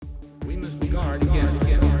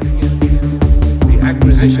The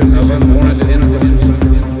acquisition of unwarranted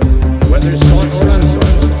influence, whether sought or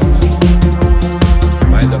unsought,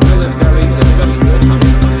 by the military industrial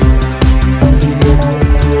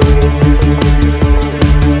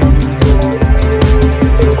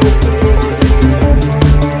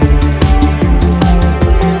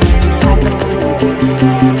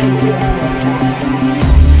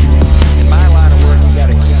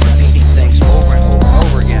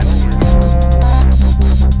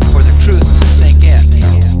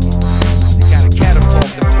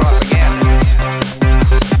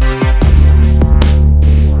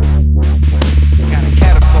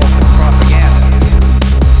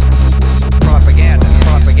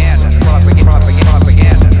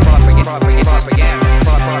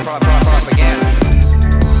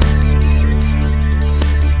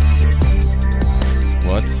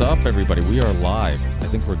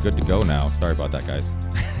good to go now. Sorry about that, guys.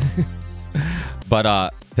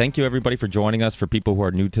 But thank you, everybody, for joining us. For people who are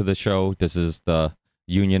new to the show, this is the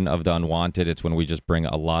Union of the Unwanted. It's when we just bring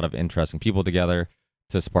a lot of interesting people together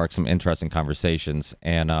to spark some interesting conversations.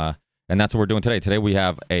 And that's what we're doing today. Today we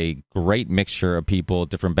have a great mixture of people,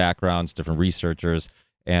 different backgrounds, different researchers,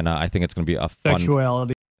 and I think it's going to be a fun...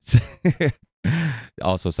 Sexuality.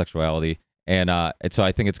 Also sexuality. And so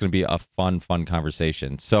I think it's going to be a fun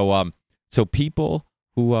conversation. So people...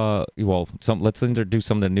 let's introduce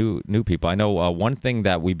some of the new people. I know one thing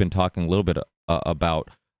that we've been talking a little bit about,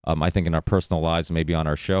 I think in our personal lives, maybe on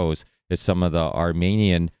our shows, is some of the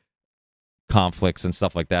Armenian conflicts and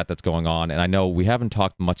stuff like that that's going on. And I know we haven't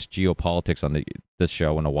talked much geopolitics on this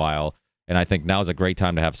show in a while, and I think now is a great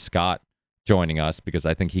time to have Scott joining us because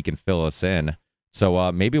I think he can fill us in.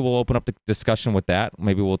 So maybe we'll open up the discussion with that.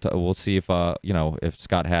 Maybe we'll see if if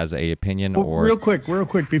Scott has a opinion or real quick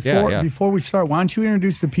before we start. Why don't you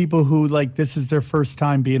introduce the people who this is their first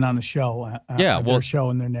time being on the show? Their show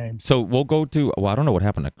and their names. So we'll go to. Well, I don't know what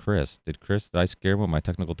happened to Chris. Did I scare him with my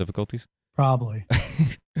technical difficulties? Probably.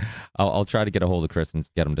 I'll try to get a hold of Chris and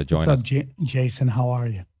get him to join us. What's up, Jason? How are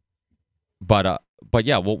you? But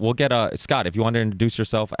yeah, we'll get Scott. If you want to introduce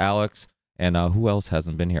yourself, Alex. And who else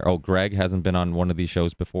hasn't been here? Oh, Greg hasn't been on one of these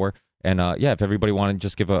shows before. And if everybody wanted to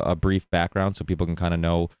just give a brief background so people can kind of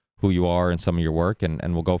know who you are and some of your work, and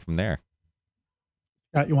we'll go from there.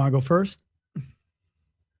 Scott, you want to go first?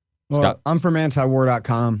 Well, Scott? I'm from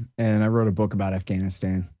antiwar.com, and I wrote a book about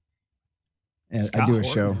Afghanistan. And Scott I do a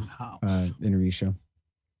Horton show, interview show.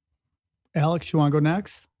 Alex, you want to go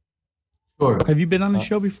next? Sure. Have you been on the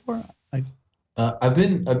show before? I've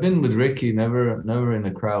been with Ricky, never in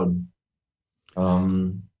a crowd.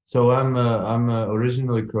 So I'm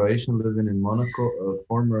originally Croatian, living in Monaco, a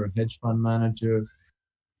former hedge fund manager,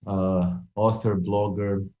 author,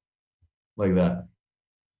 blogger, like that.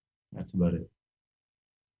 That's about it.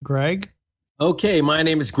 Greg? Okay, my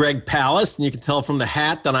name is Greg Palast, and you can tell from the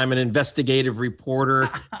hat that I'm an investigative reporter,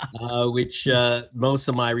 which most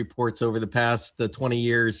of my reports over the past 20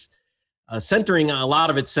 years, centering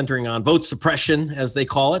on vote suppression, as they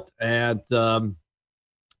call it, and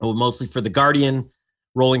mostly for The Guardian,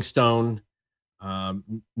 Rolling Stone,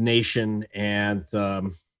 Nation, and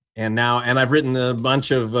I've written a bunch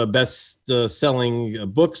of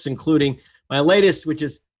best-selling books, including my latest, which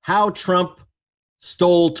is How Trump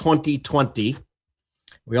Stole 2020.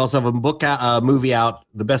 We also have a movie out,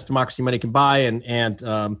 The Best Democracy Money Can Buy, and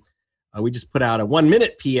we just put out a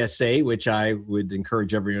 1-minute PSA, which I would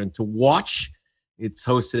encourage everyone to watch. It's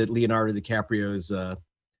hosted at Leonardo DiCaprio's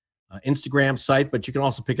Instagram site, but you can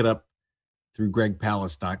also pick it up through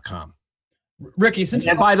gregpalast.com. Ricky,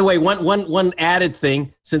 and by the way, one added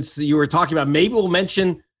thing, since you were talking about, maybe we'll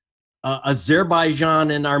mention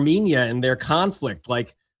Azerbaijan and Armenia and their conflict.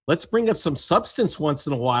 Let's bring up some substance once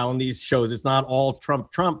in a while in these shows. It's not all Trump.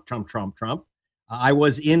 I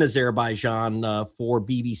was in Azerbaijan for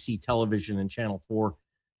BBC television and Channel 4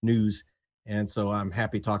 News, and so I'm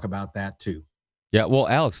happy to talk about that too. Yeah, well,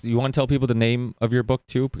 Alex, do you want to tell people the name of your book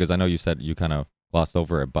too? Because I know you said you kind of glossed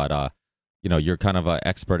over it, but you're kind of an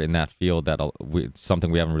expert in that field.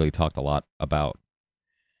 Something we haven't really talked a lot about.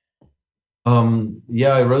 I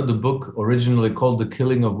wrote the book originally called "The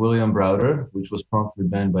Killing of William Browder," which was promptly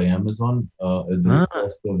banned by Amazon at the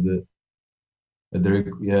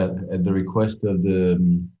request of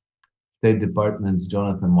the State Department's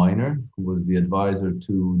Jonathan Weiner, who was the advisor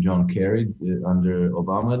to John Kerry under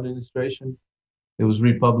Obama administration. It was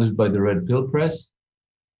republished by the Red Pill Press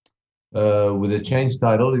with a changed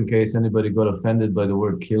title in case anybody got offended by the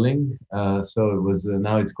word killing. So it was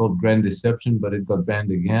now it's called Grand Deception, but it got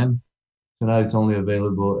banned again. So now it's only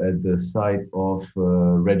available at the site of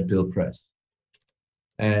Red Pill Press.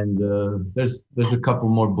 And there's a couple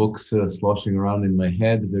more books sloshing around in my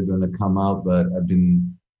head. They're going to come out, but I've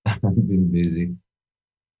been I've been busy.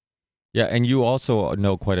 Yeah, and you also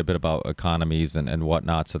know quite a bit about economies and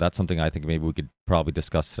whatnot. So that's something I think maybe we could probably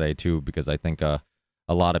discuss today too, because I think a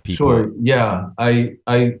lot of people. Sure. Yeah. I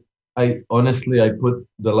honestly, I put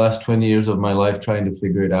the last 20 years of my life trying to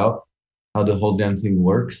figure it out, how the whole damn thing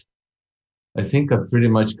works. I think I've pretty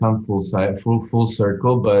much come full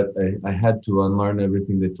circle, but I had to unlearn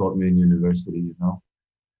everything they taught me in university, you know.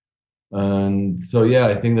 And so, yeah,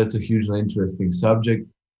 I think that's a hugely interesting subject.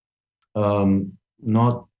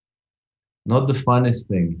 Not the funnest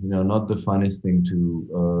thing, you know, not the funnest thing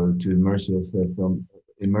to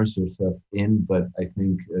immerse yourself in, but I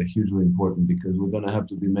think hugely important because we're going to have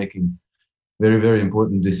to be making very, very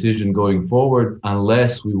important decision going forward,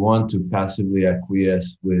 unless we want to passively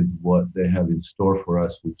acquiesce with what they have in store for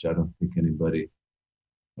us, which I don't think anybody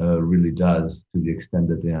really does to the extent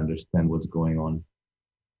that they understand what's going on.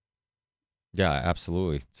 Yeah,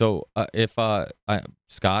 absolutely. So if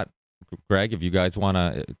Scott, Greg, if you guys want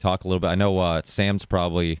to talk a little bit, I know Sam's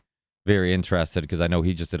probably very interested because I know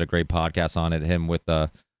he just did a great podcast on it, him with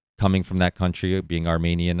coming from that country, being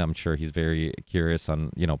Armenian. I'm sure he's very curious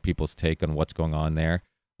on, you know, people's take on what's going on there.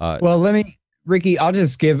 Well, Ricky, I'll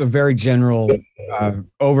just give a very general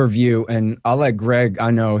overview, and I'll let Greg,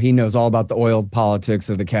 I know he knows all about the oil politics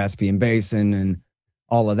of the Caspian Basin and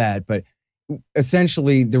all of that. But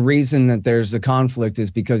essentially, the reason that there's a conflict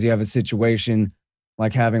is because you have a situation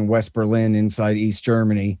like having West Berlin inside East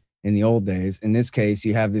Germany in the old days. In this case,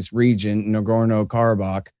 you have this region,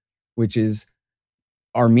 Nagorno-Karabakh, which is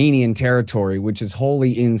Armenian territory, which is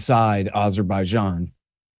wholly inside Azerbaijan.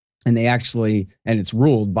 And it's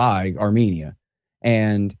ruled by Armenia.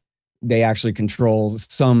 And they actually control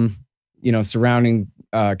some, you know, surrounding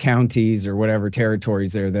counties or whatever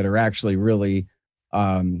territories there that are actually really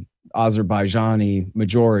Azerbaijani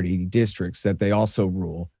majority districts that they also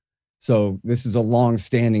rule. So this is a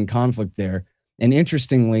long-standing conflict there. And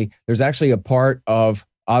interestingly, there's actually a part of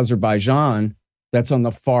Azerbaijan that's on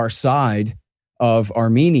the far side of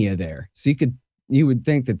Armenia there. So you would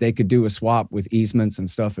think that they could do a swap with easements and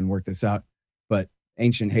stuff and work this out, but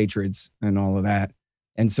ancient hatreds and all of that.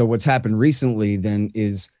 And so what's happened recently then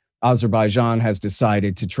is Azerbaijan has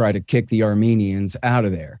decided to try to kick the Armenians out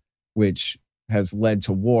of there, which has led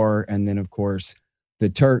to war. And then, of course, the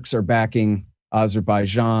Turks are backing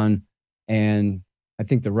Azerbaijan, and I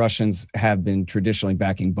think the Russians have been traditionally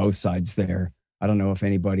backing both sides there. I don't know if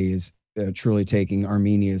anybody is truly taking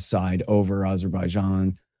Armenia's side over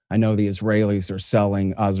Azerbaijan. I know the Israelis are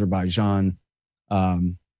selling Azerbaijan.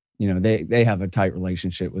 You know, they have a tight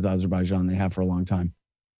relationship with Azerbaijan. They have for a long time.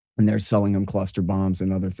 And they're selling them cluster bombs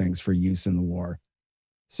and other things for use in the war.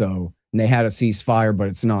 So, and they had a ceasefire, but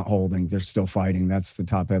it's not holding. They're still fighting. That's the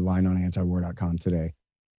top headline on antiwar.com today.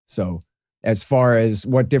 So as far as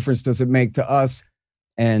what difference does it make to us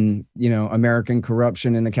and, you know, American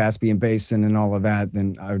corruption in the Caspian Basin and all of that,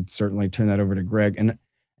 then I would certainly turn that over to Greg. And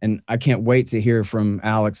I can't wait to hear from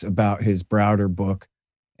Alex about his Browder book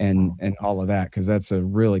and all of that, because that's a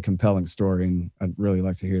really compelling story. And I'd really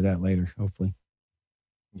like to hear that later, hopefully.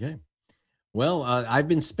 Okay. Well, I've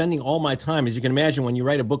been spending all my time, as you can imagine, when you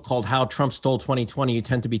write a book called How Trump Stole 2020, you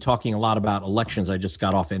tend to be talking a lot about elections. I just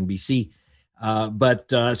got off NBC.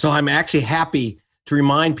 So I'm actually happy to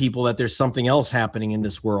remind people that there's something else happening in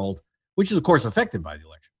this world, which is, of course, affected by the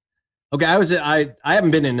election. Okay, I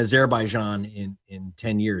haven't been in Azerbaijan in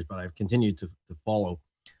 10 years, but I've continued to follow.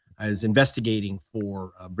 I was investigating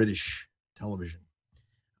for British television.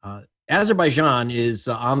 Azerbaijan is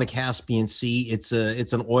on the Caspian Sea. It's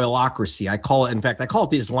an oilocracy. I call it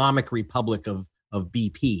the Islamic Republic of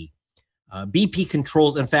BP. BP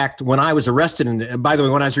controls. In fact, when I was arrested, and by the way,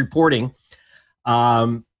 when I was reporting,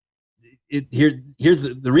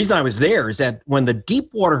 here's the reason I was there is that when the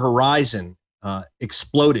Deepwater Horizon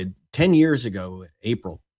exploded 10 years ago,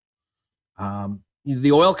 April,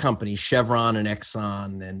 the oil companies, Chevron and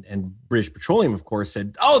Exxon and British Petroleum, of course,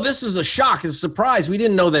 said, "Oh, this is a shock, it's a surprise. We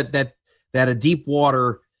didn't know that a deep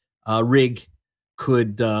water rig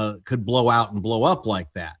could blow out and blow up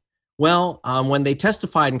like that." Well, when they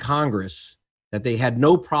testified in Congress that they had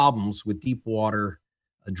no problems with deep water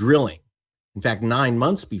drilling, in fact, 9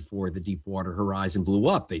 months before the Deepwater Horizon blew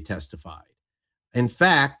up, they testified. In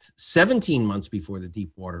fact, 17 months before the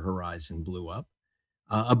Deepwater Horizon blew up,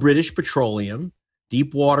 a British Petroleum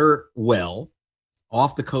deepwater well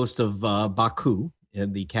off the coast of Baku,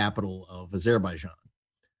 in the capital of Azerbaijan,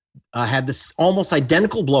 had this almost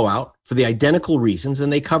identical blowout for the identical reasons,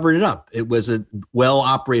 and they covered it up. It was a well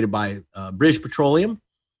operated by British Petroleum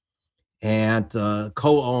and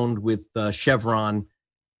co-owned with Chevron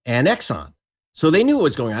and Exxon. So they knew what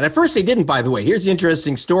was going on. At first they didn't, by the way. Here's the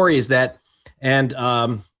interesting story is that, and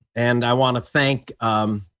I want to thank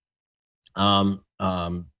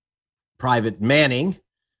Private Manning,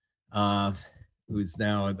 who's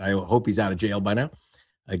now, I hope he's out of jail by now,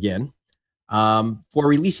 again, for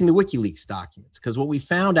releasing the WikiLeaks documents. Because what we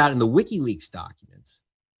found out in the WikiLeaks documents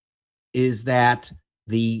is that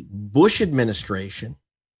the Bush administration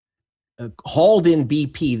hauled in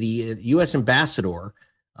BP, the U.S. ambassador,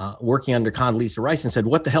 working under Condoleezza Rice, and said,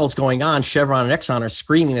 what the hell's going on? Chevron and Exxon are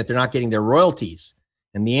screaming that they're not getting their royalties.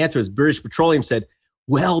 And the answer is British Petroleum said,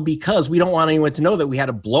 well, because we don't want anyone to know that we had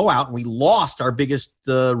a blowout and we lost our biggest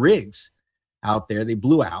rigs out there. They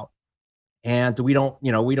blew out. And we don't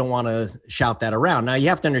want to shout that around. Now, you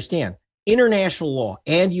have to understand, international law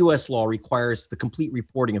and U.S. law requires the complete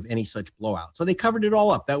reporting of any such blowout. So they covered it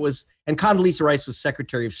all up. And Condoleezza Rice was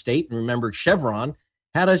Secretary of State. And remember, Chevron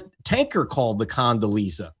had a tanker called the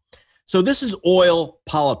Condoleezza. So this is oil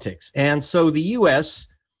politics. And so the U.S.,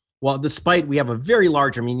 well, despite we have a very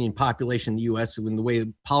large Armenian population in the U.S., in the way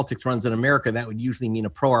politics runs in America, that would usually mean a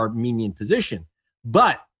pro-Armenian position.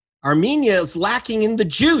 But Armenia is lacking in the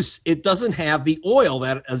juice. It doesn't have the oil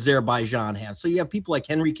that Azerbaijan has. So you have people like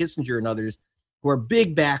Henry Kissinger and others who are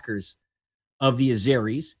big backers of the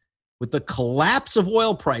Azeris. With the collapse of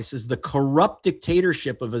oil prices, the corrupt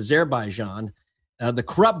dictatorship of Azerbaijan, the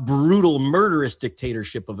corrupt, brutal, murderous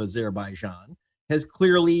dictatorship of Azerbaijan has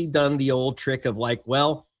clearly done the old trick of like,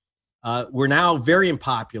 well, we're now very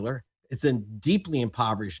unpopular. It's a deeply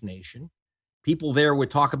impoverished nation. People there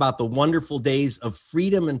would talk about the wonderful days of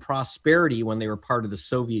freedom and prosperity when they were part of the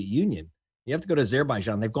Soviet Union. You have to go to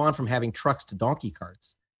Azerbaijan. They've gone from having trucks to donkey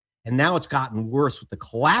carts. And now it's gotten worse with the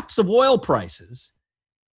collapse of oil prices.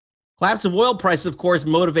 Collapse of oil prices, of course,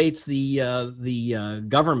 motivates the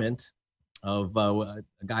government of a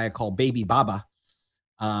guy I call Baby Baba.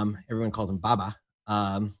 Everyone calls him Baba,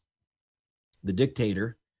 the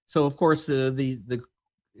dictator. So, of course,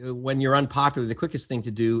 when you're unpopular, the quickest thing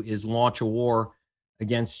to do is launch a war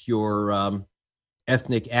against your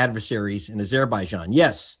ethnic adversaries in Azerbaijan.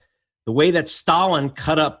 Yes, the way that Stalin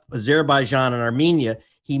cut up Azerbaijan and Armenia,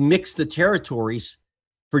 he mixed the territories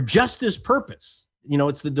for just this purpose.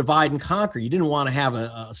 It's the divide and conquer. You didn't want to have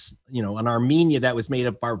an Armenia that was made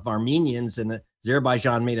up of Armenians and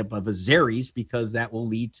Azerbaijan made up of Azeris, because that will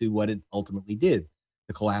lead to what it ultimately did,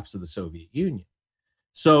 the collapse of the Soviet Union.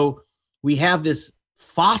 So we have this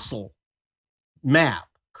fossil map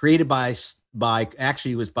created by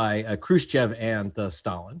Khrushchev and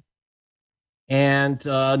Stalin, and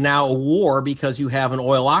now a war because you have an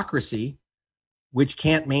oilocracy which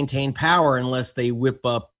can't maintain power unless they whip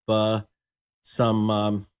up a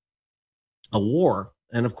war.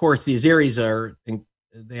 And of course, the Azeris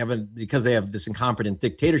because they have this incompetent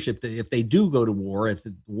dictatorship, that if they do go to war, if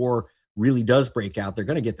the war really does break out, they're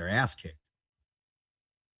going to get their ass kicked.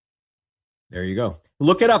 There you go.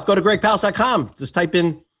 Look it up. Go to gregpalast.com. Just type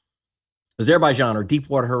in Azerbaijan or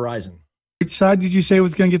Deepwater Horizon. Which side did you say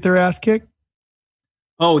was going to get their ass kicked?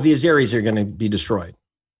 Oh, the Azeris are going to be destroyed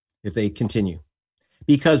if they continue.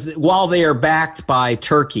 Because while they are backed by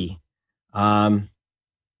Turkey, that's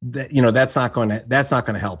not going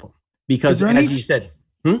to help them. Because as you said,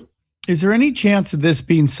 is there any chance of this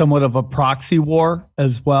being somewhat of a proxy war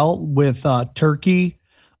as well with Turkey?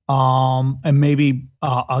 And maybe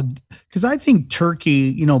because I think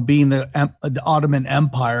Turkey, being the Ottoman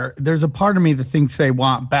Empire, there's a part of me that thinks they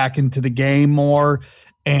want back into the game more,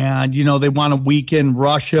 and they want to weaken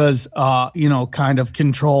Russia's kind of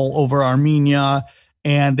control over Armenia,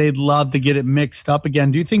 and they'd love to get it mixed up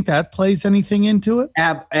again. Do you think that plays anything into it?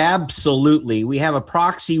 Absolutely. We have a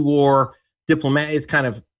proxy war It's kind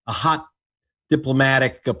of a hot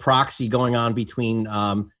diplomatic proxy going on between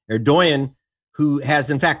Erdogan, who has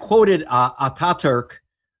in fact quoted Ataturk,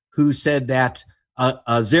 who said that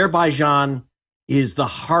Azerbaijan is the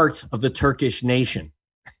heart of the Turkish nation.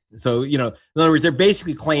 So, in other words, they're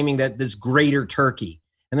basically claiming that this greater Turkey,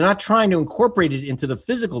 and they're not trying to incorporate it into the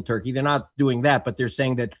physical Turkey. They're not doing that, but they're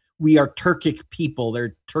saying that we are Turkic people.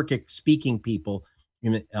 They're Turkic speaking people,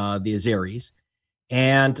 the Azeris.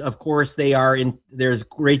 And of course there's a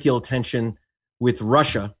great deal of tension with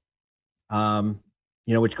Russia,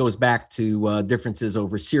 which goes back to differences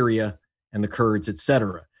over Syria and the Kurds, et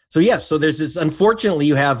cetera. So yes, so there's this, unfortunately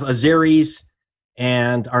you have Azeris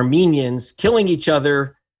and Armenians killing each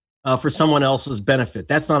other for someone else's benefit.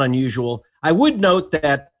 That's not unusual. I would note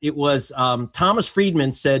that it was Thomas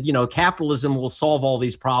Friedman said, capitalism will solve all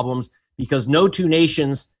these problems because no two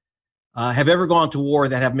nations have ever gone to war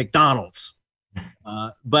that have McDonald's.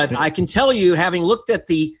 But I can tell you, having looked at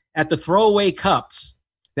the throwaway cups,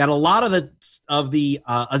 that a lot of the of the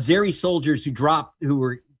Azeri soldiers who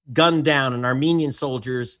were gunned down, and Armenian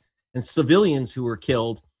soldiers and civilians who were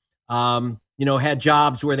killed, had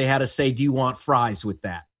jobs where they had to say, do you want fries with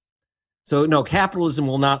that? So no, capitalism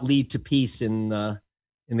will not lead to peace in the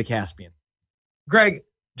Caspian. Greg,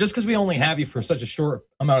 just because we only have you for such a short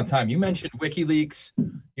amount of time, you mentioned WikiLeaks,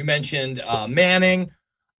 you mentioned Manning,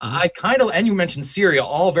 and you mentioned Syria,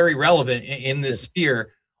 all very relevant in this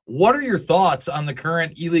sphere. What are your thoughts on the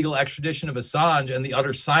current illegal extradition of Assange and the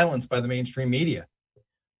utter silence by the mainstream media?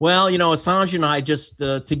 Well, Assange and I just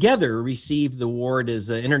together received the award as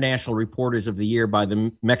International Reporters of the Year by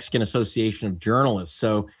the Mexican Association of Journalists.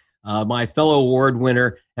 So my fellow award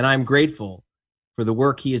winner, and I'm grateful for the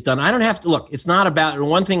work he has done. I don't have to look. It's not about,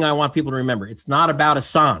 one thing I want people to remember. It's not about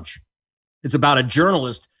Assange. It's about a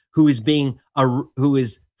journalist who is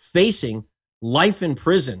facing life in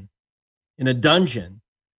prison in a dungeon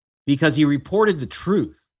because he reported the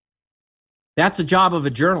truth. That's the job of a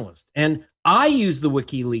journalist. And I use the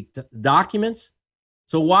WikiLeaks documents.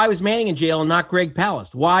 So why was Manning in jail and not Greg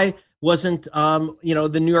Palast? Why wasn't,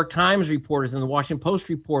 the New York Times reporters and the Washington Post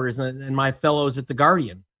reporters and my fellows at The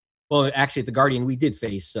Guardian? Well, actually, at The Guardian, we did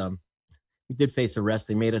face arrest.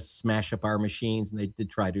 They made us smash up our machines, and they did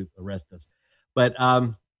try to arrest us. But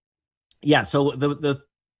so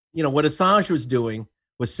what Assange was doing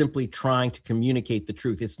was simply trying to communicate the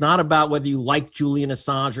truth. It's not about whether you like Julian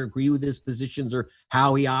Assange or agree with his positions or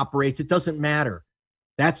how he operates. It doesn't matter.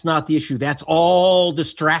 That's not the issue. That's all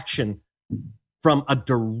distraction from a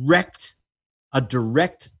direct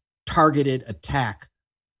targeted attack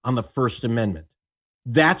on the First Amendment.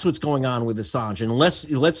 That's what's going on with Assange. And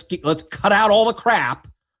let's cut out all the crap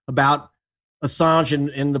about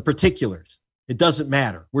Assange and the particulars. It doesn't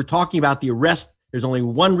matter. We're talking about the arrest. There's only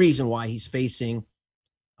one reason why he's facing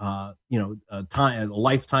a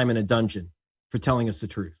lifetime in a dungeon for telling us the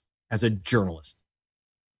truth as a journalist.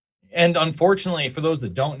 And unfortunately, for those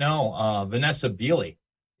that don't know, Vanessa Beeley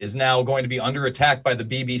is now going to be under attack by the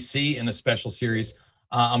BBC in a special series.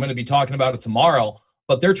 I'm going to be talking about it tomorrow,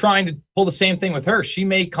 but they're trying to pull the same thing with her. She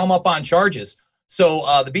may come up on charges.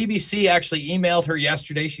 So the BBC actually emailed her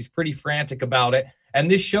yesterday. She's pretty frantic about it. And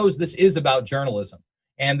this shows this is about journalism.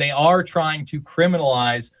 And they are trying to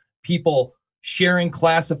criminalize people sharing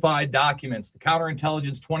classified documents. The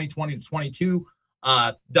Counterintelligence 2020 to 22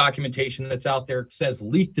 documentation that's out there says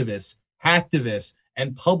leaktivists, hacktivists,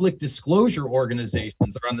 and public disclosure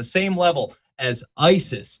organizations are on the same level as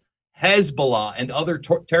ISIS, Hezbollah, and other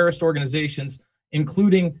terrorist organizations,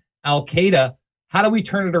 including Al-Qaeda. How do we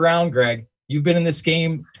turn it around, Greg? You've been in this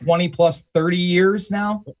game 20 plus 30 years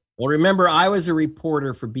now. Well, remember, I was a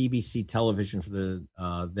reporter for BBC Television for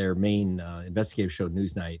their main investigative show,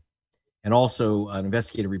 Newsnight, and also an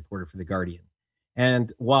investigative reporter for The Guardian.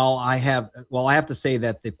 And while I have to say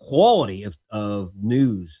that the quality of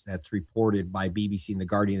news that's reported by BBC and The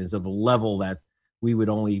Guardian is of a level that we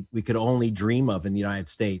could only dream of in the United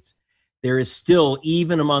States, there is still,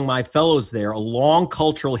 even among my fellows there, a long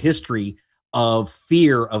cultural history of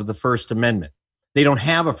fear of the First Amendment. They don't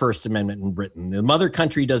have a First Amendment in Britain. The mother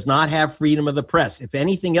country does not have freedom of the press. If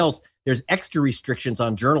anything else, there's extra restrictions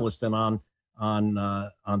on journalists than on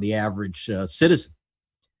the average citizen.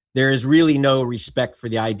 There is really no respect for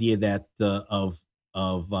the idea that of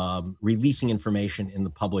releasing information in the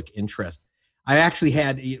public interest. I actually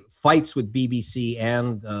had fights with BBC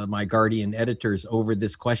and my Guardian editors over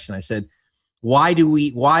this question. I said, why do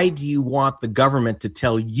you want the government to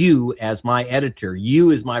tell you as my editor,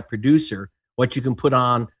 you as my producer, what you can put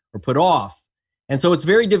on or put off? And so it's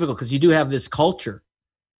very difficult because you do have this culture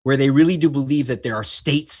where they really do believe that there are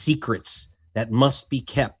state secrets that must be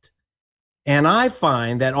kept. And I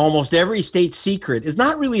find that almost every state secret is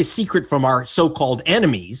not really a secret from our so-called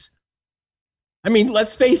enemies. I mean,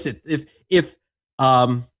 let's face it. If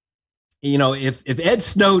Ed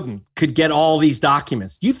Snowden could get all these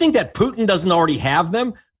documents, do you think that Putin doesn't already have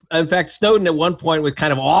them? In fact, Snowden at one point was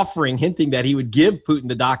kind of hinting that he would give Putin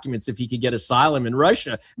the documents if he could get asylum in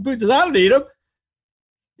Russia. And Putin says, I don't need them.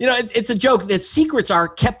 It's a joke that secrets are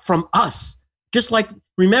kept from us. Just like,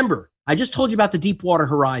 remember, I just told you about the Deepwater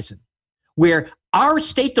Horizon, where our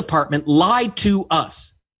State Department lied to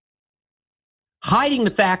us, hiding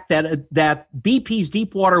the fact that BP's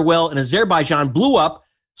Deepwater well in Azerbaijan blew up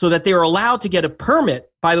so that they were allowed to get a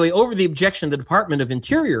permit, by the way, over the objection of the Department of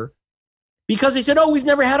Interior, because they said, oh, we've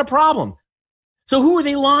never had a problem. So who were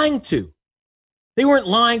they lying to? They weren't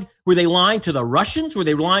lying. Were they lying to the Russians? Were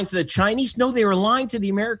they lying to the Chinese? No, they were lying to the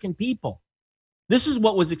American people. This is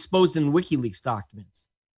what was exposed in WikiLeaks documents.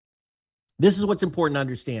 This is what's important to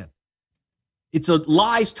understand. It's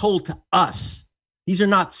lies told to us. These are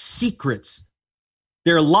not secrets.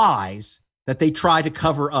 They're lies that they try to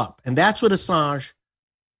cover up. And that's what Assange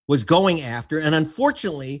was going after. And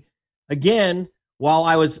unfortunately, again, while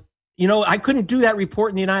I was, I couldn't do that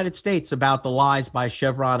report in the United States about the lies by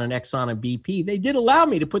Chevron and Exxon and BP. They did allow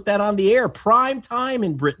me to put that on the air, prime time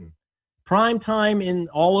in Britain, prime time in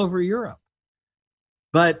all over Europe.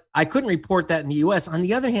 But I couldn't report that in the US. On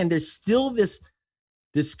the other hand, there's still this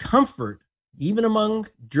discomfort, even among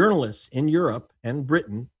journalists in Europe and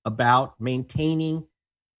Britain, about becoming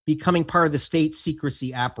part of the state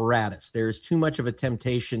secrecy apparatus. There's too much of a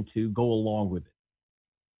temptation to go along with it.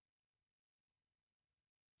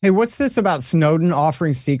 Hey, what's this about Snowden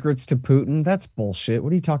offering secrets to Putin? That's bullshit.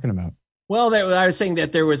 What are you talking about? Well, I was saying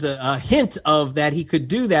that there was a hint of that he could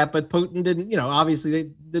do that, but Putin didn't, obviously they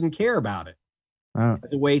didn't care about it.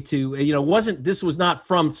 As a way to, this was not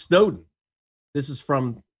from Snowden. This is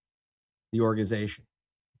from the organization.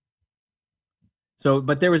 So,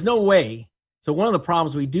 but there was no way. So one of the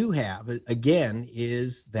problems we do have, again,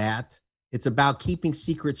 is that it's about keeping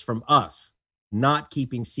secrets from us, not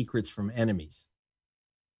keeping secrets from enemies.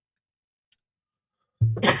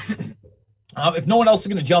 If no one else is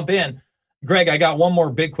going to jump in, Greg, I got one more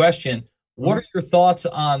big question. What are your thoughts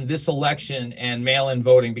on this election and mail-in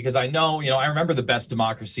voting? Because I know, I remember the best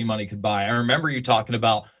democracy money could buy. I remember you talking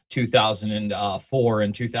about 2004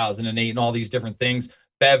 and 2008 and all these different things,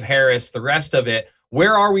 Bev Harris, the rest of it.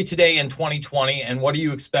 Where are we today in 2020, and what do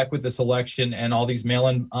you expect with this election and all these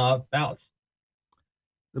mail-in ballots?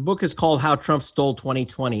 The book is called How Trump Stole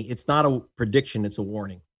 2020. It's not a prediction, it's a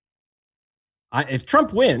warning. If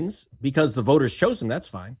Trump wins because the voters chose him, that's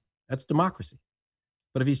fine. That's democracy.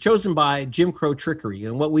 But if he's chosen by Jim Crow trickery,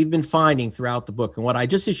 and what we've been finding throughout the book, and what I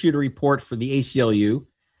just issued a report for the ACLU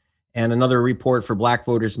and another report for Black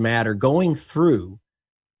Voters Matter, going through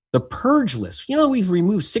the purge list. We've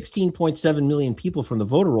removed 16.7 million people from the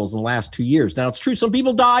voter rolls in the last 2 years. Now, it's true, some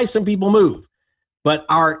people die, some people move. But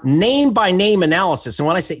our name-by-name analysis, and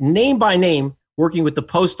when I say name by name, working with the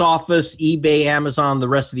post office, eBay, Amazon, the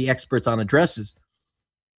rest of the experts on addresses,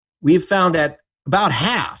 we've found that about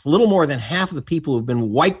half, a little more than half of the people who've been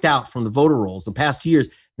wiped out from the voter rolls the past 2 years,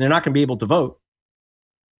 they're not going to be able to vote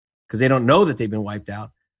because they don't know that they've been wiped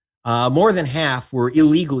out. More than half were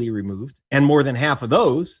illegally removed, and more than half of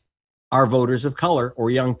those are voters of color or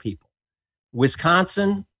young people.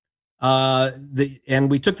 Wisconsin, and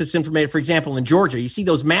we took this information, for example, in Georgia, you see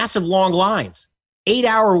those massive long lines,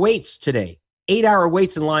 8-hour waits today, 8-hour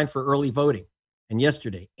waits in line for early voting. And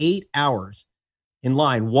yesterday, 8 hours in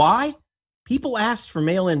line. Why? People asked for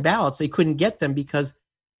mail-in ballots. They couldn't get them because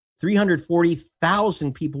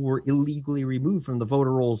 340,000 people were illegally removed from the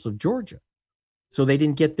voter rolls of Georgia. So they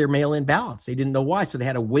didn't get their mail-in ballots. They didn't know why. So they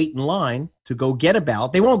had to wait in line to go get a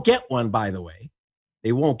ballot. They won't get one, by the way.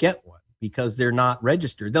 They won't get one because they're not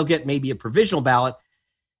registered. They'll get maybe a provisional ballot.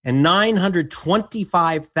 And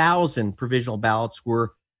 925,000 provisional ballots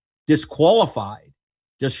were disqualified,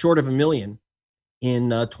 just short of 1 million in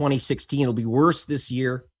 2016. It'll be worse this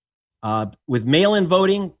year. With mail-in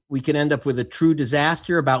voting, we can end up with a true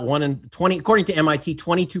disaster. About 1 in 20, according to MIT,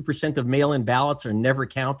 22% of mail-in ballots are never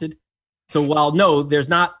counted. So while no, there's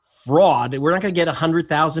not fraud, we're not going to get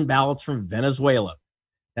 100,000 ballots from Venezuela.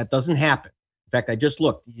 That doesn't happen. In fact, I just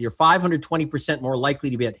looked. You're 520% more likely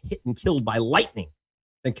to be hit and killed by lightning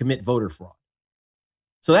than commit voter fraud.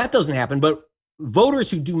 So that doesn't happen. But voters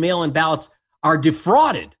who do mail-in ballots are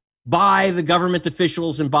defrauded by the government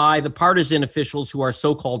officials and by the partisan officials who are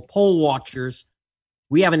so-called poll watchers.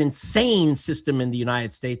 We have an insane system in the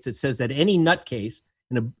United States that says that any nutcase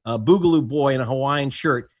in a boogaloo boy in a Hawaiian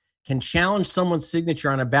shirt can challenge someone's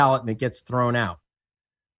signature on a ballot and it gets thrown out.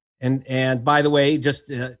 And by the way,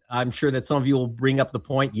 just I'm sure that some of you will bring up the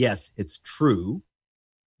point. Yes, it's true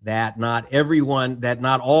that not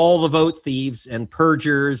all the vote thieves and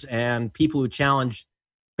purgers and people who challenge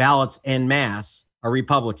ballots en masse are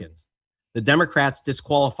Republicans. The Democrats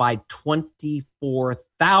disqualified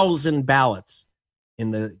 24,000 ballots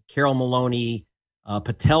in the Carol Maloney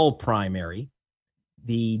Patel primary.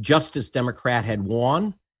 The Justice Democrat had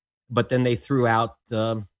won, but then they threw out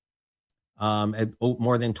more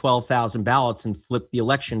than 12,000 ballots and flipped the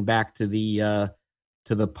election back to the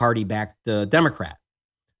party-backed Democrat.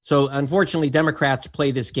 So unfortunately, Democrats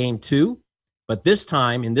play this game too, but this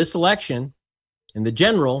time in this election, in the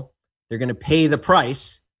general, they're going to pay the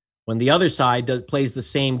price when the other side plays the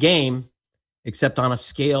same game, except on a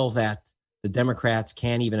scale that the Democrats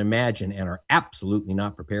can't even imagine and are absolutely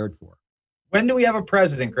not prepared for. When do we have a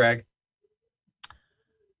president, Greg?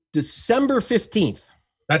 December 15th.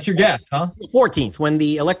 That's your guess, huh? 14th, when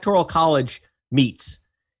the Electoral College meets.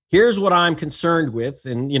 Here's what I'm concerned with.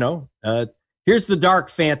 And, here's the dark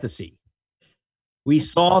fantasy. We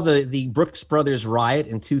saw the Brooks Brothers riot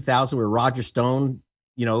in 2000 where Roger Stone,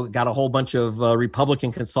 got a whole bunch of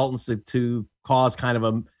Republican consultants to cause kind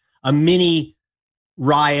of a mini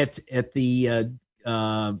riot at the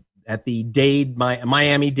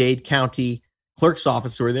Miami-Dade County clerk's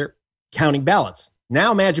office where they're counting ballots.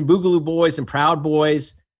 Now imagine Boogaloo Boys and Proud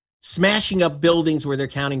Boys smashing up buildings where they're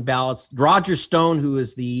counting ballots. Roger Stone, who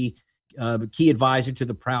is the key advisor to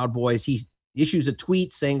the Proud Boys, he issues a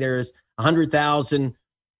tweet saying there's 100,000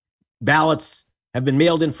 ballots have been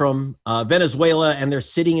mailed in from Venezuela, and they're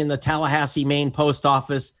sitting in the Tallahassee, Maine post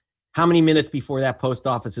office. How many minutes before that post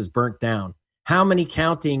office is burnt down? How many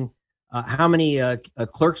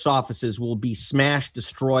clerk's offices will be smashed,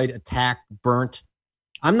 destroyed, attacked, burnt?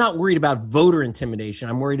 I'm not worried about voter intimidation.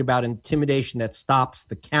 I'm worried about intimidation that stops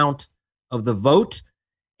the count of the vote.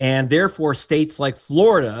 And therefore, states like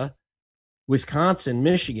Florida, Wisconsin,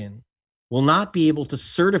 Michigan will not be able to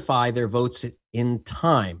certify their votes in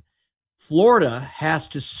time. Florida has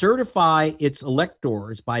to certify its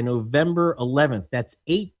electors by November 11th. That's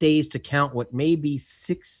 8 days to count what may be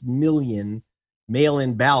 6 million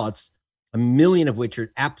mail-in ballots, 1 million of which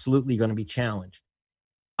are absolutely going to be challenged.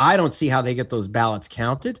 I don't see how they get those ballots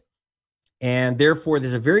counted. And therefore,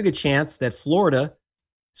 there's a very good chance that Florida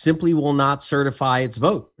simply will not certify its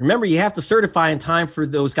vote. Remember, you have to certify in time for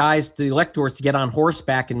those guys, the electors, to get on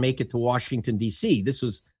horseback and make it to Washington, D.C. This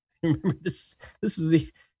is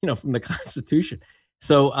the, from the Constitution.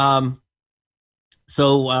 So,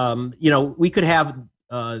 we could have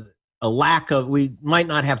we might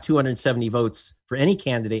not have 270 votes for any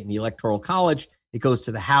candidate in the Electoral College. It goes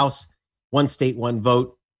to the House, one state, one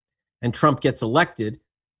vote, and Trump gets elected.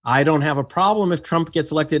 I don't have a problem if Trump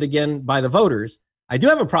gets elected again by the voters. I do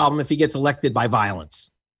have a problem if he gets elected by violence,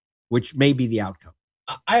 which may be the outcome.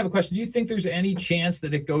 I have a question. Do you think there's any chance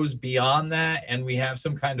that it goes beyond that and we have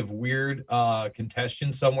some kind of weird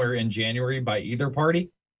contestation somewhere in January by either party?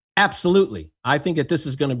 Absolutely. I think that this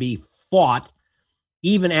is going to be fought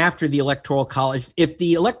even after the Electoral College. If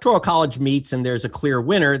the Electoral College meets and there's a clear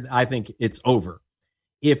winner, I think it's over.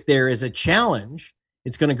 If there is a challenge,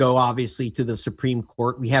 it's going to go obviously to the Supreme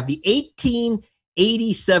Court. We have the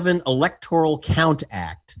 1887 Electoral Count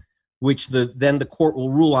Act, which then the court will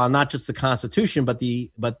rule on, not just the Constitution, but the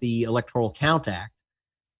Electoral Count Act.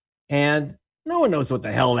 And no one knows what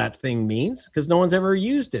the hell that thing means because no one's ever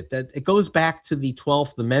used it. That it goes back to the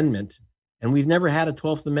 12th Amendment, and we've never had a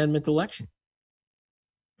 12th Amendment election.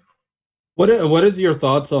 What is your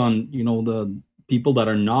thoughts on, the people that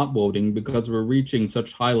are not voting, because we're reaching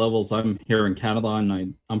such high levels? I'm here in Canada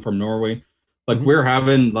and I'm from Norway. We're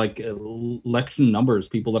having election numbers,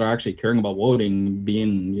 people that are actually caring about voting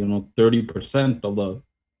being, 30% of the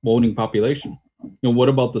voting population. What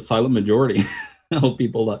about the silent majority of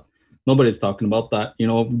people that nobody's talking about that,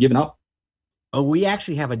 giving up? Oh, we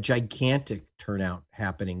actually have a gigantic turnout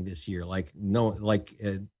happening this year.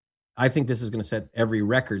 I think this is going to set every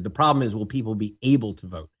record. The problem is, will people be able to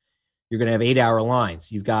vote? You're going to have 8-hour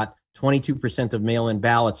lines. You've got 22% of mail-in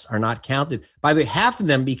ballots are not counted. By the way, half of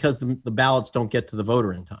them because the ballots don't get to the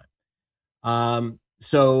voter in time.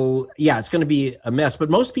 So yeah, it's going to be a mess, but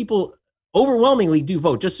most people overwhelmingly do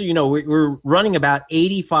vote. Just so you know, we're running about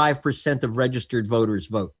 85% of registered voters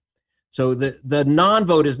vote. So the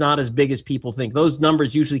non-vote is not as big as people think. Those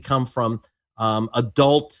numbers usually come from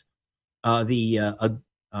adult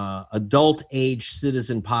age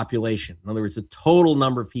citizen population. In other words, the total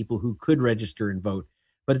number of people who could register and vote.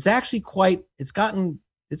 But it's actually it's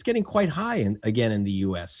getting quite high again in the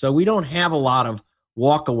U.S. So we don't have a lot of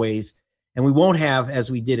walkaways, and we won't have,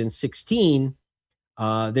 as we did in 2016.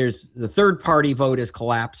 There's the third party vote is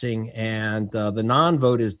collapsing, and the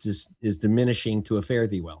non-vote is diminishing to a fare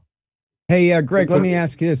thee well. Hey, Greg, let me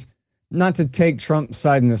ask you this: not to take Trump's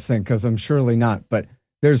side in this thing, because I'm surely not, but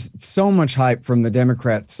there's so much hype from the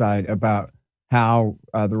Democrat side about how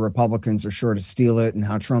the Republicans are sure to steal it and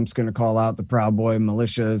how Trump's going to call out the Proud Boy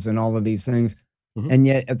militias and all of these things. Mm-hmm. And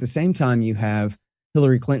yet at the same time, you have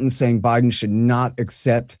Hillary Clinton saying Biden should not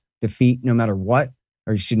accept defeat no matter what,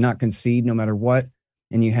 or he should not concede no matter what.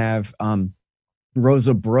 And you have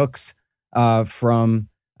Rosa Brooks from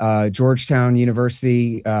Georgetown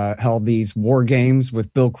University held these war games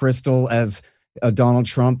with Bill Kristol as Donald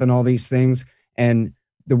Trump and all these things. And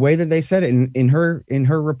the way that they said it in her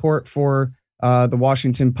report for the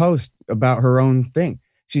Washington Post about her own thing,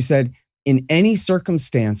 she said, in any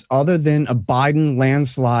circumstance other than a Biden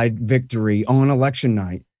landslide victory on election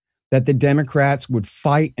night, that the Democrats would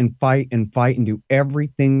fight and fight and fight and do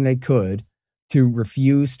everything they could to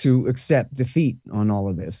refuse to accept defeat on all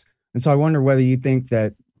of this. And so I wonder whether you think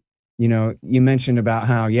that, you mentioned about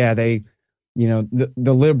how, they, the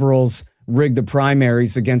liberals rig the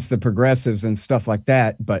primaries against the progressives and stuff like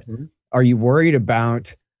that. But are you worried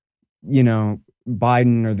about,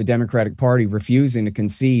 Biden or the Democratic Party refusing to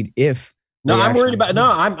concede if No, I'm worried about. No,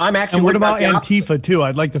 I'm actually. And what worried about the opposite. Antifa too?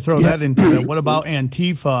 I'd like to throw that into it. What about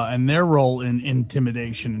Antifa and their role in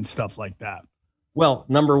intimidation and stuff like that? Well,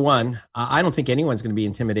 number one, I don't think anyone's going to be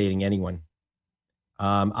intimidating anyone.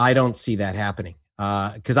 I don't see that happening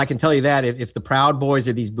because I can tell you that if the Proud Boys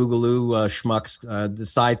or these Boogaloo schmucks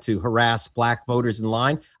decide to harass black voters in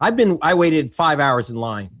line, I waited 5 hours in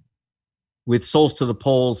line with Souls to the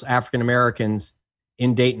Polls African Americans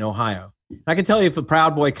in Dayton, Ohio. I can tell you if a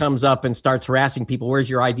Proud Boy comes up and starts harassing people, where's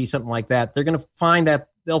your ID, something like that, they're going to find that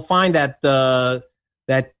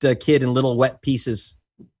kid in little wet pieces,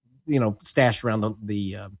 stashed around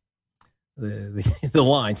the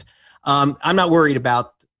lines. I'm not worried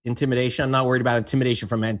about intimidation. I'm not worried about intimidation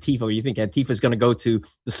from Antifa. You think Antifa is going to go to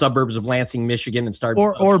the suburbs of Lansing, Michigan, and start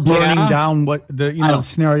or burning down what the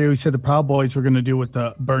scenario you said the Proud Boys were going to do with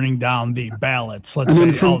the burning down the ballots? Let's say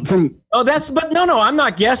I'm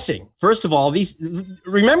not guessing. First of all,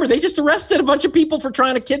 remember they just arrested a bunch of people for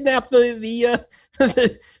trying to kidnap the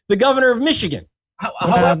governor of Michigan. Go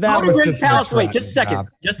to Greg Palast. Wait, just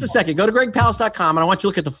a second. Go to gregpalast.com and I want you to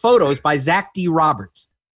look at the photos by Zach D. Roberts.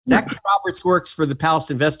 Zach D. Roberts works for the Palast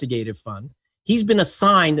Investigative Fund. He's been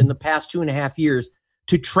assigned in the past 2.5 years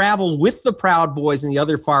to travel with the Proud Boys and the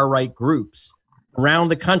other far right groups around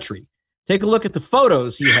the country. Take a look at the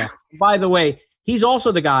photos he had. By the way, he's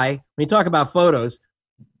also the guy, when you talk about photos,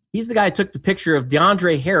 he's the guy who took the picture of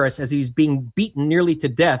DeAndre Harris as he's being beaten nearly to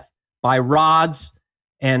death by rods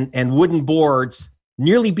and wooden boards,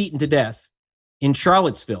 nearly beaten to death in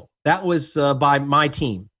Charlottesville. That was by my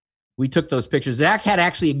team. We took those pictures. Zach had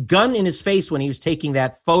actually a gun in his face when he was taking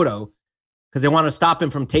that photo because they wanted to stop him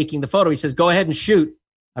from taking the photo. He says, go ahead and shoot.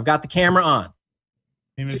 I've got the camera on.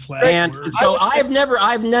 And so I've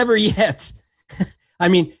never yet, I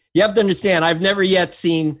mean, you have to understand, I've never yet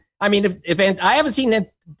seen, I mean, if I haven't seen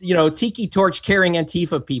that, tiki torch carrying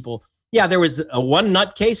Antifa people. Yeah, there was a one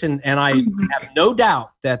nutcase and I have no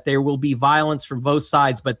doubt that there will be violence from both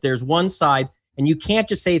sides, but there's one side and you can't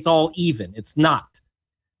just say it's all even. It's not.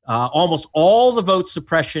 Almost all the vote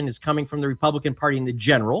suppression is coming from the Republican Party in the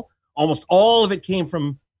general. Almost all of it came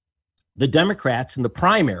from the Democrats in the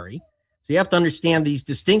primary. So you have to understand these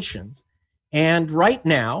distinctions. And right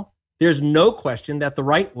now, there's no question that the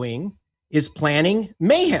right wing is planning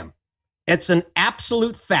mayhem. It's an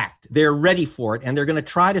absolute fact. They're ready for it, and they're going to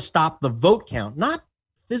try to stop the vote count, not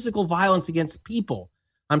physical violence against people.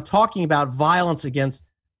 I'm talking about violence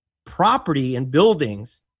against property and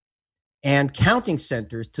buildings and counting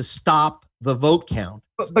centers to stop the vote count.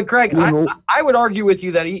 But Greg, I would argue with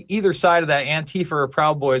you that either side of that, Antifa or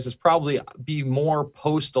Proud Boys, is probably be more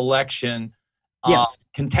post-election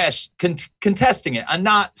contesting it, and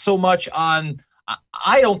not so much on.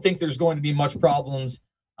 I don't think there's going to be much problems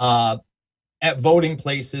at voting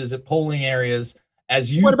places, at polling areas.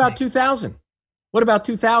 What about 2000? What about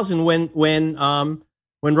 2000 when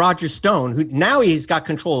Roger Stone, who now he's got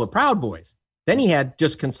control of Proud Boys, then he had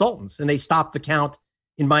just consultants, and they stopped the count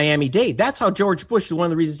in Miami-Dade. That's how George Bush is one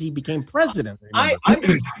of the reasons he became president.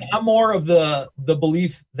 I'm more of the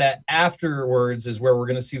belief that afterwards is where we're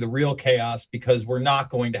going to see the real chaos, because we're not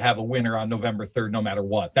going to have a winner on November 3rd, no matter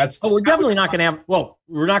what. We're definitely not going to have. Well,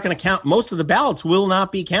 we're not going to count. Most of the ballots will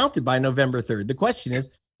not be counted by November 3rd. The question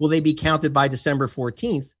is, will they be counted by December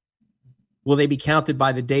 14th? Will they be counted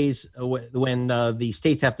by the days when the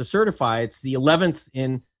states have to certify? It's the 11th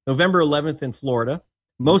in November 11th in Florida.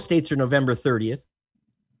 Most states are November 30th.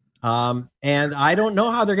 And I don't know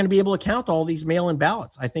how they're going to be able to count all these mail-in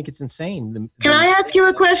ballots. I think it's insane. Can I ask you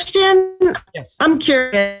a question? Yes. I'm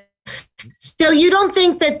curious. So you don't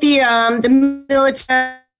think that the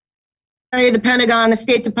military, the Pentagon, the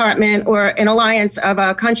State Department, or an alliance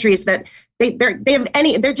of countries that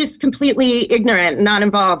they're just completely ignorant, not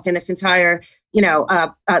involved in this entire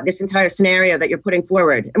scenario that you're putting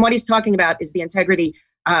forward? And what he's talking about is the Integrity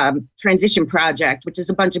Transition Project, which is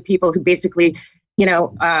a bunch of people who basically,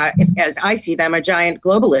 as I see them, are giant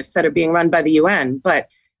globalists that are being run by the UN. But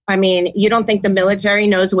I mean, you don't think the military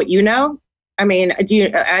knows what you know? I mean,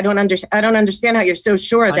 I don't understand how you're so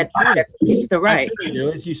sure that it's the right. I'm sure you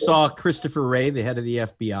do. As you saw Christopher Wray, the head of the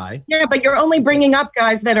FBI. Yeah, but you're only bringing up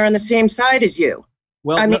guys that are on the same side as you.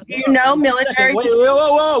 Well, I mean, do you know military?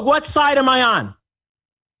 Whoa. What side am I on?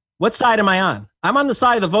 What side am I on? I'm on the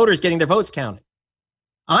side of the voters getting their votes counted.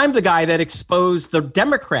 I'm the guy that exposed the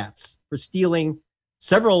Democrats for stealing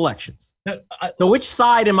several elections. No, So which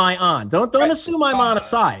side am I on? Don't assume I'm on a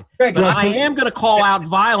side. Greg, But I am going to call out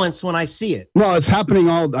violence when I see it. Well, it's happening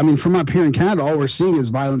from up here in Canada, all we're seeing is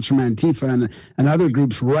violence from Antifa and other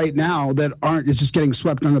groups right now that it's just getting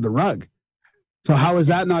swept under the rug. So how is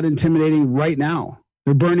that not intimidating right now?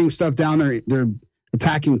 They're burning stuff down. They're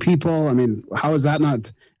attacking people. I mean, how is that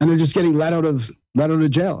not? And they're just getting let out of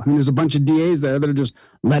jail. I mean, there's a bunch of DAs there that are just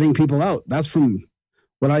letting people out. That's from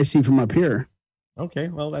what I see from up here. Okay,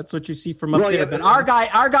 well, that's what you see from up there. But our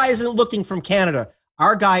guy isn't looking from Canada.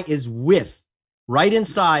 Our guy is right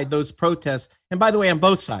inside those protests. And by the way, on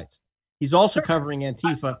both sides, he's also covering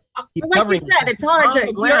Antifa. He's like you said, it's hard to.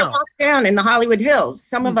 You're locked down in the Hollywood Hills.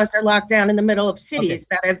 Some of us are locked down in the middle of cities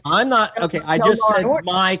that have. I'm not okay. I just said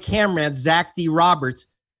my cameraman Zach D. Roberts,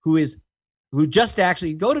 who just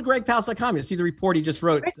actually go to GregPalast.com. You'll see the report he just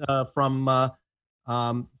wrote from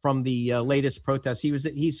the latest protest.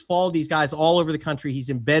 He's followed these guys all over the country.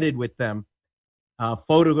 He's embedded with them,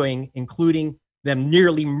 photoing, including them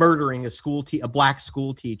nearly murdering a black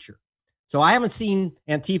school teacher. So I haven't seen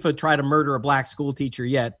Antifa try to murder a black school teacher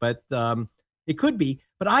yet, but it could be.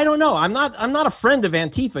 But I don't know. I'm not a friend of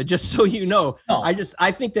Antifa, just so you know. No.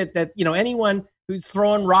 I think that anyone who's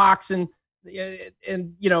throwing rocks and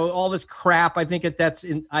all this crap, I think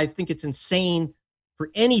it's insane for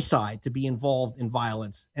any side to be involved in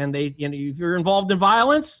violence. And if you're involved in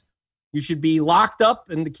violence, you should be locked up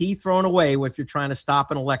and the key thrown away if you're trying to stop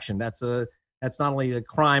an election. That's not only a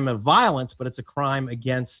crime of violence, but it's a crime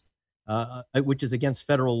which is against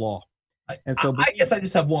federal law. And so I guess I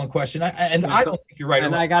just have one question. I don't think you're right.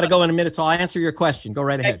 And I got to go in a minute, so I'll answer your question. Go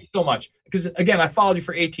right ahead. Thank you so much. Because again, I followed you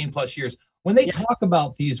for 18 plus years. When they talk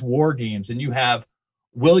about these war games and you have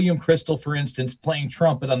William Crystal, for instance, playing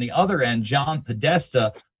trumpet on the other end, John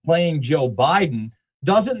Podesta playing Joe Biden,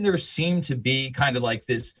 doesn't there seem to be kind of like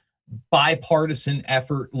this bipartisan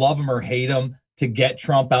effort, love him or hate him, to get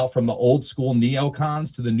Trump out from the old school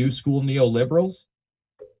neocons to the new school neoliberals?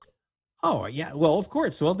 Oh, yeah. Well, of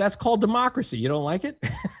course. Well, that's called democracy. You don't like it?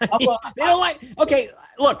 They don't like. Okay,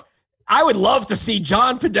 look, I would love to see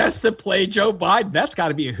John Podesta play Joe Biden. That's got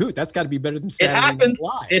to be a hoot. That's got to be better than Saturday Night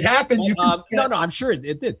Live. It happened. No, I'm sure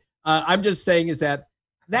it did. I'm just saying is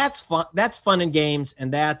that's fun. That's fun and games,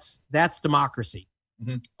 and that's democracy.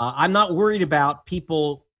 Mm-hmm. I'm not worried about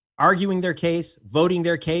people arguing their case, voting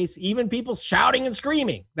their case, even people shouting and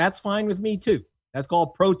screaming. That's fine with me too. That's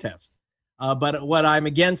called protest. But what I'm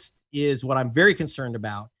against is what I'm very concerned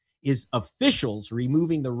about is officials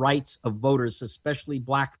removing the rights of voters, especially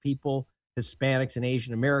Black people, Hispanics, and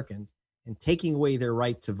Asian Americans, and taking away their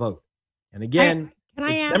right to vote. And again,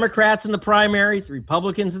 it's Democrats in the primaries,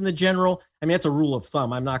 Republicans in the general. I mean, that's a rule of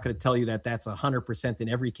thumb. I'm not going to tell you that that's 100% in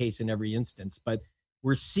every case, in every instance, but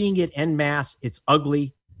we're seeing it en masse. It's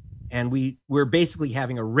ugly. And we're basically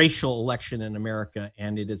having a racial election in America,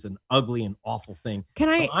 and it is an ugly and awful thing.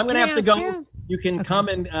 I'm going to have to go. You can come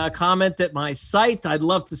and comment at my site. I'd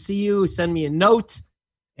love to see you. Send me a note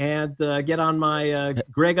and get on my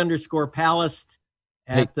Greg_Palast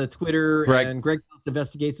at the Twitter. Greg. And Greg Palast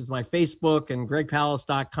Investigates is my Facebook, and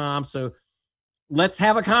GregPalast.com. So let's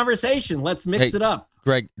have a conversation. Let's mix it up.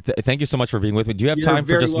 Greg, thank you so much for being with me. Do you have time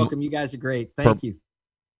for just... You're very welcome. You guys are great. Thank you.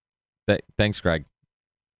 Thanks, Greg.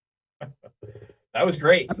 That was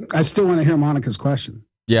great. I still want to hear Monica's question.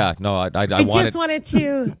 Yeah, no, I just wanted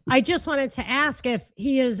to ask if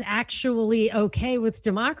he is actually okay with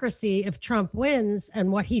democracy if Trump wins,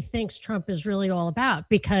 and what he thinks Trump is really all about.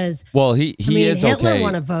 Because he is Hitler okay.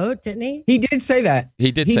 won a vote, didn't he? He did say that.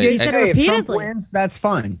 He did say if Trump wins, that's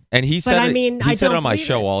fine. And he said he said it on my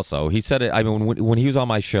show also. He said it. I mean, when he was on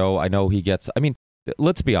my show, I know he gets. I mean,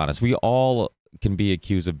 let's be honest. We all can be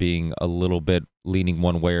accused of being a little bit leaning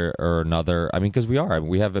one way or another. I mean, because we are. I mean,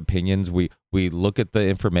 we have opinions. We look at the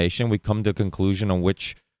information. We come to a conclusion on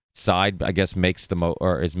which side, I guess, makes the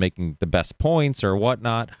or is making the best points or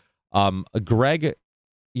whatnot. Greg,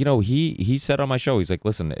 he said on my show, he's like,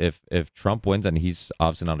 listen, if Trump wins, and he's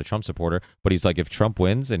obviously not a Trump supporter, but he's like, if Trump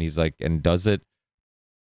wins, and he's like, and does it,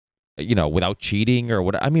 without cheating or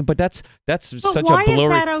what? I mean, but that's such a blurry. Why is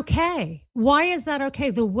that okay? Why is that okay?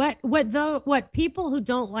 What people who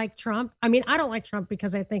don't like Trump? I mean, I don't like Trump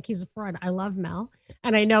because I think he's a fraud. I love Mel,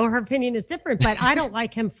 and I know her opinion is different, but I don't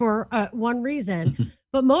like him for one reason.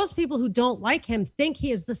 But most people who don't like him think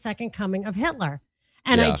he is the second coming of Hitler.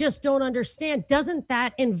 And I just don't understand. Doesn't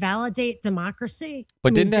that invalidate democracy?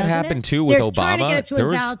 But didn't that happen too with Obama? They're trying to get it to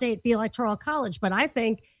invalidate the Electoral College, but I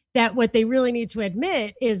think that what they really need to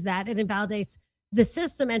admit is that it invalidates the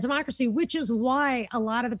system and democracy, which is why a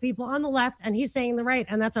lot of the people on the left, and he's saying the right,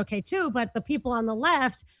 and that's okay too, but the people on the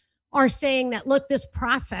left are saying that, look, this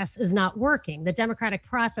process is not working. The democratic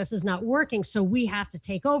process is not working. So we have to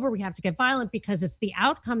take over. We have to get violent because it's the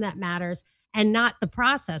outcome that matters and not the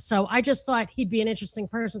process. So I just thought he'd be an interesting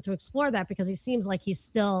person to explore that because he seems like he's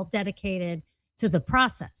still dedicated to the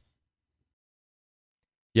process.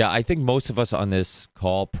 Yeah, I think most of us on this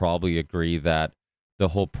call probably agree that the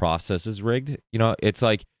whole process is rigged. You know, it's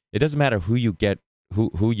like it doesn't matter who you get,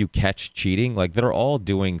 who you catch cheating. Like they're all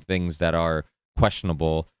doing things that are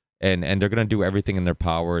questionable, and they're gonna do everything in their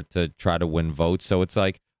power to try to win votes. So it's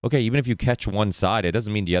like, okay, even if you catch one side, it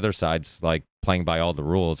doesn't mean the other side's like playing by all the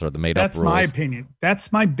rules or the made up rules. That's my opinion.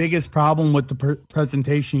 That's my biggest problem with the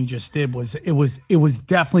presentation you just did. Was it was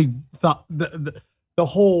definitely the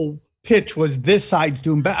whole pitch was this side's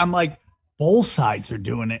doing bad. I'm like, both sides are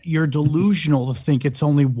doing it. You're delusional to think it's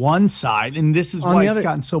only one side, and this is why it's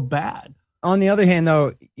gotten so bad. On the other hand, though,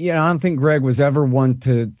 I don't think Greg was ever one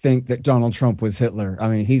to think that Donald Trump was Hitler. I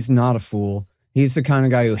mean, he's not a fool. He's the kind of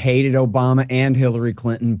guy who hated Obama and Hillary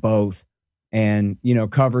Clinton both, and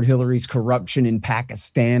covered Hillary's corruption in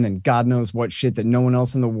Pakistan and God knows what shit that no one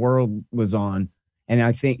else in the world was on. And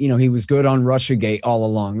I think he was good on Russiagate all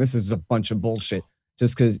along. This is a bunch of bullshit.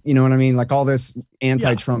 Just because, you know what I mean? Like all this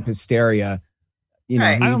anti-Trump hysteria,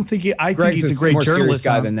 Right. I don't think I think he's a great more serious journalist.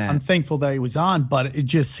 guy than that. I'm thankful that he was on, but it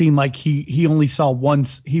just seemed like he only saw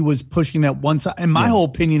once. He was pushing that one side. And my whole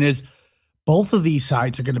opinion is both of these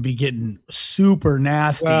sides are going to be getting super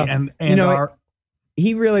nasty. Well,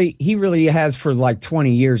 he really has for like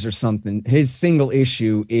 20 years or something. His single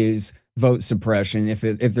issue is vote suppression. If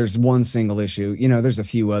there's one single issue, there's a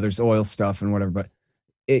few others, oil stuff and whatever, but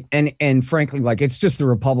and frankly, like it's just the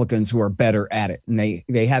Republicans who are better at it. And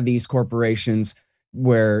they have these corporations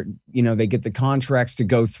where, they get the contracts to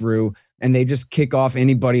go through and they just kick off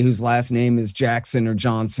anybody whose last name is Jackson or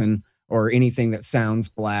Johnson or anything that sounds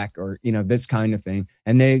black or, this kind of thing.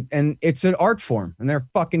 And it's an art form and they're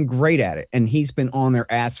fucking great at it. And he's been on their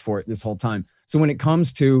ass for it this whole time. So when it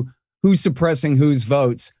comes to who's suppressing whose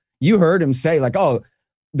votes, you heard him say like, oh,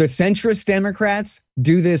 the centrist Democrats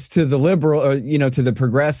do this to the liberal, or, to the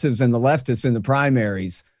progressives and the leftists in the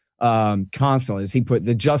primaries constantly. As he put,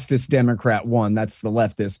 the Justice Democrat won. That's the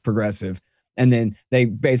leftist progressive. And then they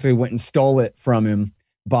basically went and stole it from him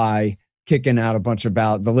by kicking out a bunch of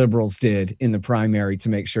ballots. The liberals did in the primary to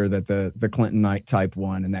make sure that the Clintonite type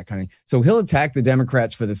won and that kind of thing. So he'll attack the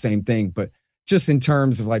Democrats for the same thing, but just in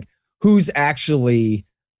terms of like who's actually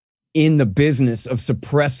in the business of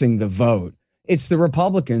suppressing the vote. It's the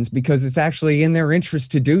Republicans because it's actually in their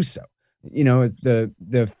interest to do so.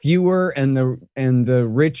 The fewer and the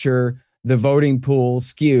richer the voting pool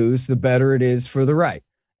skews, the better it is for the right.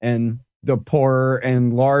 And the poorer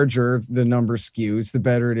and larger the number skews, the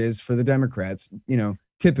better it is for the Democrats,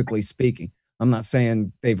 typically speaking. I'm not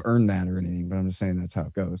saying they've earned that or anything, but I'm just saying that's how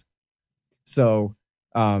it goes. So,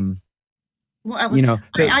 according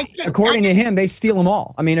to him, they steal them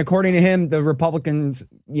all. I mean, according to him, the Republicans,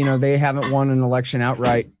 they haven't won an election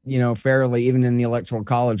outright, fairly, even in the Electoral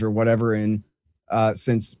College or whatever,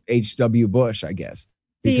 since H.W. Bush, I guess,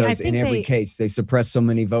 because in every case they suppress so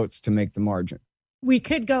many votes to make the margin. We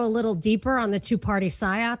could go a little deeper on the two-party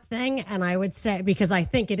PSYOP thing, and I would say because I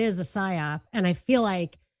think it is a PSYOP, and I feel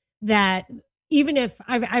like that even if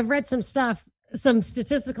I've read some stuff. Some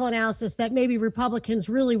statistical analysis that maybe Republicans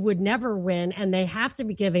really would never win, and they have to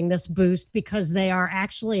be giving this boost because they are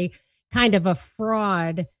actually kind of a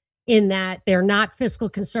fraud in that they're not fiscal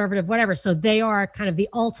conservative, whatever. So they are kind of the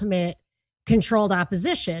ultimate controlled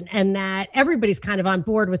opposition, and that everybody's kind of on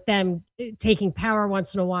board with them taking power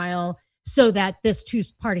once in a while so that this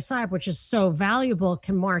two-party PSYOP, which is so valuable,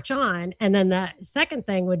 can march on. And then the second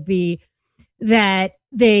thing would be that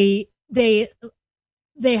they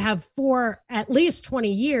have for at least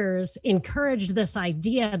 20 years encouraged this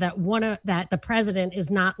idea that the president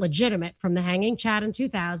is not legitimate, from the hanging Chad in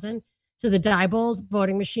 2000 to the Diebold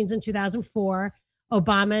voting machines in 2004,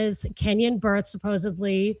 Obama's Kenyan birth,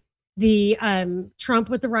 supposedly, the Trump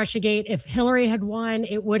with the Russiagate. If Hillary had won,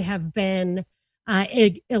 it would have been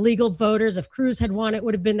illegal voters. If Cruz had won, it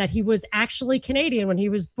would have been that he was actually Canadian when he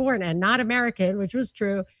was born and not American, which was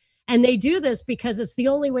true. And they do this because it's the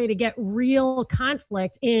only way to get real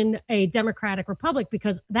conflict in a democratic republic,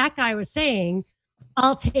 because that guy was saying,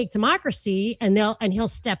 I'll take democracy, and he'll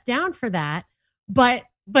step down for that. But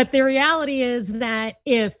the reality is that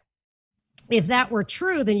if that were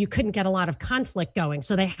true, then you couldn't get a lot of conflict going.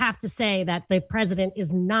 So they have to say that the president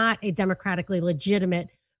is not a democratically legitimate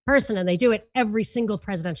person, and they do it every single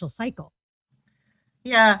presidential cycle.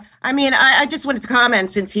 Yeah, I mean, I just wanted to comment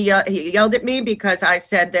since he yelled at me because I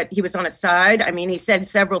said that he was on his side. I mean, he said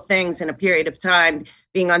several things in a period of time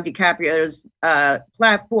being on DiCaprio's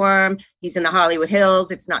platform. He's in the Hollywood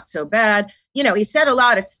Hills. It's not so bad. You know, he said a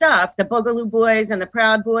lot of stuff, the Boogaloo Boys and the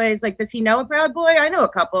Proud Boys. Like, does he know a Proud Boy? I know a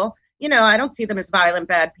couple. You know, I don't see them as violent,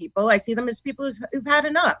 bad people. I see them as people who've had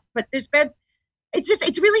enough. But there's been,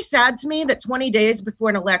 it's really sad to me that 20 days before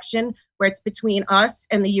an election where it's between us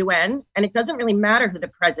and the UN, and it doesn't really matter who the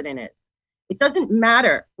president is. It doesn't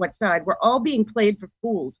matter what side. We're all being played for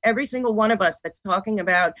fools. Every single one of us that's talking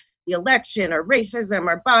about the election or racism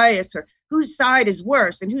or bias or whose side is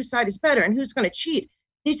worse and whose side is better and who's going to cheat.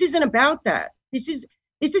 This isn't about that. This is,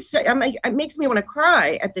 it makes me want to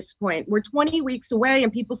cry at this point. We're 20 weeks away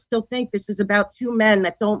and people still think this is about two men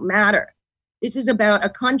that don't matter. This is about a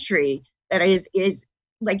country that is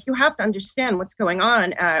like, you have to understand what's going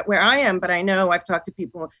on where I am, but I know I've talked to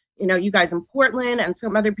people, you know, you guys in Portland and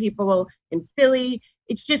some other people in Philly.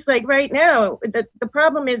 It's just like right now, the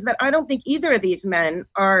problem is that I don't think either of these men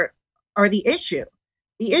are the issue.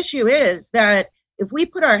 The issue is that if we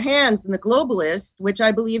put our hands in the globalists, which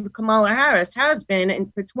I believe Kamala Harris has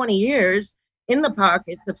been for 20 years, in the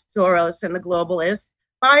pockets of Soros and the globalists,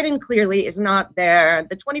 Biden clearly is not there.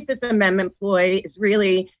 The 25th Amendment ploy is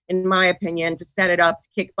really, in my opinion, to set it up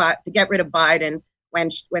to get rid of Biden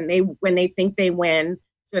when they think they win,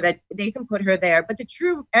 so that they can put her there. But the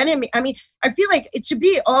true enemy, I mean, I feel like it should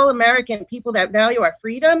be all American people that value our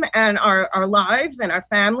freedom and our lives and our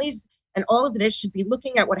families. And all of this should be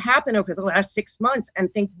looking at what happened over the last 6 months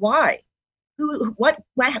and think, why? What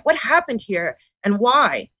happened here and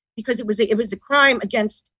why? Because it was a crime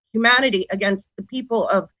against humanity, against the people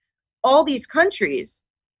of all these countries.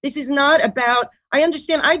 This is not about, I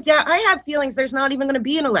understand, I have feelings there's not even going to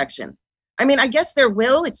be an election. I mean, I guess there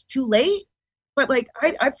will, it's too late. But like,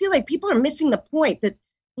 I feel like people are missing the point that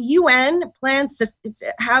the UN plans to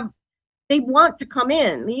have, they want to come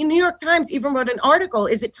in. The New York Times even wrote an article,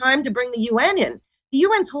 is it time to bring the UN in? The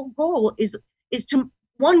UN's whole goal is to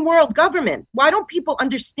one world government. Why don't people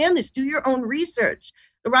understand this? Do your own research.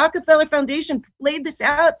 The Rockefeller Foundation laid this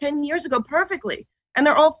out 10 years ago perfectly, and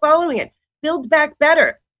they're all following it. Build back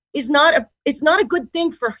better it's not a good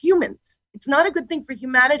thing for humans. It's not a good thing for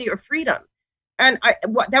humanity or freedom. And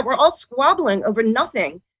that we're all squabbling over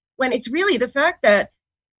nothing, when it's really the fact that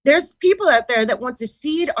there's people out there that want to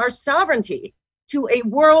cede our sovereignty to a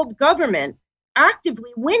world government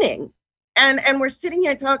actively winning. And we're sitting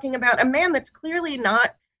here talking about a man that's clearly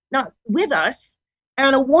not with us,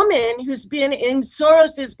 and a woman who's been in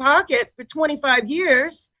Soros's pocket for 25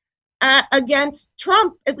 years against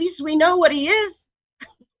Trump. At least we know what he is.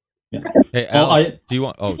 Yeah. Hey, Alex, do you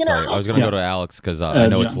want? Oh, sorry. I was going to go to Alex because I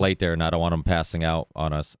know it's late there, and I don't want him passing out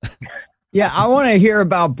on us. Yeah, I want to hear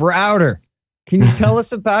about Browder. Can you tell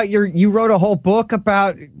us about you wrote a whole book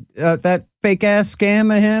about that fake ass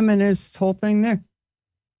scam of him and his whole thing there?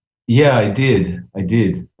 Yeah, I did.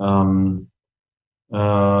 Do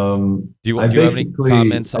you have any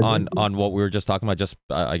comments on what we were just talking about? Just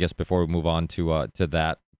I guess before we move on to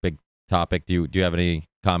that big topic, do you have any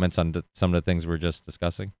comments on some of the things we're just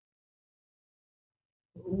discussing?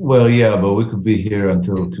 Well, yeah, but we could be here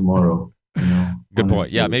until tomorrow. You know, good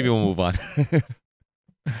point. Yeah, maybe we'll move on.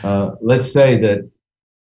 Let's say that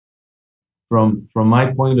from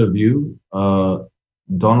my point of view,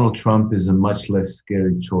 Donald Trump is a much less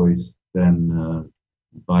scary choice than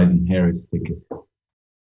Biden-Harris ticket.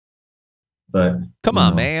 But come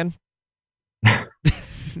on, man. I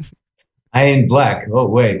ain't black. Oh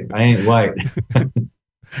wait, I ain't white.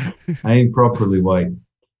 I ain't properly white.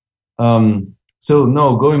 So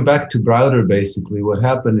no, going back to Browder, basically what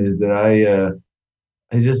happened is that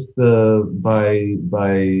I just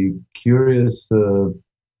by curious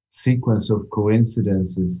sequence of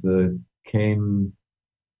coincidences came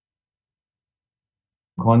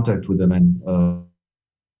in contact with the man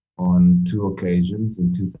on 2 occasions,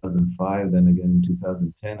 in 2005, then again in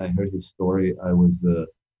 2010. I heard his story. I was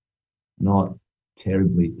not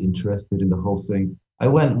terribly interested in the whole thing. I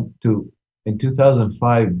went to, in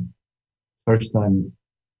 2005, first time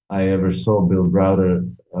I ever saw Bill Browder,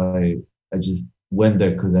 I just went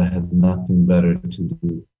there because I had nothing better to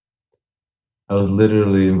do. I was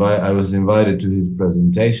literally invited to his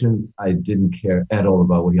presentation. I didn't care at all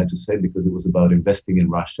about what he had to say because it was about investing in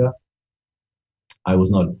Russia. I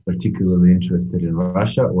was not particularly interested in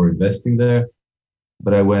Russia or investing there,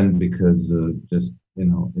 but I went because just,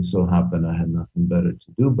 it so happened I had nothing better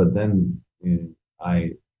to do. But then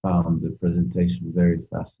I found the presentation very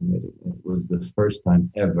fascinating. It was the first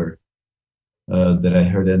time ever that I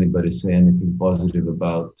heard anybody say anything positive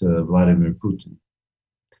about Vladimir Putin.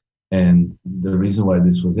 And the reason why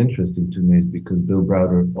this was interesting to me is because Bill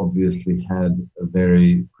Browder obviously had a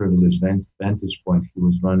very privileged vantage point. He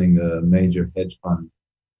was running a major hedge fund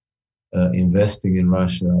investing in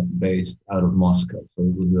Russia based out of Moscow. So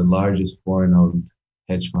it was the largest foreign-owned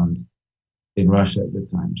hedge fund in Russia at the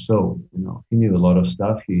time. So, he knew a lot of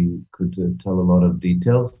stuff. He could tell a lot of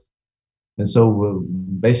details. And so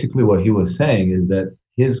basically what he was saying is that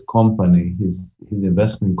his company, his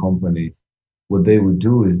investment company, what they would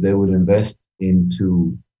do is they would invest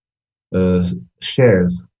into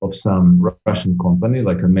shares of some Russian company,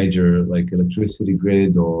 like a major, like electricity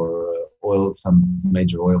grid or some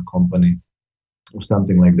major oil company or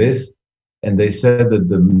something like this. And they said that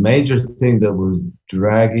the major thing that was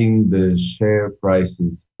dragging the share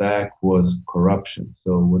prices back was corruption.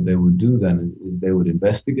 So what they would do then is they would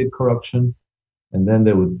investigate corruption, and then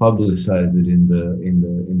they would publicize it in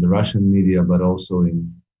the Russian media, but also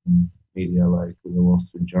in media like the Wall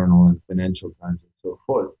Street Journal and Financial Times and so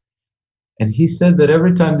forth. And he said that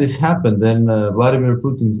every time this happened, then Vladimir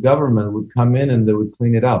Putin's government would come in and they would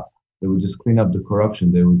clean it up. They would just clean up the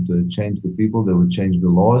corruption. They would change the people. They would change the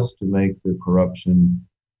laws to make the corruption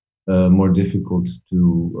more difficult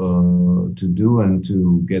to do and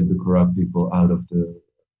to get the corrupt people out of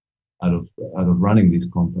running these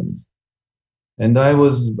companies. And I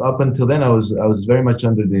was, up until then, I was very much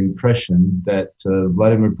under the impression that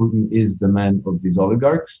Vladimir Putin is the man of these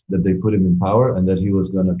oligarchs, that they put him in power, and that he was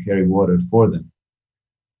going to carry water for them.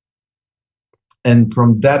 And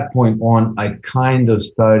from that point on, I kind of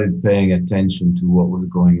started paying attention to what was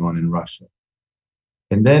going on in Russia.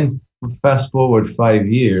 And then fast forward 5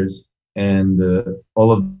 years, and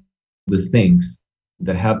all of the things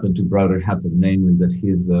that happened to Browder happened, namely that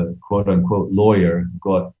his quote-unquote lawyer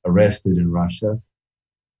got arrested in Russia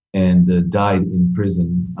and died in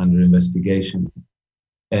prison under investigation.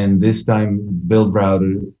 And this time, Bill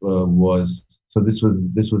Browder was. So this was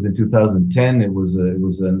in 2010. It was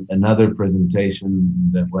another presentation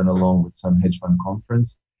that went along with some hedge fund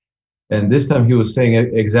conference, and this time he was saying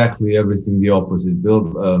exactly everything the opposite.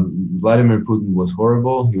 Vladimir Putin was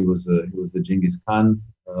horrible. He was the Genghis Khan,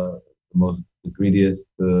 the greediest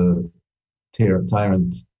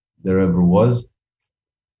tyrant there ever was,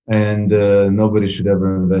 and nobody should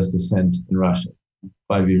ever invest a cent in Russia.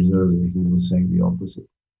 5 years earlier, he was saying the opposite.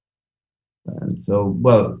 And so,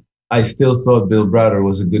 well, I still thought Bill Browder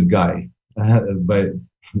was a good guy, but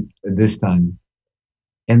at this time.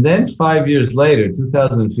 And then 5 years later,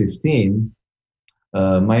 2015,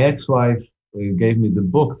 my ex-wife gave me the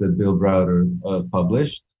book that Bill Browder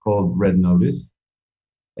published called Red Notice.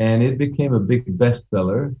 And it became a big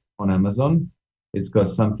bestseller on Amazon. It's got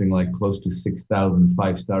something like close to 6,000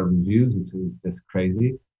 five-star reviews. It's just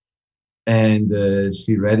crazy. And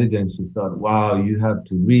she read it and she thought, wow, you have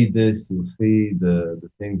to read this. You'll see the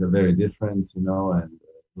things are very different, and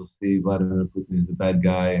you'll see Vladimir Putin is a bad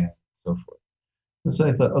guy and so forth. And so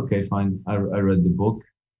I thought, okay, fine. I read the book,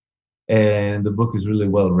 and the book is really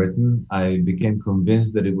well written. I became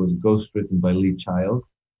convinced that it was ghostwritten by Lee Child.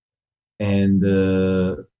 And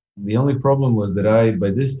the only problem was that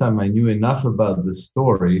by this time, I knew enough about the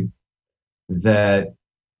story that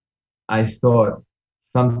I thought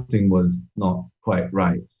something was not quite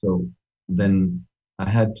right. So then I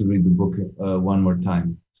had to read the book one more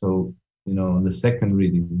time. So, on the second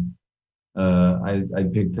reading, I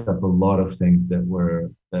picked up a lot of things that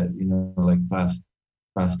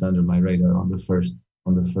passed under my radar on the first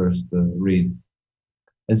read.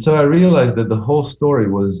 And so I realized that the whole story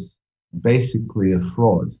was basically a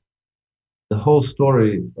fraud. The whole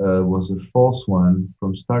story was a false one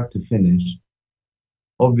from start to finish.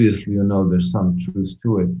 Obviously, there's some truth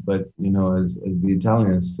to it, but as the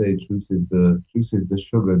Italians say, truth is the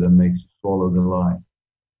sugar that makes you swallow the lie.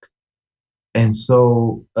 And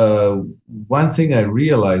so one thing I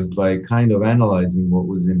realized by kind of analyzing what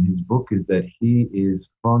was in his book is that he is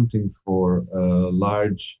fronting for a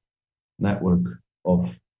large network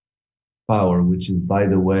of power, which is, by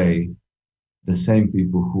the way, the same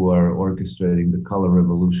people who are orchestrating the color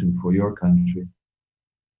revolution for your country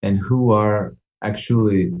and who are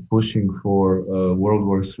actually pushing for World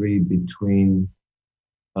War III between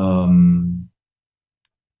the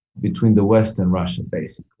West and Russia,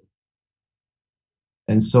 basically.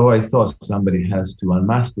 And so I thought somebody has to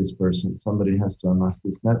unmask this person, somebody has to unmask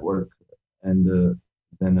this network. And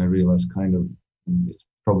then I realized it's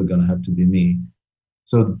probably going to have to be me.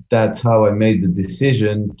 So that's how I made the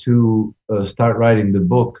decision to start writing the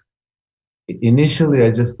book. Initially, I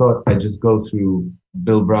just thought I'd just go through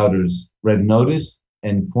Bill Browder's Red Notice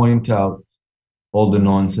and point out all the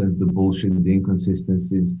nonsense, the bullshit, the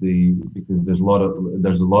inconsistencies, because there's a lot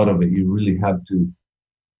of it. You really have to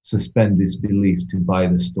suspend disbelief to buy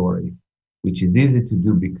the story, which is easy to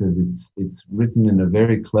do because it's written in a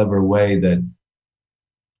very clever way that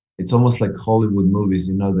it's almost like Hollywood movies,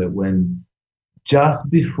 you know, that when just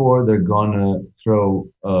before they're gonna throw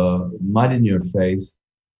mud in your face,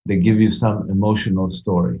 they give you some emotional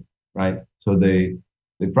story, right? So they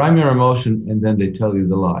prime your emotion and then they tell you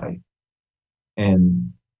the lie, and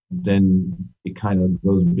then it kind of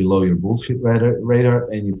goes below your bullshit radar,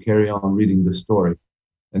 and you carry on reading the story.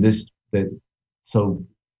 And this that so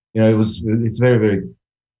you know it's very very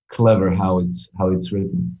clever how it's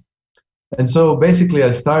written. And so basically,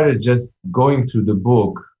 I started just going through the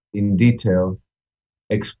book in detail,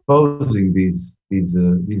 exposing these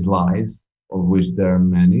lies, of which there are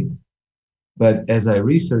many. But as I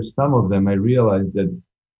researched some of them, I realized that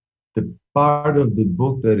the part of the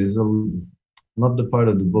book that is not the part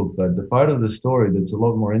of the book, but the part of the story that's a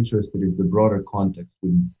lot more interested is the broader context,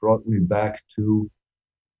 which brought me back to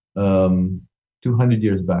 200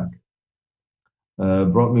 years back.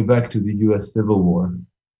 Brought me back to the U.S. Civil War,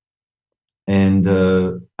 and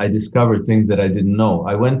I discovered things that I didn't know.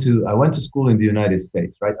 I went to school in the United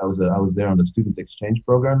States, right? I was there on the student exchange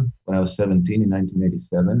program when I was 17 in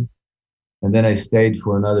 1987, and then I stayed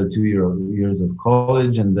for another 2 years of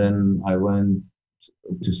college, and then I went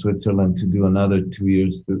to Switzerland to do another 2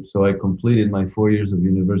 years. So I completed my 4 years of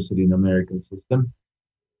university in American system.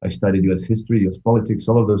 I studied U.S. history, U.S. politics,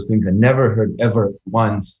 all of those things. I never heard ever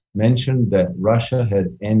once mentioned that Russia had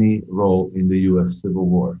any role in the U.S. Civil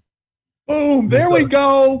War. Boom, there we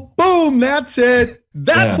go. Boom, that's it.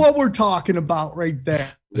 That's Yeah. what we're talking about right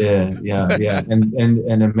there. Yeah.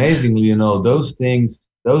 And amazingly, you know, those things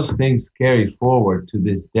carry forward to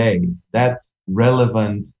this day. That's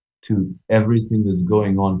relevant to everything that's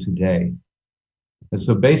going on today. And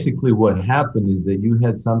so basically what happened is that you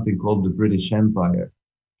had something called the British Empire.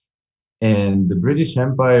 And the British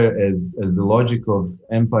Empire, as the logic of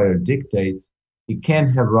empire dictates, it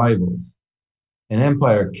can't have rivals. An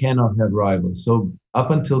empire cannot have rivals. So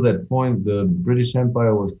up until that point, the British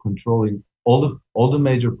Empire was controlling all the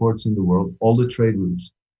major ports in the world, all the trade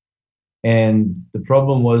routes. And the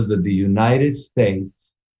problem was that the United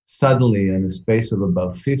States suddenly, in a space of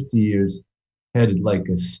about 50 years, had like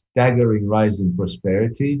a staggering rise in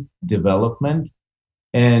prosperity, development.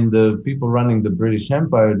 And the people running the British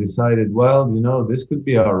Empire decided, well, you know, this could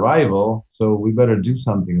be our rival, so we better do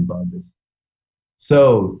something about this.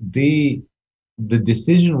 So the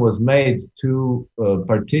decision was made to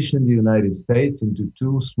partition the United States into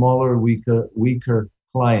two smaller, weaker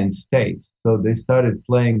client states. So they started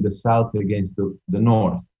playing the South against the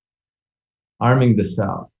North, arming the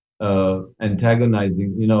South,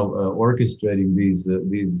 antagonizing, orchestrating these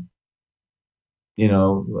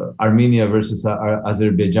Armenia versus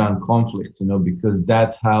Azerbaijan conflict, because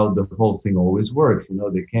that's how the whole thing always works.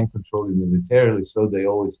 They can't control you militarily, so they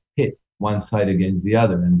always pit one side against the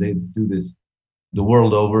other, and they do this the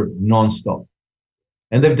world over nonstop.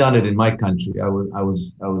 And they've done it in my country. I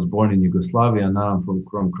was born in Yugoslavia. Now I'm from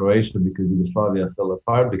Croatia because Yugoslavia fell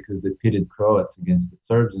apart because they pitted Croats against the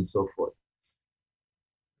Serbs and so forth.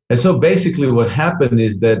 And so basically what happened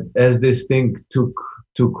is that as this thing took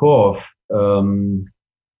off, in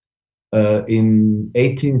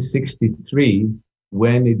 1863,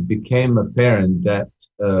 when it became apparent that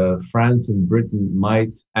France and Britain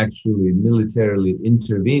might actually militarily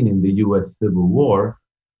intervene in the US Civil War,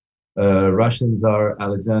 Russian Tsar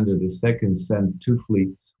Alexander II sent two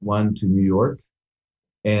fleets, one to New York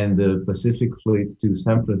and the Pacific Fleet to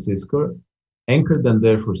San Francisco, anchored them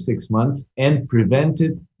there for 6 months, and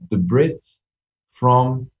prevented the Brits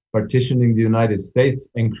from partitioning the United States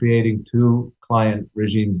and creating two client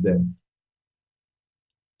regimes there.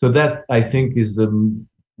 So that, I think, is a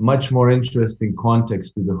much more interesting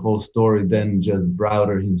context to the whole story than just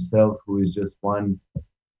Browder himself, who is just one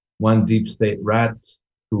deep state rat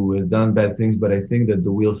who has done bad things. But I think that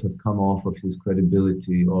the wheels have come off of his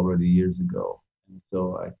credibility already years ago. And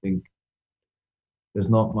so I think there's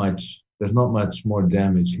not much more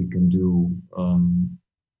damage he can do.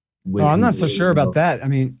 I'm not so sure about that. I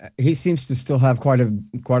mean, he seems to still have quite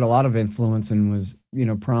a lot of influence and was,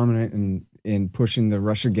 prominent in pushing the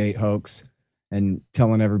Russiagate hoax and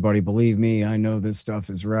telling everybody, believe me, I know this stuff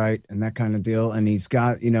is right and that kind of deal. And he's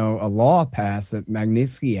got, a law passed, that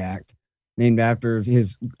Magnitsky Act, named after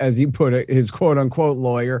his, as you put it, his quote unquote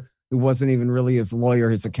lawyer, who wasn't even really his lawyer,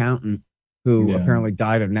 his accountant, who apparently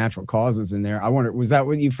died of natural causes in there. I wonder, was that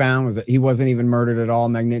what you found? Was that he wasn't even murdered at all,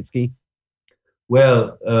 Magnitsky?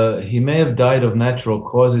 Well, he may have died of natural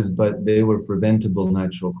causes, but they were preventable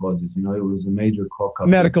natural causes. It was a major cock-up.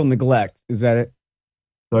 Medical neglect. Is that it?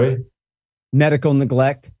 Sorry? Medical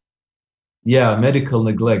neglect? Yeah, medical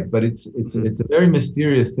neglect. But it's a very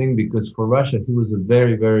mysterious thing, because for Russia, he was a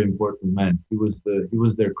very, very important man. He was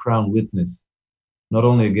their crown witness. not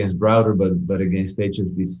only against Browder, but against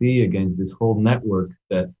HSBC, against this whole network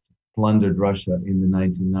that plundered Russia in the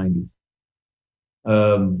 1990s.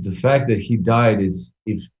 The fact that he died is,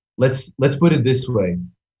 if let's put it this way: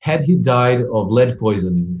 had he died of lead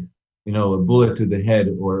poisoning, a bullet to the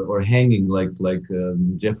head, or hanging like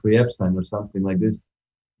Jeffrey Epstein or something like this,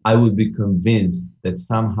 I would be convinced that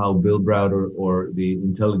somehow Bill Browder or the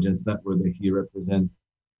intelligence network that he represents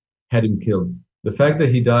had him killed. The fact that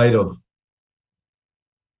he died of,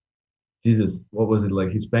 Jesus, what was it,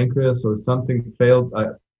 like his pancreas or something failed?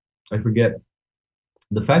 I forget.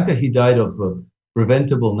 The fact that he died of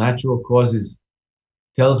preventable natural causes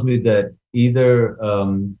tells me that either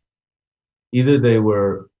they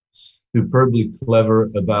were superbly clever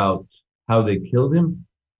about how they killed him,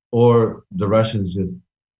 or the Russians just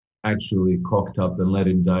actually cocked up and let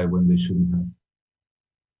him die when they shouldn't have.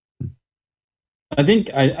 I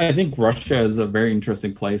think Russia is a very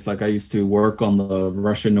interesting place. Like, I used to work on the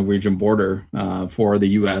Russian-Norwegian border for the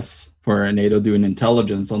U.S. for NATO, doing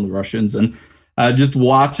intelligence on the Russians, and just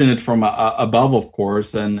watching it from above, of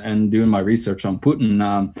course, and doing my research on Putin.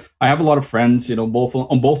 I have a lot of friends, both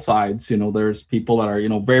on both sides. There's people that are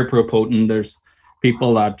very pro-Putin. There's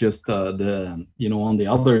people that just on the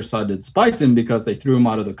other side that despise him because they threw him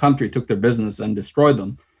out of the country, took their business, and destroyed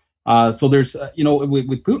them. So there's,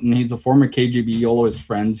 with Putin, he's a former KGB, all of his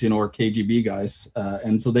friends, are KGB guys.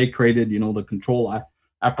 And so they created, the control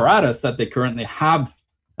apparatus that they currently have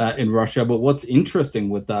in Russia. But what's interesting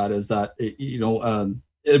with that is that,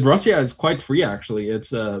 Russia is quite free, actually.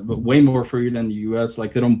 It's way more free than the US.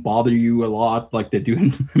 Like, they don't bother you a lot like they do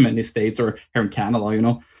in many states or here in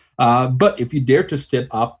Canada, But if you dare to step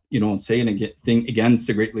up, and say anything against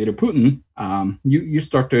the great leader Putin, you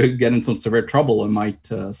start to get in some severe trouble and might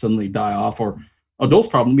suddenly die off or those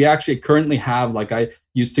problems. We actually currently have, like, I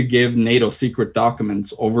used to give NATO secret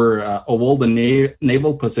documents over of all the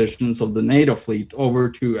naval positions of the NATO fleet over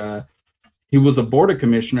to, he was a border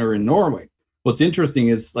commissioner in Norway. What's interesting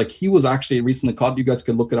is, like, he was actually recently caught. You guys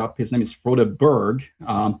could look it up. His name is Frode Berg,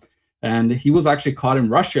 and he was actually caught in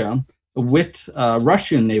Russia with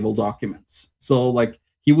Russian naval documents. So, like,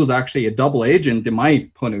 he was actually a double agent in my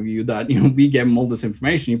point of view, that, we gave him all this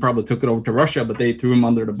information. He probably took it over to Russia, but they threw him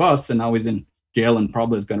under the bus, and now he's in jail and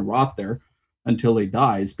probably is going to rot there until he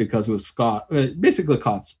dies because he was basically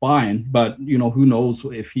caught spying. But, who knows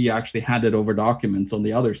if he actually handed over documents on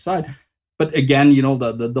the other side. But again,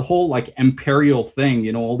 the whole, like, imperial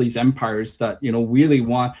thing, all these empires that, really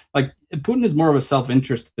want, like, Putin is more of a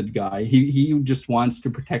self-interested guy. He just wants to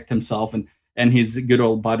protect himself and his good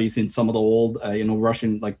old buddies in some of the old,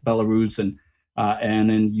 Russian, like Belarus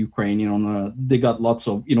and in Ukraine, they got lots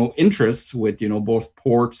of, interests with, both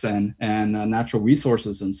ports and natural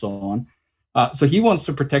resources and so on. So he wants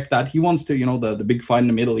to protect that. He wants to, the big fight in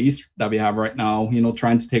the Middle East that we have right now,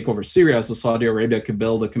 trying to take over Syria so Saudi Arabia could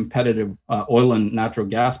build a competitive oil and natural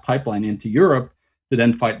gas pipeline into Europe to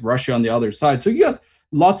then fight Russia on the other side. So you got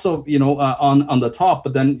lots of, on the top,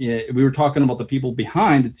 but then we were talking about the people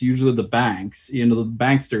behind. It's usually the banks, the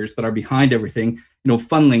banksters that are behind everything,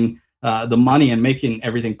 funneling the money and making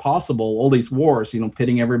everything possible. All these wars,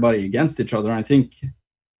 pitting everybody against each other. And I think.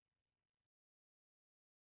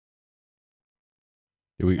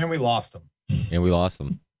 And we lost him. And we lost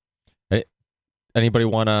them. Anybody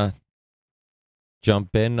want to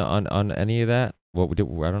jump in on any of that? I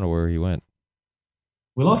don't know where he went.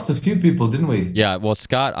 We lost a few people, didn't we? Yeah, well,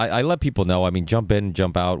 Scott, I let people know. I mean, jump in,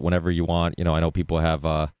 jump out whenever you want. I know people have,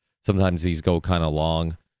 sometimes these go kind of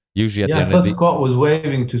long. Usually at the end of the... Scott was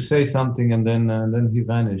waving to say something, and then he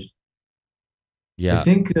vanished. Yeah. I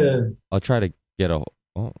think... I'll try to get a...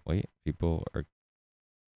 Oh, wait, people are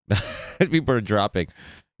dropping.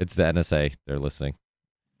 It's the NSA. They're listening.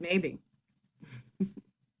 Maybe.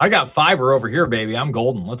 I got fiber over here, baby. I'm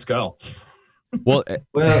golden. Let's go. Well,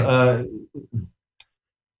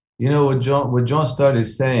 what John started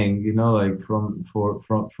saying, like from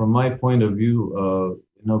my point of view,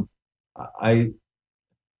 I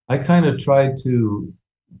kind of try to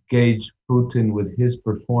gauge Putin with his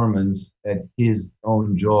performance at his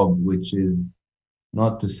own job, which is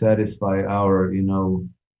not to satisfy our,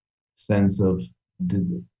 sense of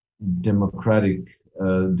democratic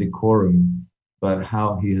decorum, but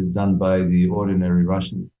how he has done by the ordinary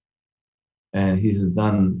Russians. And he has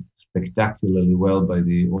done spectacularly well by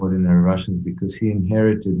the ordinary Russians because he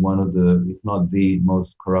inherited one of the, if not the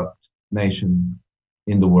most corrupt nation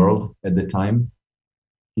in the world at the time.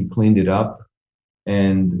 He cleaned it up,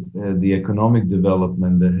 and the economic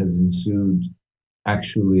development that has ensued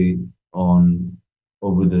actually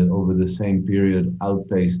over the same period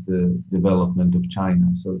outpaced the development of China.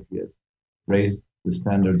 So he has raised the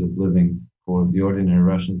standard of living for the ordinary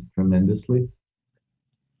Russians tremendously.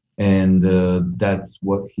 And that's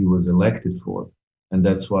what he was elected for. And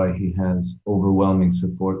that's why he has overwhelming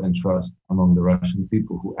support and trust among the Russian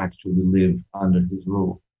people who actually live under his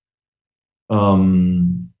rule.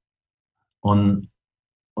 On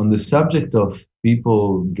the subject of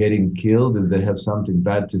people getting killed, if they have something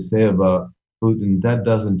bad to say about Putin, that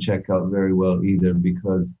doesn't check out very well either,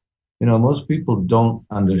 because most people don't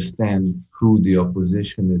understand who the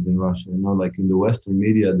opposition is in Russia. Like in the Western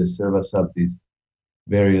media, they serve us up these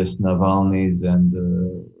various Navalny's and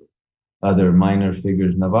other minor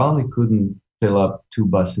figures. Navalny couldn't fill up 2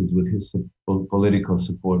 buses with his political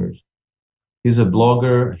supporters. He's a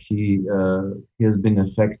blogger. He has been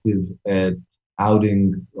effective at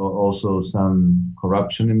outing also some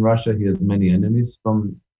corruption in Russia. He has many enemies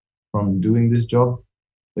from doing this job,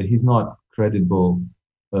 but he's not credible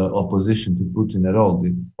opposition to Putin at all.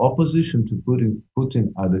 The opposition to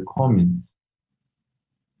Putin are the communists,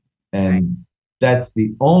 and that's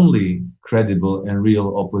the only credible and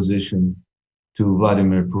real opposition to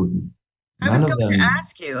Vladimir Putin. I was going to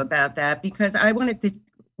ask you about that, because I wanted to.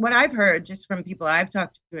 What I've heard just from people I've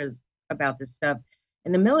talked to about this stuff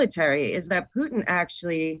in the military is that Putin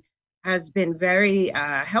actually has been very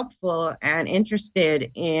helpful and interested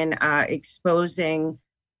in exposing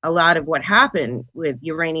a lot of what happened with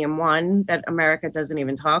Uranium One that America doesn't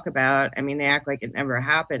even talk about. I mean, they act like it never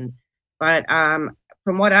happened. But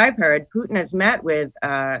from what I've heard, Putin has met with,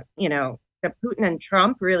 that Putin and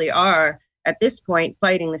Trump really are at this point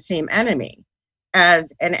fighting the same enemy.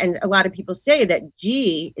 And a lot of people say that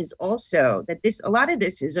G is also that a lot of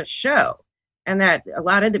this is a show, and that a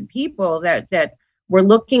lot of the people that we're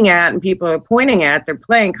looking at and people are pointing at, they're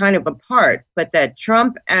playing kind of a part, but that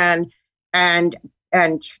Trump and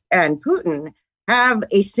Putin have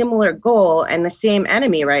a similar goal and the same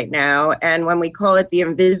enemy right now. And when we call it the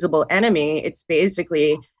invisible enemy, it's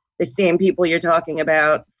basically the same people you're talking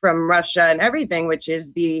about from Russia and everything, which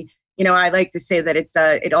is I like to say that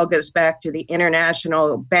it all goes back to the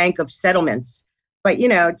International Bank of Settlements, but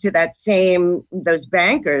to those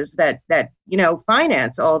bankers that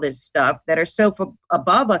finance all this stuff that are so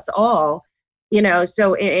above us all,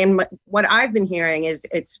 So in what I've been hearing is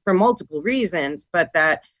it's for multiple reasons, but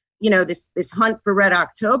that this hunt for Red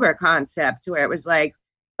October concept, where it was like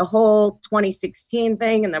the whole 2016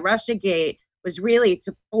 thing and the Russia Gate was really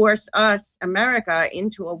to force us, America,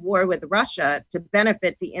 into a war with Russia to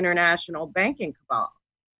benefit the international banking cabal,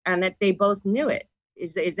 and that they both knew it.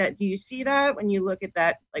 Is that? Do you see that when you look at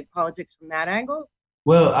that, like politics from that angle?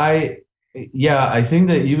 Well, I think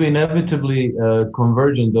that you inevitably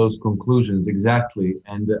converge on those conclusions exactly,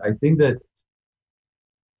 and I think that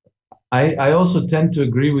I also tend to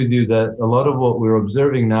agree with you that a lot of what we're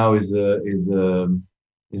observing now is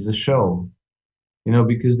a show.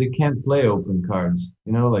 Because they can't play open cards.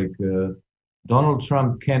 Donald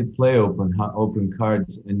Trump can't play open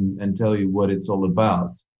cards and tell you what it's all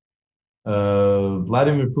about.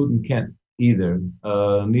 Vladimir Putin can't either.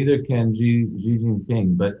 Neither can Xi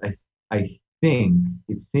Jinping. But I think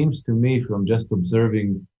it seems to me, from just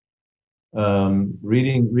observing,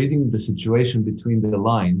 reading the situation between the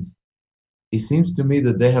lines, it seems to me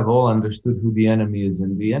that they have all understood who the enemy is,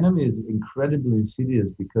 and the enemy is incredibly insidious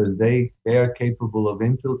because they are capable of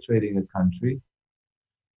infiltrating a country,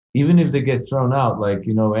 even if they get thrown out. Like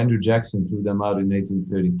Andrew Jackson threw them out in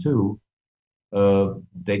 1832.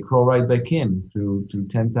 They crawl right back in through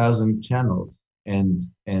 10,000 channels and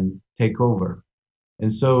take over.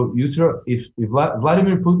 And so if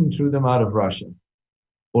Vladimir Putin threw them out of Russia,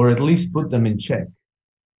 or at least put them in check,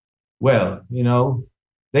 well,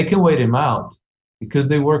 they can wait him out because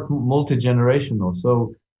they work multi-generational.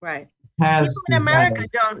 So right. People in America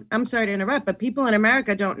don't, I'm sorry to interrupt, but people in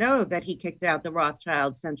America don't know that he kicked out the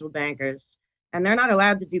Rothschild central bankers, and they're not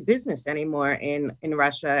allowed to do business anymore in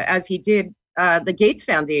Russia, as he did the Gates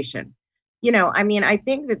Foundation. I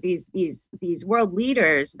think that these world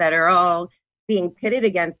leaders that are all being pitted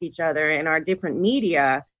against each other in our different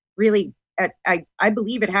media really, I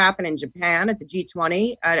believe it happened in Japan at the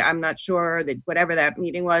G20. I'm not sure that whatever that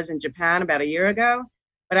meeting was in Japan about a year ago,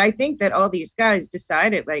 but I think that all these guys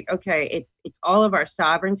decided, like, okay, it's all of our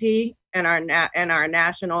sovereignty and our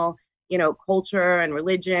national, culture and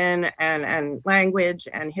religion and language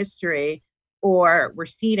and history, or we're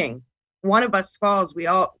ceding. One of us falls,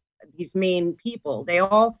 these main people, they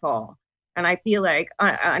all fall. And I feel like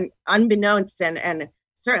unbeknownst and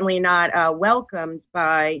certainly not welcomed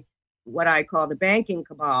by what I call the banking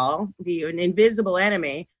cabal, an invisible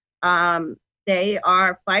enemy, they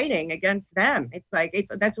are fighting against them.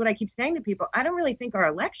 That's what I keep saying to people. I don't really think our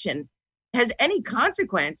election has any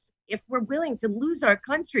consequence if we're willing to lose our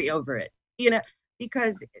country over it.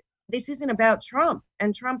 because this isn't about Trump,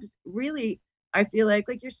 and Trump is really, I feel like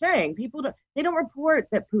you're saying, they don't report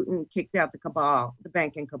that Putin kicked out the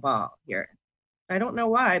banking cabal here. I don't know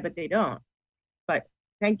why, but they don't. But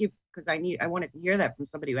thank you, because I wanted to hear that from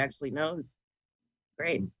somebody who actually knows.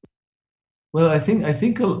 Great. Well, I think I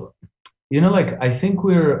think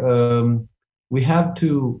we have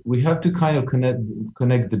to kind of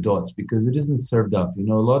connect the dots, because it isn't served up. A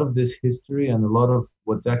lot of this history and a lot of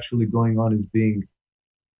what's actually going on is being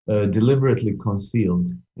deliberately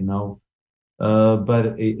concealed.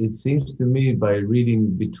 But it seems to me, by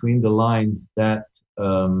reading between the lines, that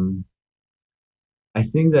I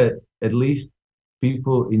think that at least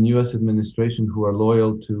people in U.S. administration who are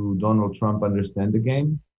loyal to Donald Trump understand the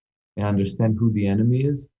game and understand who the enemy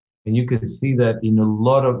is. And you can see that in a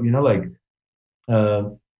lot of,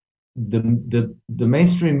 the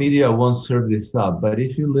mainstream media won't serve this up. But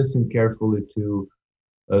if you listen carefully to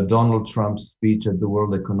Donald Trump's speech at the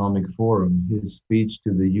World Economic Forum, his speech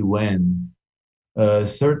to the UN,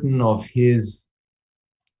 certain of his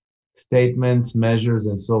statements, measures,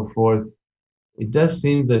 and so forth, it does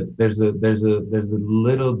seem that there's a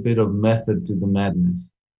little bit of method to the madness.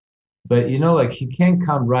 But he can't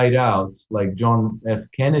come right out like John F.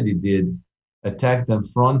 Kennedy did, attack them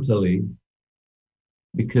frontally,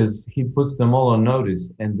 because he puts them all on notice.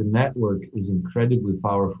 And the network is incredibly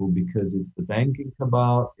powerful, because it's the banking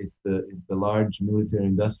cabal, it's the large military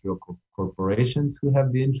industrial corporations who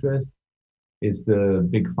have the interest, it's the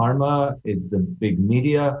big pharma, it's the big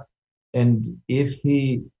media. And if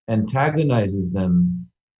he antagonizes them,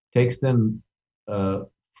 takes them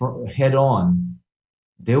head on,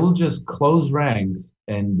 they will just close ranks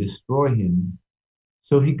and destroy him.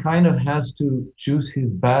 So he kind of has to choose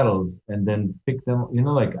his battles and then pick them.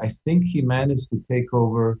 I think he managed to take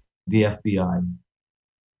over the FBI,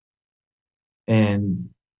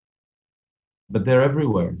 but they're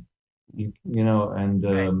everywhere,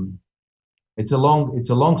 and it's a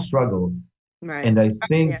long struggle. Right. And I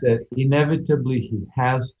think that inevitably he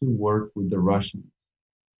has to work with the Russians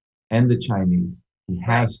and the Chinese. He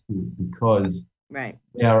has to, because they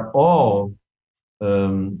are all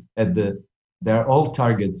they're all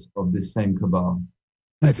targets of this same cabal.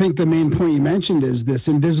 I think the main point you mentioned is this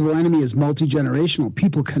invisible enemy is multi-generational.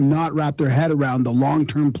 People cannot wrap their head around the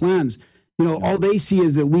long-term plans. All they see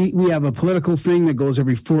is that we have a political thing that goes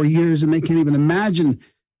every 4 years, and they can't even imagine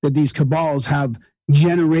that these cabals have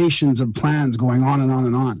generations of plans going on and on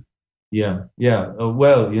and on. Yeah.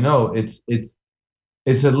 Well,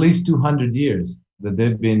 it's at least 200 years that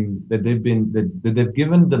they've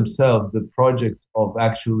given themselves the project of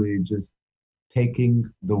actually just taking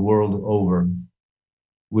the world over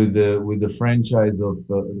with the franchise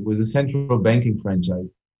with the central banking franchise.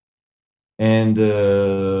 And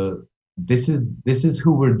this is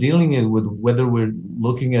who we're dealing with, whether we're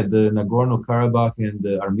looking at the Nagorno-Karabakh and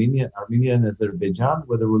the Armenia and Azerbaijan,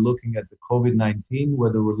 whether we're looking at the COVID-19,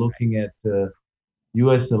 whether we're looking at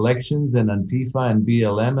U.S. elections and Antifa and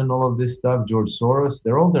BLM and all of this stuff, George Soros,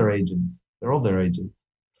 they're all their agents.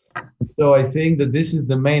 So I think that this is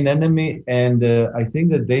the main enemy, and I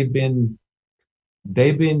think that they've been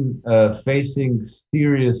facing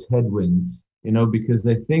serious headwinds, because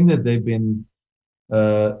I think that they've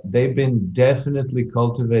been definitely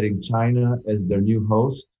cultivating China as their new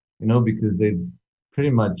host, because they've pretty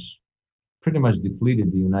much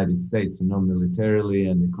depleted the United States, militarily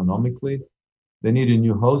and economically. They need a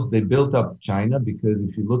new host. They built up China, because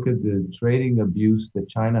if you look at the trading abuse that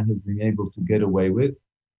China has been able to get away with,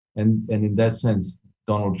 and in that sense,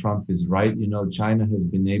 Donald Trump is right. China has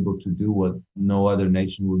been able to do what no other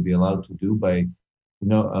nation would be allowed to do by,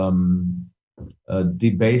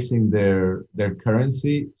 debasing their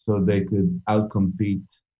currency so they could outcompete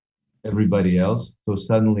everybody else. So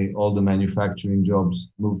suddenly all the manufacturing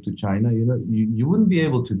jobs moved to China. You wouldn't be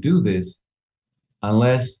able to do this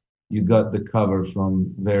unless you got the cover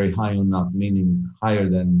from very high on up, meaning higher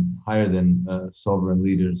than sovereign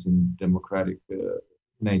leaders in democratic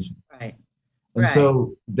nations. Right. And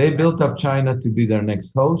so they built up China to be their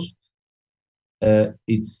next host.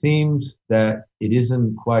 It seems that it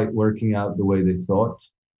isn't quite working out the way they thought.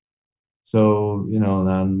 So,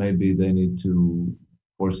 then maybe they need to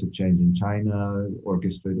force a change in China,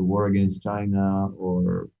 orchestrate a war against China,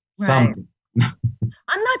 or something.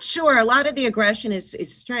 I'm not sure. A lot of the aggression is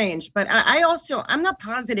strange, but I'm not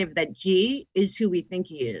positive that G is who we think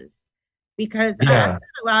he is, because I got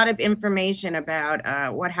a lot of information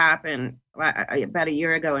about what happened about a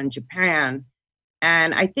year ago in Japan.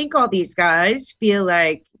 And I think all these guys feel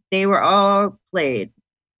like they were all played,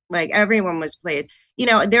 like everyone was played.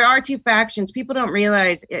 There are two factions. People don't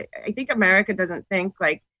realize, I think America doesn't think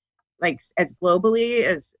like like as globally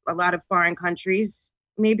as a lot of foreign countries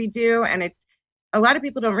maybe do. And it's a lot of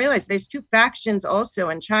people don't realize there's two factions also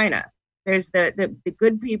in China. There's the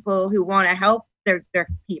good people who want to help their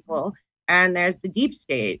people, and there's the deep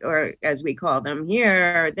state, or as we call them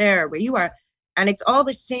here or there where you are. And it's all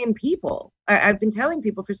the same people. I've been telling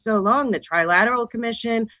people for so long, the Trilateral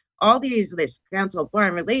Commission, all these, this Council of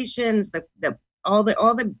Foreign Relations, all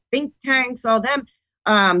the think tanks, all them,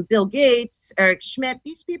 Bill Gates, Eric Schmidt,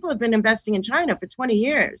 these people have been investing in China for 20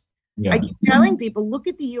 years. Yeah. I keep telling people, look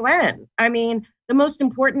at the UN. I mean, the most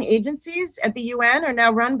important agencies at the UN are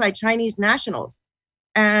now run by Chinese nationals.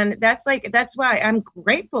 And that's why I'm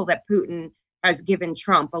grateful that Putin has given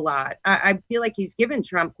Trump a lot. I feel like he's given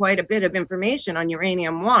Trump quite a bit of information on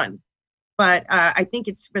Uranium One. But I think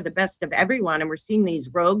it's for the best of everyone. And we're seeing these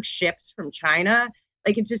rogue ships from China.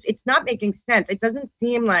 Like, it's not making sense. It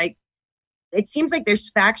seems like there's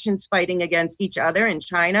factions fighting against each other in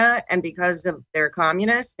China. And because of they're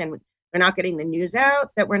communist and they're not getting the news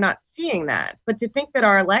out, that we're not seeing that. But to think that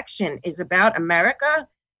our election is about America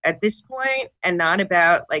at this point and not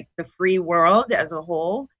about like the free world as a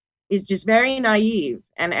whole is just very naive.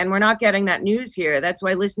 And we're not getting that news here. That's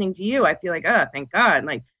why listening to you, I feel like, oh, thank God.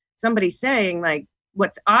 Like, somebody saying like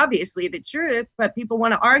what's obviously the truth, but people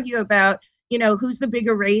want to argue about, who's the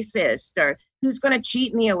bigger racist, or who's going to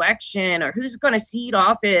cheat in the election, or who's going to cede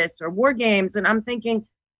office, or war games. And I'm thinking,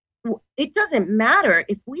 it doesn't matter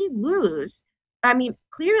if we lose. I mean,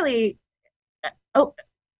 clearly,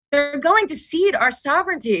 they're going to cede our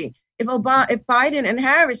sovereignty if Biden and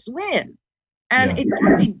Harris win. And It's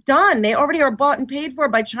already done. They already are bought and paid for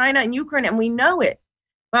by China and Ukraine, and we know it.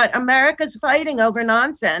 But America's fighting over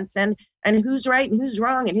nonsense and who's right and who's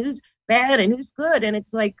wrong and who's bad and who's good. And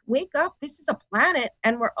it's like, wake up. This is a planet,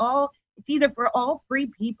 and it's either for all free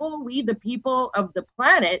people, we the people of the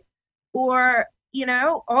planet, or,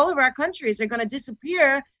 all of our countries are going to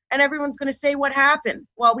disappear and everyone's going to say what happened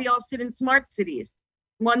while we all sit in smart cities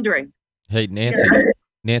wondering. Hey,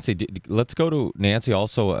 Nancy, let's go to Nancy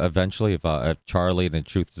also eventually if Charlie and the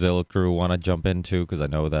Truthzilla crew want to jump in too, because I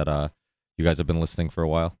know that you guys have been listening for a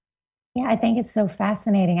while. Yeah, I think it's so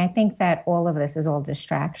fascinating. I think that all of this is all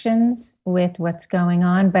distractions with what's going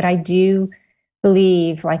on. But I do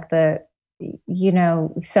believe, like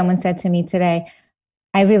someone said to me today,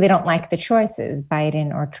 I really don't like the choices,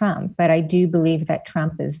 Biden or Trump, but I do believe that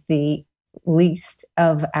Trump is the least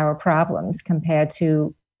of our problems compared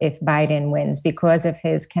to if Biden wins because of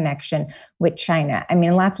his connection with China. I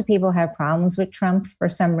mean, lots of people have problems with Trump for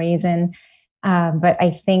some reason. But I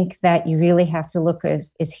think that you really have to look at,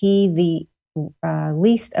 is he the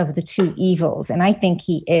least of the two evils? And I think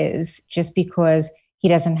he is, just because he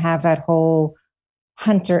doesn't have that whole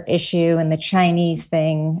Hunter issue and the Chinese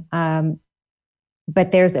thing.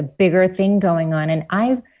 But there's a bigger thing going on. And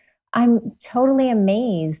I'm totally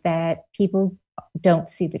amazed that people don't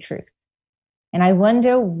see the truth. And I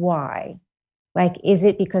wonder why. Like, is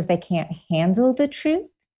it because they can't handle the truth?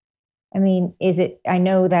 I mean, I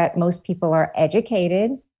know that most people are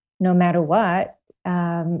educated no matter what.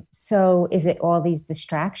 So is it all these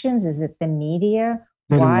distractions? Is it the media?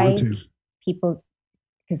 They don't Why want to. people?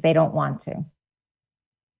 Because they don't want to.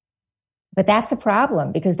 But that's a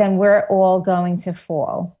problem, because then we're all going to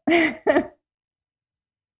fall.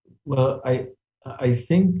 Well, I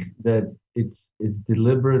think that it's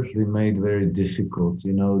deliberately made very difficult.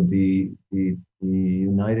 The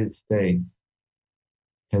United States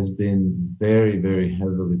has been very, very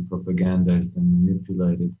heavily propagandized and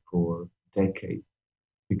manipulated for decades,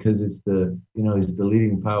 because it's the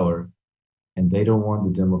leading power, and they don't want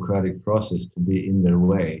the democratic process to be in their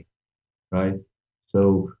way, right?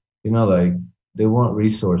 So, like, they want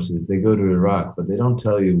resources. They go to Iraq, but they don't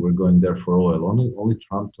tell you we're going there for oil. Only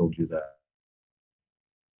Trump told you that.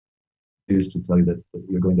 He used to tell you that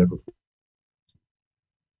you're going there for.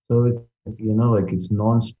 So it's it's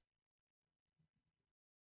non.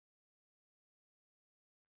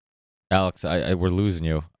 Alex, we're losing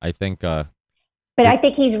you. I think. But I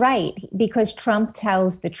think he's right, because Trump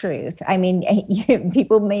tells the truth. I mean,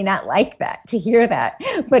 people may not like that, to hear that.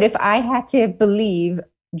 But if I had to believe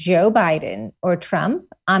Joe Biden or Trump,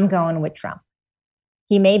 I'm going with Trump.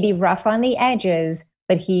 He may be rough on the edges,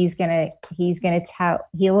 but he's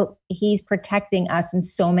protecting us in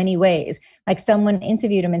so many ways. Like, someone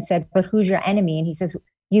interviewed him and said, "But who's your enemy?" And he says,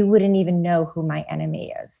 "You wouldn't even know who my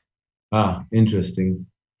enemy is." Ah, interesting.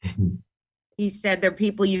 He said they're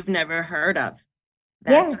people you've never heard of.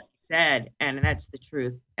 That's what he said, and that's the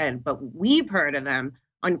truth. But we've heard of them.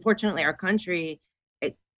 Unfortunately, our country,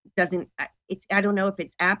 it doesn't. I don't know if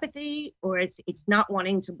it's apathy or it's not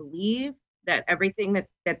wanting to believe that everything that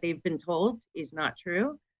they've been told is not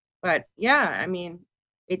true. But yeah, I mean,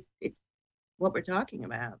 it's what we're talking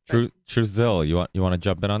about. But Truzill, you want to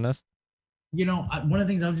jump in on this? One of the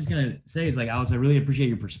things I was just gonna say is like, Alex, I really appreciate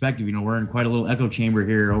your perspective. We're in quite a little echo chamber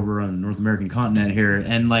here over on the North American continent here,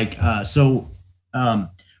 and what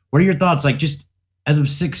are your thoughts? Like, just as of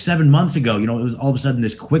 6-7 months ago, it was all of a sudden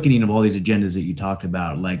this quickening of all these agendas that you talked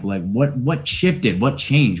about. Like what shifted? What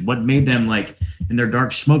changed? What made them, like, in their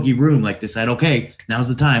dark, smoky room, like, decide, okay, now's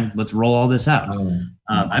the time. Let's roll all this out.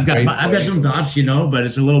 I've got some thoughts, but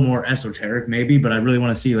it's a little more esoteric, maybe. But I really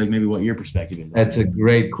want to see, like, maybe what your perspective is. That's a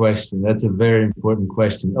great question. That's a very important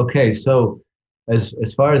question. Okay, so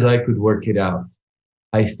as far as I could work it out,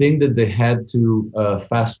 I think that they had to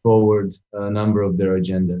fast forward a number of their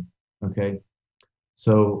agendas. Okay,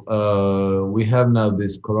 so we have now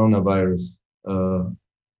this coronavirus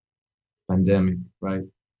pandemic, right?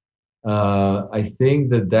 I think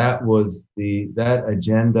that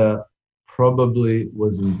agenda probably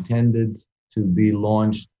was intended to be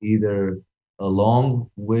launched either along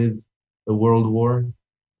with the World War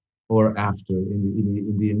or after,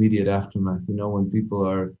 in the immediate aftermath. When people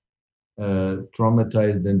are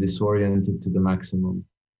traumatized and disoriented to the maximum,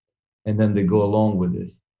 and then they go along with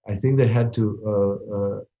this. I think they had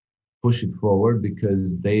to push it forward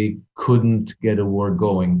because they couldn't get a war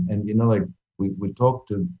going. And like we talked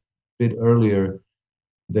a bit earlier,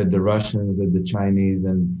 that the Russians, that the Chinese,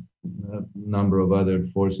 and a number of other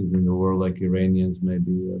forces in the world, like Iranians,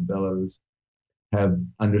 maybe Belarus, have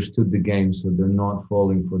understood the game, so they're not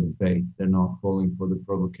falling for the bait. They're not falling for the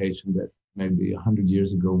provocation that maybe 100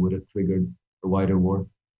 years ago would have triggered a wider war.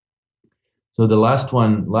 So the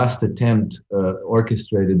last attempt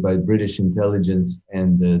orchestrated by British intelligence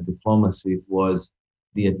and diplomacy was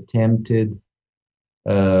the attempted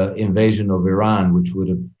invasion of Iran, which would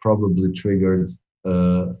have probably triggered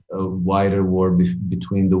a wider war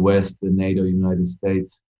between the West, the NATO, United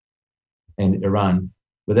States, and Iran.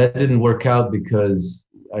 But that didn't work out because,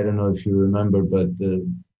 I don't know if you remember, but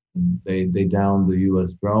they downed the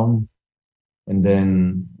U.S. drone. And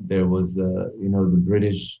then there was,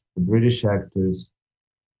 the British actors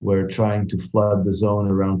were trying to flood the zone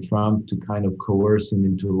around Trump to kind of coerce him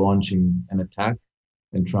into launching an attack,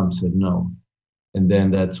 and Trump said no. And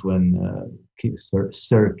then that's when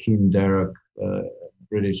Sir Kim Darroch,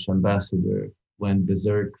 British ambassador, went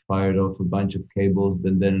berserk, fired off a bunch of cables,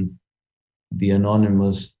 and then the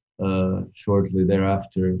Anonymous shortly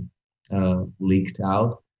thereafter leaked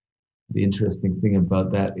out. The interesting thing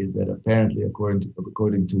about that is that apparently,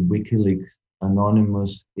 according to WikiLeaks,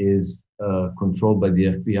 Anonymous is controlled by the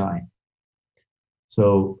FBI.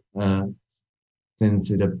 So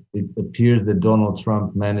since it appears that Donald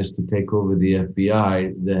Trump managed to take over the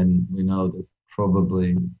FBI, then we know that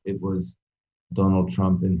probably it was Donald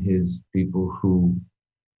Trump and his people who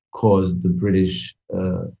caused the British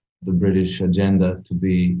agenda to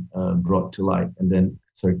be brought to light. And then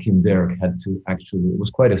Sir Kim Darroch had to it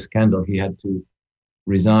was quite a scandal. He had to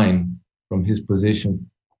resign from his position.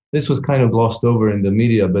 This was kind of glossed over in the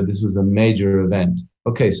media, but this was a major event.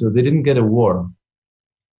 Okay, so they didn't get a war.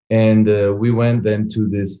 And we went then to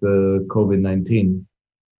this COVID-19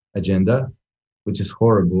 agenda, which is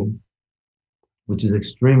horrible, which is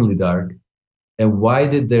extremely dark. And why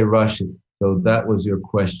did they rush it? So that was your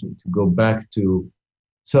question, to go back to.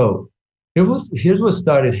 So here's what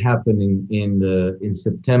started happening in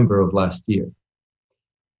September of last year.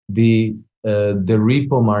 The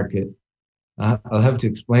repo market. I'll have to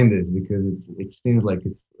explain this because it seems like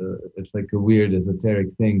it's like a weird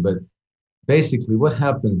esoteric thing, but basically what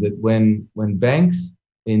happens that when banks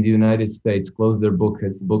in the United States close their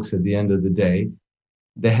books at the end of the day,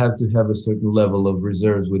 they have to have a certain level of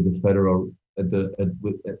reserves with the federal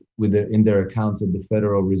in their accounts at the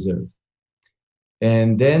Federal Reserve.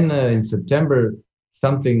 And then in September,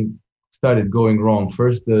 something started going wrong.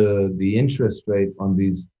 First, the interest rate on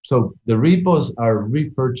these. So the repos are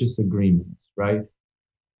repurchase agreements, right?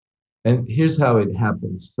 And here's how it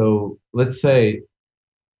happens. So let's say,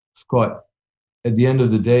 Scott, at the end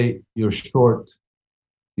of the day, you're short.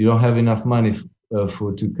 You don't have enough money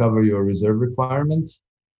to cover your reserve requirements.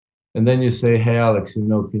 And then you say, hey, Alex, can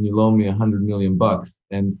you loan me $100 million?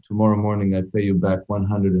 And tomorrow morning, I pay you back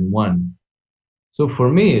 101. So for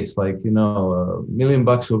me, it's like, $1 million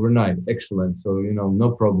overnight. Excellent. So,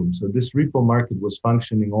 no problem. So this repo market was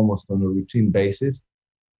functioning almost on a routine basis.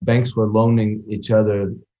 Banks were loaning each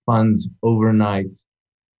other funds overnight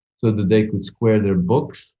so that they could square their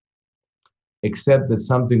books, except that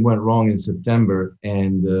something went wrong in September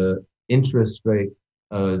and the interest rate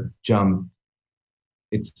jumped.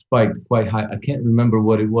 It spiked quite high. I can't remember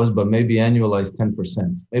what it was, but maybe annualized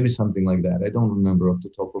 10%, maybe something like that. I don't remember off the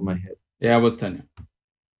top of my head. Yeah, it was 10.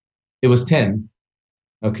 It was 10.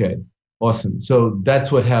 Okay, awesome. So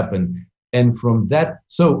that's what happened. And from that,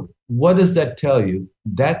 so what does that tell you?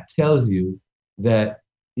 That tells you that,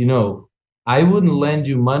 I wouldn't lend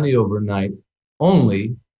you money overnight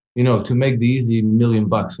only, to make the easy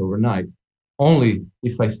 $1,000,000 overnight, only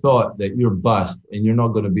if I thought that you're bust and you're not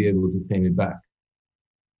going to be able to pay me back.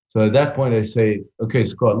 So at that point I say, okay,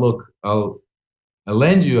 Scott, look, I'll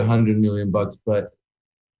lend you $100 million, but you're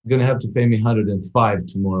going to have to pay me 105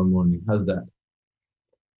 tomorrow morning. How's that?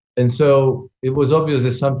 And so it was obvious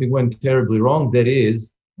that something went terribly wrong. That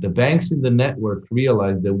is, the banks in the network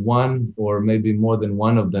realized that one or maybe more than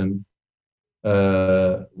one of them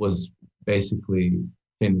was basically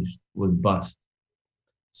finished, was bust.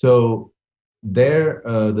 So there,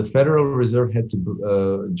 the Federal Reserve had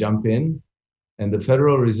to jump in, and the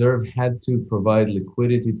Federal Reserve had to provide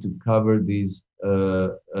liquidity to cover these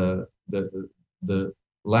the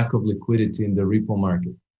lack of liquidity in the repo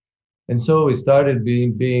market. And so it started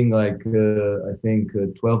being like, I think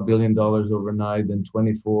 $12 billion overnight, then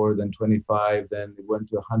 24, then 25, then it went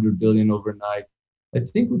to 100 billion overnight. I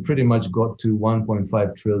think we pretty much got to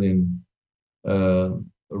 1.5 trillion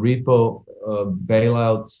repo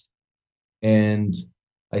bailouts. And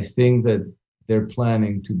I think that they're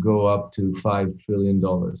planning to go up to $5 trillion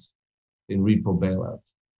in repo bailouts,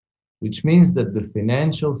 which means that the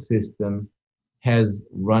financial system has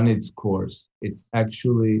run its course. It's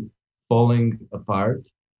actually falling apart.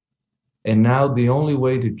 And now the only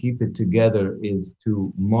way to keep it together is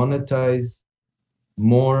to monetize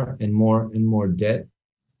more and more and more debt,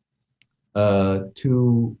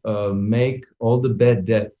 to make all the bad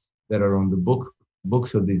debts that are on the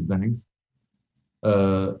books of these banks,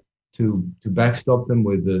 to backstop them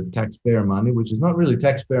with the taxpayer money, which is not really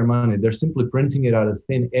taxpayer money. They're simply printing it out of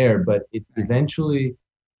thin air, but it eventually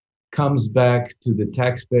comes back to the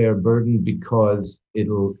taxpayer burden because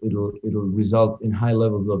it'll result in high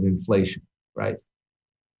levels of inflation, right?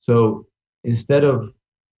 So instead of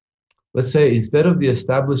the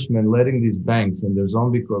establishment letting these banks and their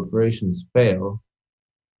zombie corporations fail,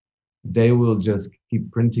 they will just keep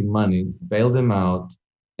printing money, bail them out,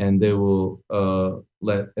 and they will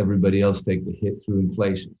let everybody else take the hit through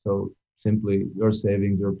inflation. So simply your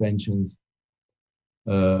savings, your pensions,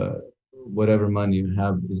 whatever money you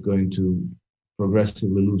have is going to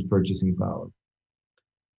progressively lose purchasing power.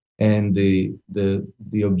 And the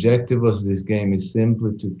objective of this game is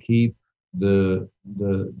simply to keep the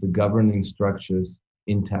governing structures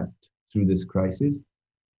intact through this crisis,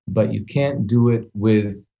 but you can't do it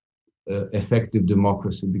with effective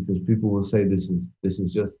democracy, because people will say this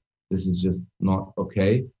is just not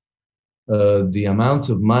okay. The amounts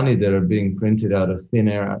of money that are being printed out of thin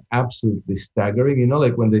air are absolutely staggering.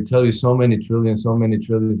 Like when they tell you so many trillions, 50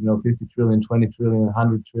 trillion, 20 trillion,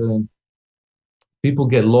 100 trillion, people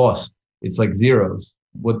get lost. It's like zeros.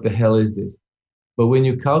 What the hell is this? But when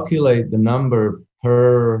you calculate the number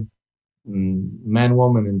per man,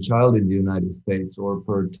 woman, and child in the United States or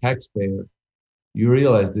per taxpayer, you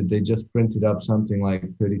realize that they just printed up something like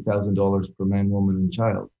 $30,000 per man, woman, and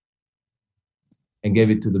child, and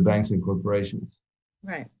gave it to the banks and corporations.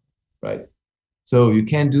 Right. Right. So you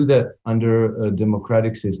can't do that under a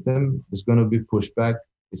democratic system. There's going to be pushback.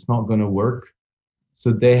 It's not going to work.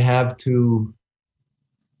 So they have to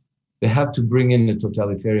bring in a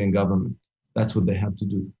totalitarian government. That's what they have to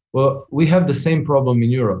do. Well, we have the same problem in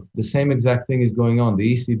Europe. The same exact thing is going on.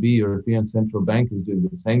 The ECB, European Central Bank, is doing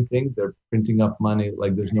the same thing. They're printing up money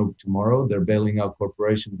like there's no tomorrow. They're bailing out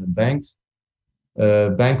corporations and banks.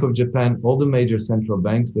 Bank of Japan, all the major central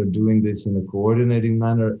banks, they're doing this in a coordinating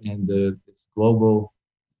manner, and this global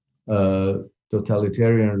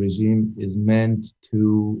totalitarian regime is meant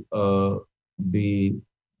to be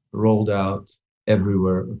rolled out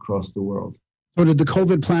everywhere across the world. So did the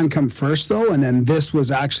COVID plan come first, though, and then this was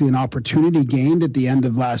actually an opportunity gained at the end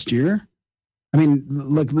of last year? I mean,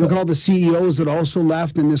 look at all the CEOs that also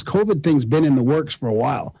left, and this COVID thing's been in the works for a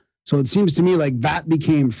while. So it seems to me like that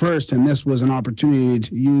became first, and this was an opportunity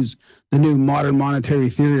to use the new modern monetary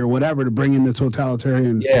theory or whatever to bring in the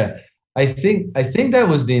totalitarian. Yeah, I think that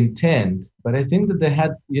was the intent, but I think that they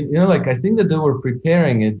had, I think that they were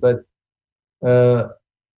preparing it, but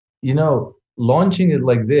launching it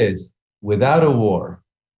like this without a war,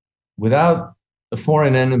 without a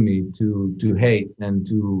foreign enemy to hate and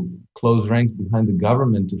to close ranks behind the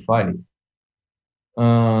government to fight.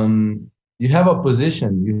 You have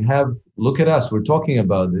opposition. Look at us. We're talking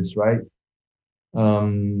about this, right?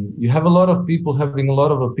 You have a lot of people having a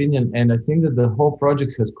lot of opinion, and I think that the whole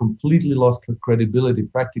project has completely lost credibility.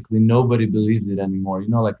 Practically nobody believes it anymore.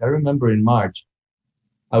 I remember in March,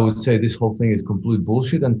 I would say this whole thing is complete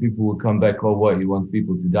bullshit, and people will come back, oh, what, you want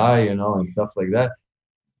people to die, and stuff like that.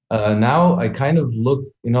 Now I kind of look,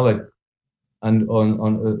 like, and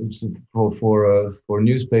for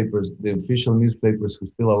newspapers, the official newspapers who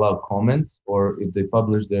still allow comments, or if they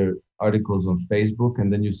publish their articles on Facebook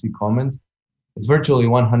and then you see comments, it's virtually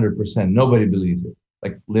 100%. Nobody believes it.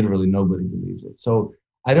 Like literally nobody believes it. So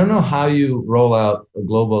I don't know how you roll out a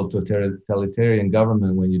global totalitarian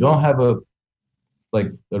government when you don't have a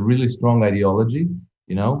really strong ideology,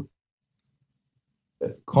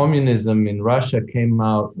 Communism in Russia came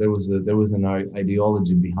out. There was an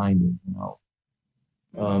ideology behind it.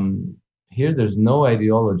 Here, there's no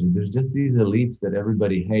ideology. There's just these elites that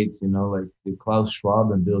everybody hates. Like Klaus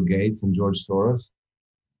Schwab and Bill Gates and George Soros.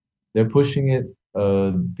 They're pushing it.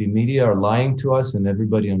 The media are lying to us, and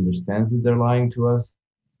everybody understands that they're lying to us.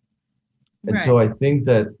 And so I think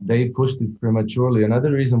that they pushed it prematurely.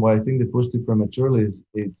 Another reason why I think they pushed it prematurely is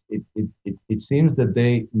it seems that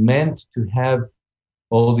they meant to have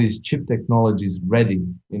all these chip technologies ready.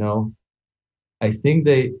 I think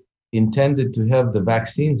they intended to have the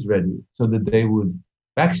vaccines ready so that they would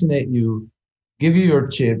vaccinate you, give you your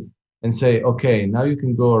chip, and say, okay, now you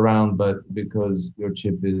can go around, but because your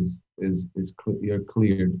chip you're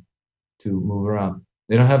cleared to move around.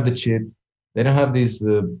 They don't have the chip. They don't have these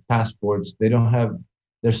passports.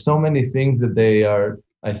 There's so many things that they are,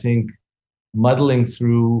 I think, muddling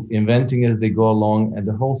through, inventing as they go along. And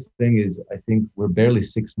the whole thing is, I think we're barely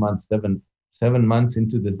 6 months, seven months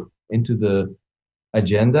into the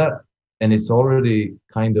agenda, and it's already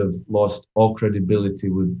kind of lost all credibility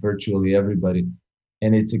with virtually everybody.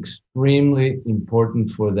 And it's extremely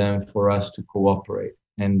important for us to cooperate.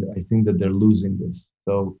 And I think that they're losing this.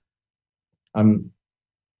 So I'm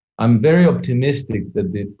very optimistic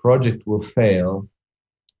that the project will fail,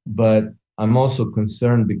 but I'm also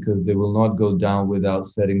concerned because they will not go down without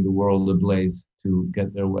setting the world ablaze to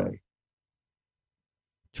get their way.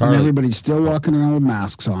 And everybody's still walking around with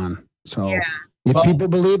masks on. So if people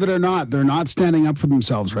believe it or not, they're not standing up for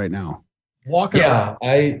themselves right now. I want to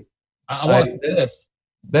say this.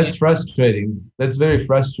 That's frustrating. That's very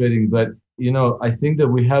frustrating. But, I think that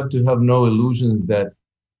we have to have no illusions that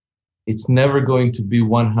it's never going to be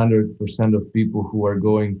 100% of people who are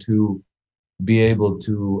going to be able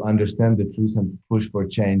to understand the truth and push for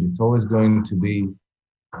change. It's always going to be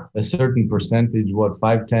a certain percentage,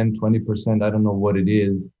 5, 10, 20%, I don't know what it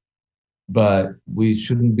is, but we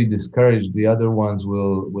shouldn't be discouraged. The other ones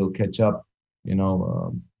will catch up,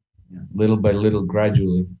 little by little,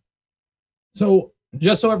 gradually. So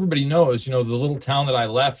just so everybody knows, the little town that I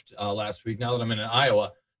left last week, now that I'm in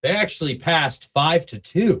Iowa, they actually passed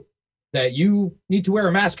 5-2 that you need to wear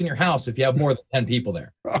a mask in your house if you have more than 10 people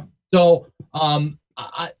there. So I'm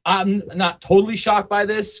not totally shocked by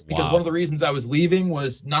this, because one of the reasons I was leaving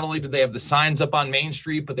was not only did they have the signs up on Main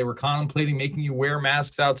Street, but they were contemplating making you wear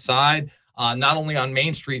masks outside, not only on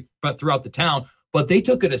Main Street, but throughout the town. But they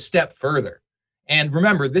took it a step further. And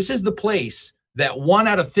remember, this is the place that 1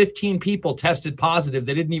 out of 15 people tested positive.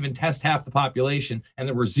 They didn't even test half the population, and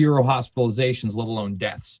there were 0 hospitalizations, let alone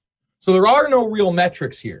deaths. So there are no real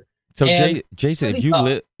metrics here. So Jason, if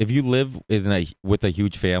you live with a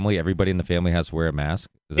huge family, everybody in the family has to wear a mask.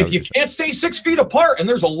 If you can't stay 6 feet apart and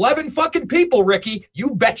there's 11 fucking people, Ricky,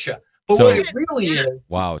 you betcha. But what it really is,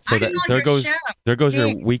 wow. So there goes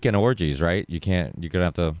your weekend orgies, right? You're gonna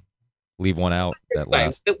have to leave one out.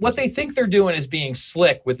 What they think they're doing is being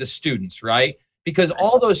slick with the students, right? Because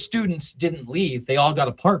all those students didn't leave; they all got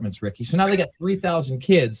apartments, Ricky. So now they got 3,000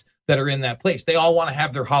 kids that are in that place. They all want to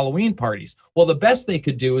have their Halloween parties. Well, the best they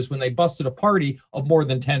could do is when they busted a party of more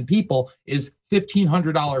than 10 people is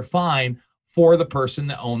 $1,500 fine for the person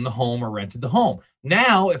that owned the home or rented the home.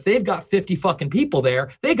 Now, if they've got 50 fucking people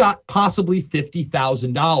there, they got possibly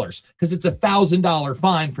 $50,000 because it's $1,000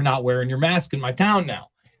 fine for not wearing your mask in my town now.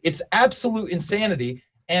 It's absolute insanity.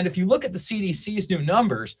 And if you look at the CDC's new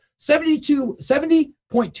numbers,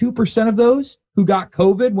 70.2% of those who got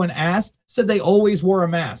COVID when asked said they always wore a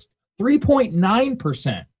mask.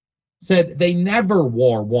 3.9% said they never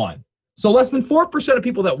wore one. So less than 4% of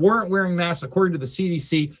people that weren't wearing masks, according to the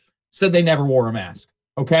CDC, said they never wore a mask.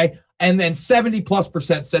 Okay. And then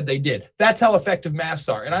 70+% said they did. That's how effective masks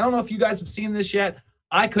are. And I don't know if you guys have seen this yet.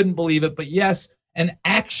 I couldn't believe it, but yes, an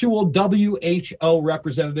actual WHO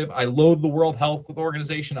representative. I loathe the World Health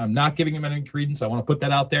Organization. I'm not giving him any credence. I want to put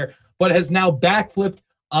that out there, but has now backflipped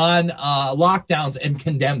on lockdowns and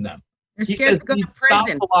condemned them. They're scared to go to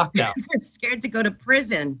prison. They're scared to go to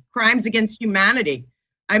prison. Crimes against humanity.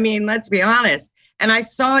 I mean, let's be honest. And I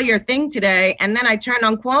saw your thing today, and then I turned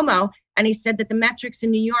on Cuomo, and he said that the metrics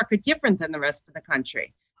in New York are different than the rest of the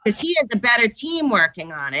country. because he has a better team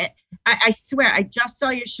working on it. I swear, I just saw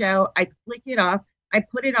your show. I flick it off. I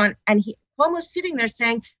put it on, and he almost sitting there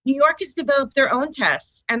saying, New York has developed their own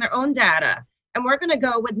tests and their own data. And we're going to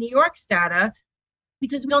go with New York's data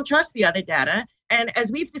because we don't trust the other data. And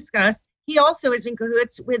as we've discussed, he also is in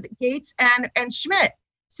cahoots with Gates and Schmidt.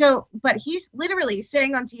 So, but he's literally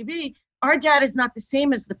saying on TV, our data is not the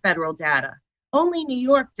same as the federal data. Only New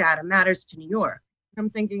York data matters to New York. And I'm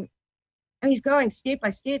thinking, and he's going state by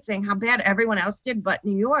state saying how bad everyone else did but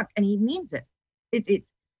New York. And he means it.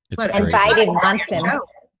 It's but and Biden wants him.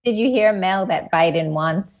 Did you hear, Mel, that Biden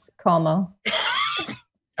wants Cuomo?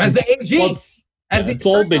 As the AG. Well, it's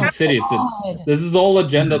all big cities. This is all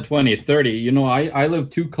Agenda 2030. You know, I live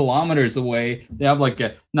 2 kilometers away. They have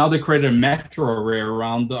now they created a metro area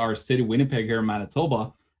around our city, Winnipeg, here in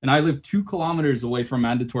Manitoba. And I live 2 kilometers away from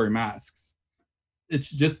mandatory masks. It's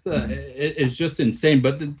just it's just insane.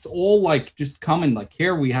 But it's all just coming. Like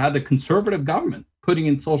here, we had a conservative government putting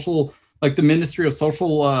in social, like the Ministry of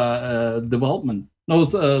Social Development. No,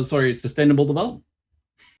 Sustainable Development.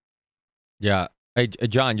 Yeah. Hey,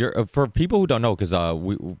 John, you're for people who don't know, because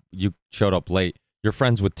you showed up late. You're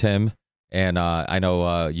friends with Tim, and I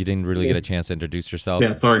know you didn't really get a chance to introduce yourself.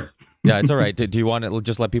 Yeah, sorry. Yeah, it's all right. Do you want to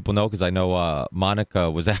just let people know? Because I know Monica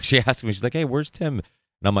was actually asking me. She's like, "Hey, where's Tim?"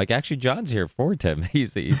 And I'm like, "Actually, John's here for Tim.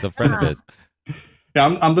 He's a friend of his."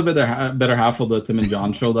 Yeah, I'm the better half of the Tim and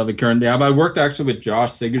John show that we currently have. I worked actually with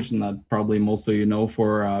Josh Sigurdsson, that probably most of you know.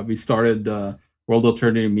 We started World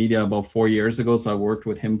Alternative Media about 4 years ago, so I worked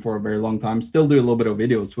with him for a very long time. Still do a little bit of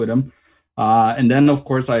videos with him. And then, of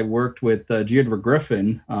course, I worked with G. Edward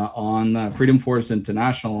Griffin on Freedom Force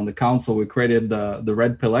International on the council. We created the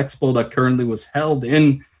Red Pill Expo that currently was held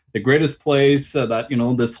in the greatest place that,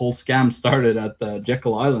 this whole scam started at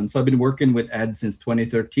Jekyll Island. So I've been working with Ed since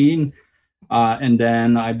 2013. And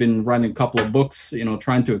then I've been writing a couple of books,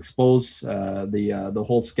 trying to expose the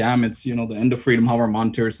whole scam. It's, the end of freedom, how our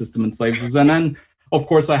monetary system enslaves us. And then, of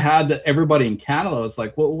course, I had everybody in Canada. I was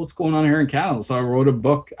like, well, what's going on here in Canada? So I wrote a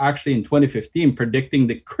book actually in 2015 predicting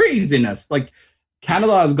the craziness. Like,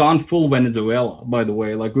 Canada has gone full Venezuela, by the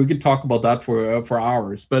way. Like, we could talk about that for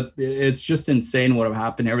hours, but it's just insane what have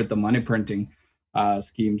happened here with the money printing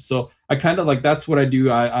scheme. So I kind of that's what I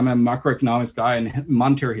do. I'm a macroeconomics guy and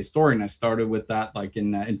monetary historian. I started with that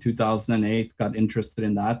in 2008, got interested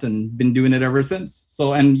in that and been doing it ever since.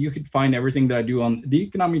 So, and you could find everything that I do on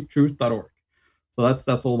theeconomictruth.org. So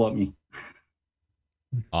that's all about me.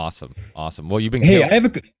 Awesome. Well, you've been. Hey, I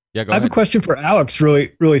have a question for Alex,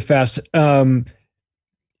 really, really fast.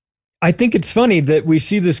 I think it's funny that we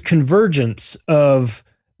see this convergence of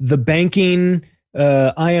the banking,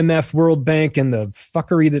 IMF, World Bank, and the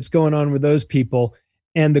fuckery that's going on with those people,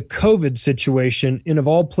 and the COVID situation in, of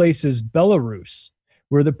all places, Belarus,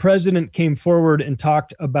 where the president came forward and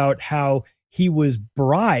talked about how he was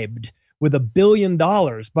bribed with $1 billion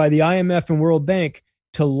by the IMF and World Bank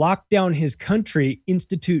to lock down his country,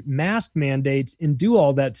 institute mask mandates, and do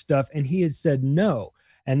all that stuff. And he has said no.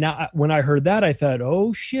 And now when I heard that, I thought,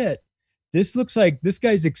 oh shit, this looks like this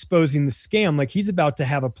guy's exposing the scam. Like he's about to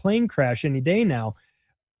have a plane crash any day now.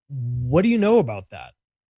 What do you know about that?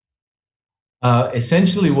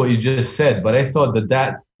 Essentially what you just said, but I thought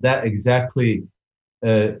that exactly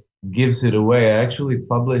gives it away. I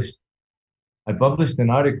published an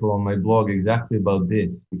article on my blog exactly about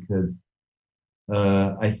this because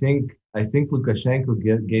I think Lukashenko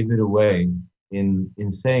gave it away in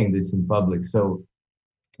saying this in public. So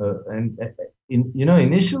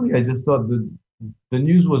initially I just thought the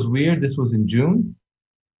news was weird. This was in June,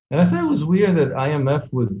 and I thought it was weird that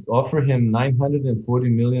IMF would offer him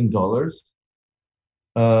 $940 million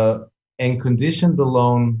and condition the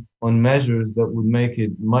loan on measures that would make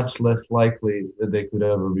it much less likely that they could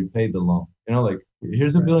ever repay the loan.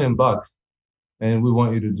 Here's $1 billion, and we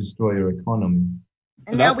want you to destroy your economy.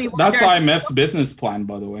 And that's IMF's business plan,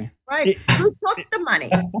 by the way. Right. Who took the money?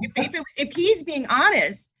 If he's being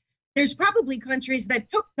honest, there's probably countries that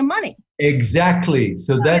took the money. Exactly.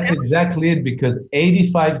 So that's exactly it, because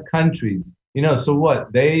 85 countries, so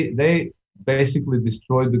what? They basically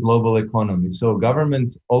destroyed the global economy. So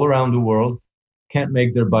governments all around the world can't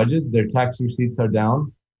make their budget, their tax receipts are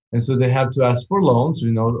down, and so they have to ask for loans,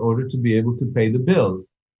 in order to be able to pay the bills.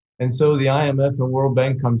 And so the IMF and World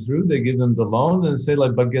Bank come through, they give them the loans and say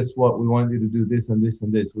but guess what? We want you to do this and this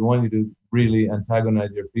and this. We want you to really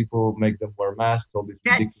antagonize your people, make them wear masks, all this.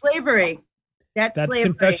 That's slavery. That's slavery.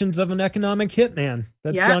 Confessions of an Economic Hitman.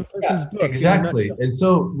 That's John Perkins' book. Exactly. And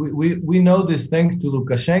so we know this thanks to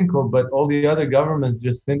Lukashenko, but all the other governments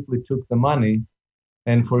just simply took the money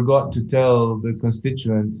and forgot to tell the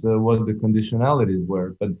constituents what the conditionalities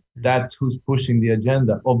were. But that's who's pushing the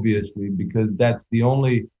agenda, obviously, because that's the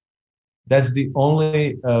only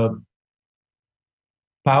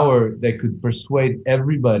power that could persuade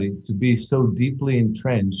everybody to be so deeply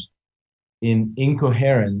entrenched in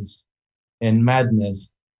incoherence and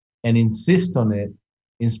madness and insist on it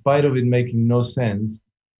in spite of it making no sense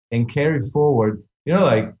and carry forward. You know,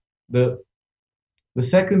 like the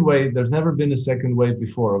second wave, there's never been a second wave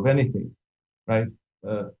before of anything, right?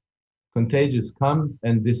 Contagious come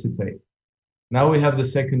and dissipate. Now we have the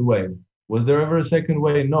second wave. Was there ever a second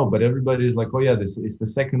wave? No, but everybody is like, oh yeah, this is the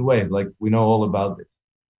second wave. Like we know all about this.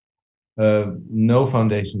 No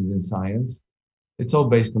foundations in science. It's all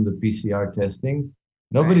based on the PCR testing.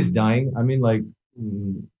 Nobody's dying. I mean, like,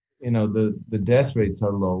 the death rates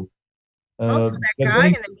are low. Also,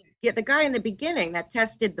 the guy in the beginning that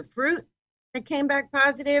tested the fruit that came back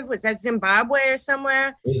positive, was that Zimbabwe or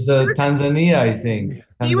somewhere? It was Tanzania, I think.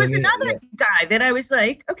 He was Tanzania, another guy that I was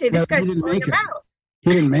like, okay, this guy's pulling him out.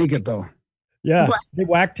 He didn't make it though. Yeah, they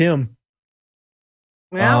whacked him.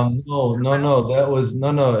 Well, they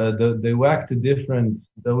whacked a different.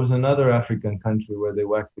 There was another African country where they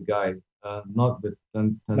whacked the guy, not the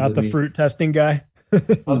not the fruit testing guy.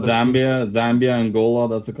 Zambia, Angola.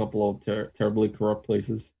 That's a couple of terribly corrupt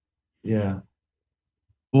places. Yeah.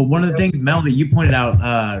 Well, one of the things, Mel, that you pointed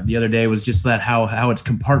out the other day was just that how it's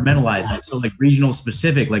compartmentalized. So like regional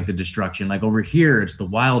specific, like the destruction. Like over here, it's the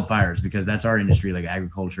wildfires because that's our industry, like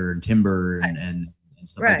agriculture and timber and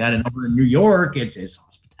stuff like that. And over in New York, it's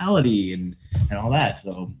hospitality and all that.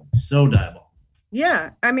 So diabolical.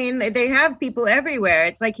 Yeah, I mean, they have people everywhere.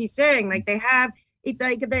 It's like he's saying, like they have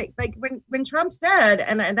it, like when Trump said,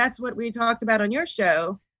 and that's what we talked about on your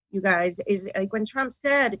show, you guys, is like when Trump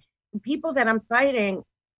said, people that I'm fighting,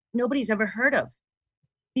 nobody's ever heard of.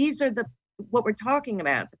 These are what we're talking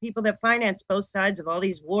about, the people that finance both sides of all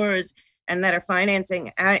these wars and that are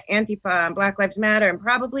financing Antifa and Black Lives Matter and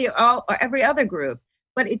probably every other group.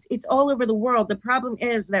 But it's all over the world. The problem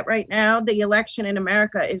is that right now the election in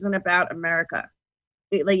America isn't about America.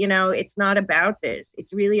 It's not about this.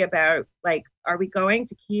 It's really about, like, are we going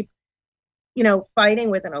to keep, fighting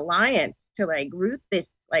with an alliance to like root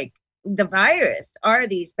this, like, the virus? Are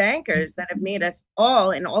these bankers that have made us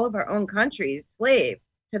all in all of our own countries slaves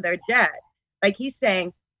to their debt? Like he's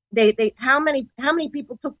saying, how many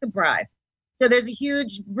people took the bribe? So there's a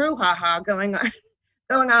huge brouhaha going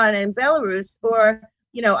on in Belarus or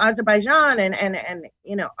Azerbaijan and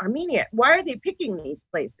Armenia. Why are they picking these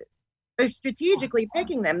places? They're strategically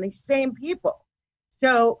picking them, these same people.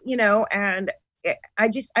 So and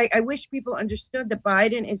I wish people understood that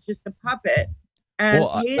Biden is just a puppet. And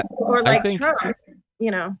Trump,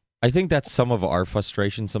 I think that's some of our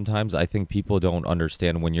frustration sometimes. I think people don't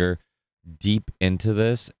understand when you're deep into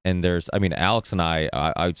this. And Alex and I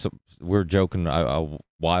we were joking a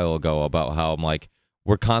while ago about how I'm like,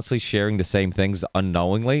 we're constantly sharing the same things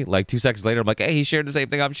unknowingly. Like 2 seconds later, I'm like, hey, he shared the same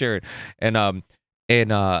thing I'm sharing.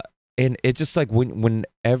 And it's just like when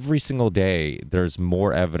every single day there's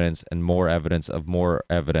more evidence and more evidence of more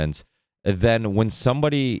evidence. Then when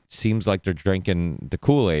somebody seems like they're drinking the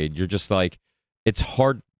Kool-Aid, you're just like, it's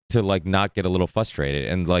hard to like not get a little frustrated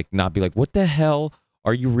and like not be like, what the hell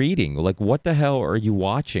are you reading? Like, what the hell are you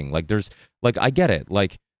watching? Like, there's like, I get it.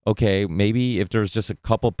 Like, okay, maybe if there's just a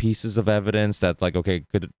couple pieces of evidence that like, okay,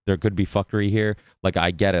 there could be fuckery here. Like,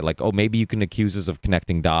 I get it. Like, oh, maybe you can accuse us of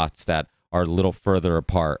connecting dots that are a little further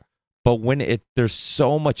apart. But when there's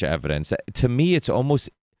so much evidence, to me, it's almost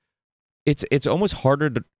harder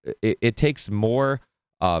to. It takes more.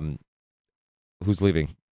 Who's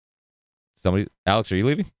leaving? Somebody, Alex, are you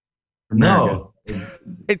leaving? No,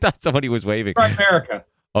 I thought somebody was waving. America.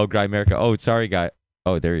 Oh, America. Oh, sorry, guy.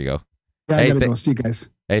 Oh, there you go. Yeah, I gotta go. See you guys.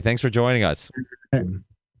 Hey, thanks for joining us.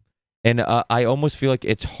 And I almost feel like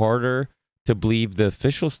it's harder to believe the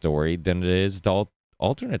official story than it is the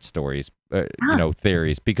alternate stories,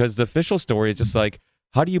 theories, because the official story is just like,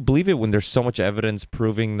 how do you believe it when there's so much evidence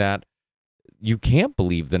proving that you can't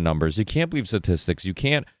believe the numbers, you can't believe statistics, you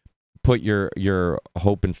can't put your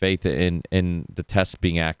hope and faith in the tests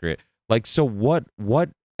being accurate. Like, so what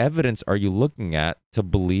evidence are you looking at to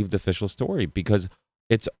believe the official story? Because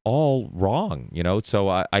it's all wrong, So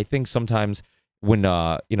I think sometimes when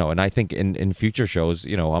and I think in future shows,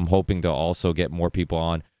 I'm hoping to also get more people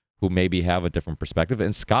on who maybe have a different perspective.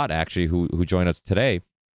 And Scott, actually, who joined us today,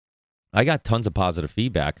 I got tons of positive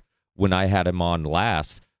feedback when I had him on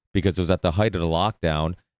last, because it was at the height of the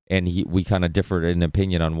lockdown, and we kind of differed in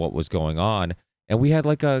opinion on what was going on. And we had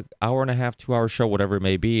like a hour and a half, 2 hour show, whatever it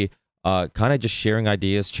may be, kind of just sharing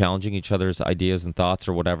ideas, challenging each other's ideas and thoughts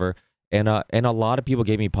or whatever. and a lot of people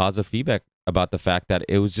gave me positive feedback about the fact that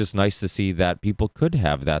it was just nice to see that people could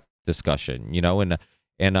have that discussion,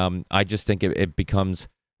 and I just think it becomes,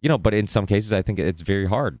 but in some cases I think it's very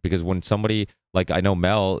hard, because when somebody, like, I know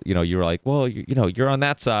Mel, you're like, well, you're on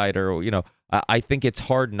that side, or I think it's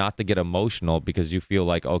hard not to get emotional, because you feel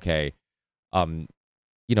like, okay,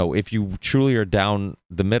 if you truly are down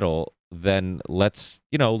the middle, then let's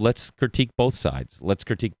critique both sides. Let's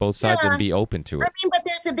critique both sides and be open to it. I mean,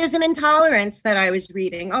 but there's an intolerance that I was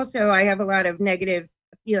reading. Also, I have a lot of negative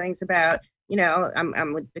feelings about,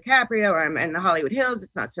 I'm with DiCaprio, or I'm in the Hollywood Hills.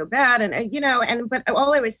 It's not so bad. But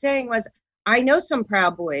all I was saying was, I know some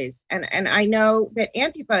Proud Boys, and I know that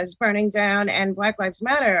Antifa is burning down and Black Lives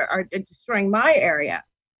Matter are destroying my area.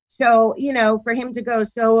 So, for him to go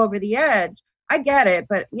so over the edge, I get it,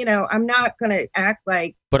 but I'm not going to act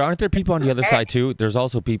like. But aren't there people on the other side too? There's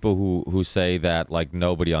also people who say that, like,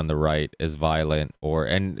 nobody on the right is violent,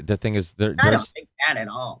 and the thing is, I don't think that at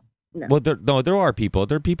all. No. Well, there are people.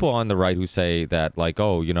 There are people on the right who say that, like,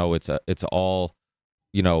 oh, it's all,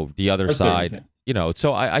 the other side.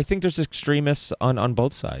 So I think there's extremists on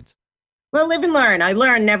both sides. Well, live and learn. I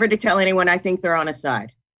learned never to tell anyone I think they're on a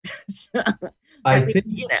side. So, I think,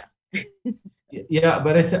 yeah,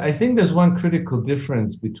 but I think there's one critical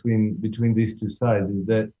difference between these two sides, is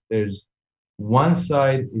that there's one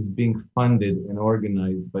side is being funded and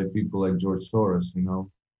organized by people like George Soros,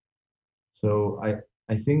 So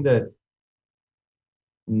I think that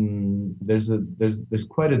there's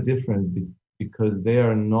quite a difference, because they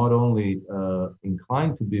are not only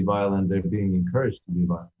inclined to be violent, they're being encouraged to be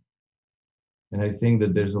violent. And I think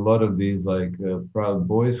that there's a lot of these Proud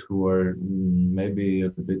Boys who are maybe a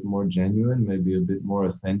bit more genuine, maybe a bit more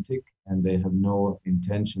authentic, and they have no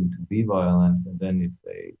intention to be violent. And then if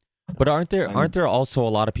they, but aren't there also a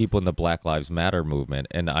lot of people in the Black Lives Matter movement,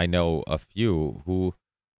 and I know a few who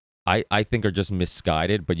I think are just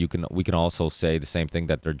misguided, but we can also say the same thing,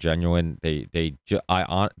 that they're genuine. They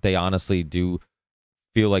honestly do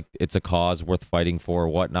feel like it's a cause worth fighting for or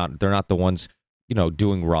whatnot. They're not the ones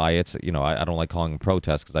doing riots. I don't like calling them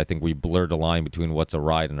protests, because I think we blurred the line between what's a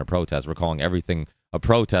riot and a protest. We're calling everything a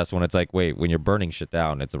protest when it's like, wait, when you're burning shit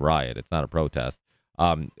down, it's a riot. It's not a protest.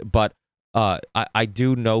 But I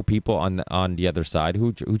do know people on the other side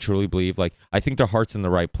who truly believe, like, I think their heart's in the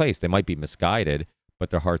right place. They might be misguided, but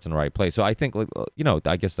their heart's in the right place. So I think,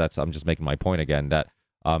 I guess I'm just making my point again, that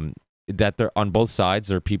they're on both sides.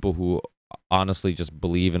 There are people who honestly just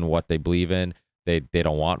believe in what they believe in. They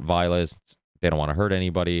don't want violence. They don't want to hurt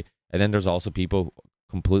anybody. And then there's also people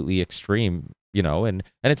completely extreme, and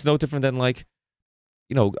it's no different than, like,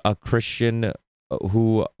 a Christian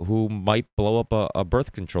who might blow up a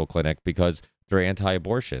birth control clinic because they're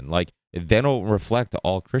anti-abortion. Like, they don't reflect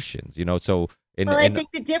all Christians, So I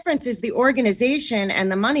think the difference is the organization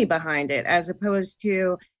and the money behind it, as opposed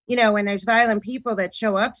to, when there's violent people that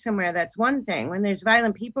show up somewhere, that's one thing. When there's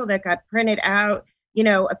violent people that got printed out,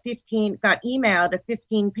 got emailed a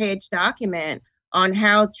 15-page document on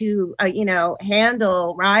how to,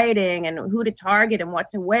 handle rioting and who to target and what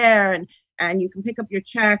to wear, and you can pick up your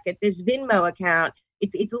check at this Venmo account.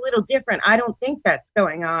 It's a little different. I don't think that's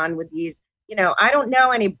going on with these. I don't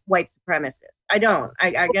know any white supremacists. I don't.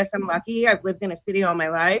 I guess I'm lucky. I've lived in a city all my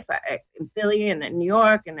life, in Philly and in New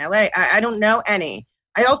York and LA. I don't know any.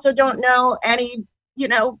 I also don't know any,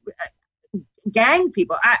 gang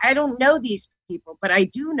people. I don't know these people, but I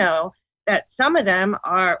do know that some of them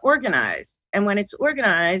are organized. And when it's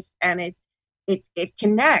organized and it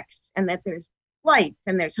connects, and that there's flights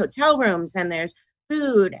and there's hotel rooms and there's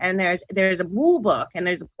food and there's a rule book and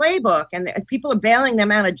there's a playbook, and people are bailing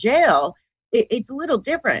them out of jail, it's a little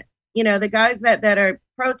different. The guys that are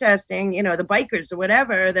protesting, the bikers or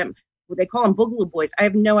whatever, they call them Boogaloo Boys. I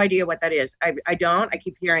have no idea what that is. I don't. I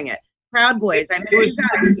keep hearing it. Proud Boys. I met two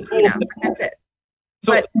guys, but that's it.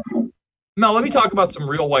 So, Mel, let me talk about some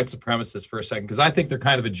real white supremacists for a second, because I think they're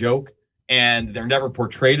kind of a joke, and they're never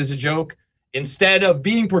portrayed as a joke. Instead of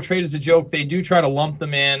being portrayed as a joke, they do try to lump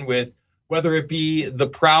them in with, whether it be the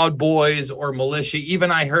Proud Boys or militia.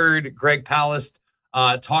 Even I heard Greg Palast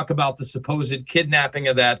talk about the supposed kidnapping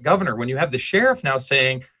of that governor, when you have the sheriff now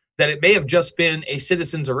saying that it may have just been a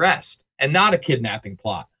citizen's arrest and not a kidnapping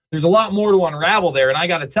plot. There's a lot more to unravel there. And I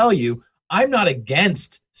got to tell you, I'm not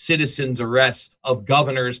against citizens' arrests of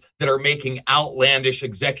governors that are making outlandish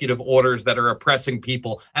executive orders that are oppressing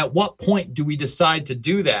people. At what point do we decide to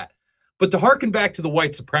do that? But to harken back to the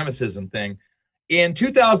white supremacism thing, in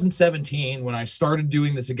 2017, when I started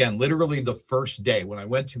doing this again, literally the first day, when I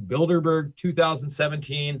went to Bilderberg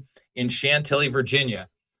 2017 in Chantilly, Virginia,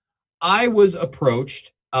 I was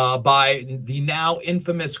approached by the now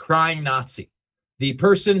infamous crying Nazi. the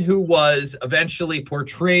person who was eventually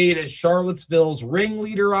portrayed as Charlottesville's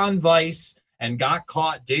ringleader on Vice and got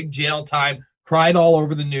caught, dig jail time, cried all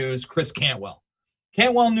over the news, Chris Cantwell.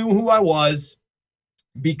 Cantwell knew who I was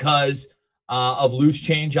because of Loose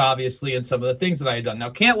Change, obviously, and some of the things that I had done.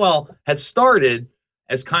 Now, Cantwell had started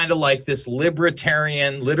as kind of like this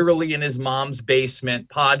libertarian, literally in his mom's basement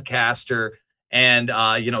podcaster and,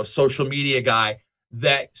 social media guy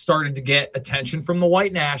that started to get attention from the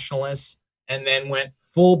white nationalists and then went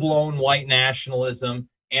full-blown white nationalism,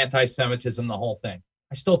 anti-Semitism, the whole thing.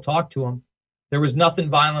 I still talk to him. There was nothing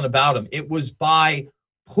violent about him. It was by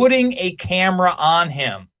putting a camera on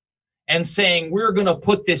him and saying, we're going to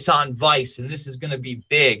put this on Vice and this is going to be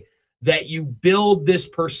big, that you build this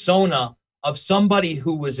persona of somebody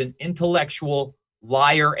who was an intellectual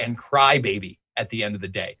liar and crybaby at the end of the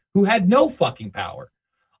day, who had no fucking power.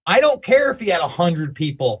 I don't care if he had 100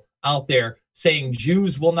 people out there saying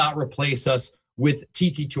Jews will not replace us with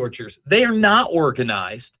tiki tortures. They are not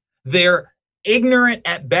organized. They're ignorant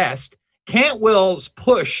at best. Cantwell's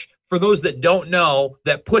push, for those that don't know,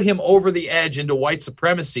 that put him over the edge into white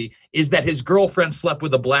supremacy is that his girlfriend slept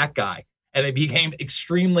with a black guy and it became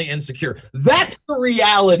extremely insecure. That's the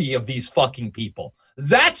reality of these fucking people.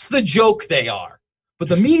 That's the joke they are. But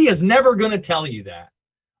the media is never going to tell you that.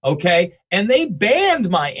 Okay? And they banned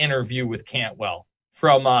my interview with Cantwell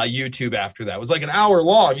from YouTube after that. It was like an hour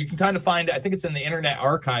long. You can kind of find it. I think it's in the Internet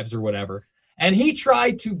Archives or whatever. And he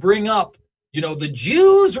tried to bring up, the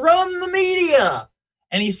Jews run the media.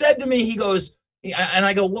 And he said to me, he goes, and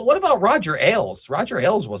I go, well, what about Roger Ailes? Roger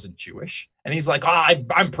Ailes wasn't Jewish. And he's like,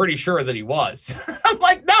 I'm pretty sure that he was. I'm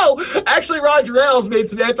like, no, actually, Roger Ailes made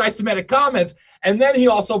some anti-Semitic comments. And then he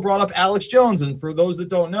also brought up Alex Jones. And for those that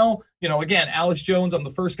don't know, again, Alex Jones, I'm the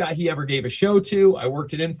first guy he ever gave a show to. I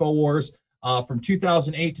worked at InfoWars from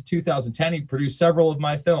 2008 to 2010. He produced several of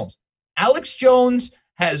my films. Alex Jones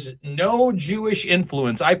has no Jewish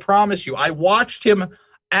influence. I promise you. I watched him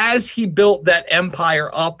as he built that empire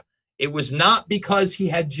up. It was not because he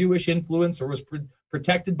had Jewish influence or was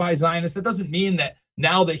protected by Zionists. That doesn't mean that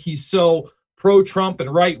now that he's so pro-Trump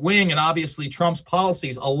and right-wing, and obviously Trump's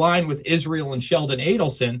policies align with Israel and Sheldon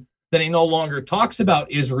Adelson, that he no longer talks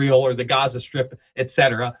about Israel or the Gaza Strip,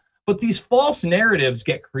 etc. But these false narratives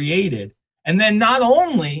get created. And then not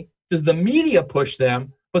only does the media push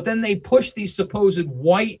them, but then they push these supposed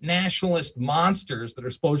white nationalist monsters that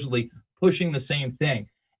are supposedly pushing the same thing.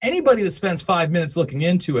 Anybody that spends 5 minutes looking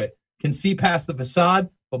into it can see past the facade,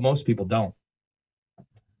 but most people don't.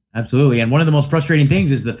 Absolutely. And one of the most frustrating things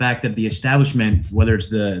is the fact that the establishment, whether it's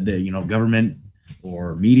the government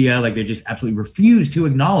or media, like they just absolutely refuse to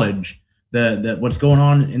acknowledge the what's going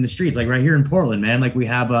on in the streets. Like right here in Portland, man, like we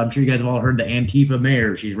have, I'm sure you guys have all heard the Antifa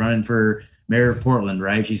mayor. She's running for mayor of Portland,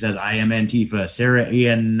 right? She says, I am Antifa, Sarah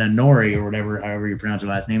Iannori or whatever, however you pronounce her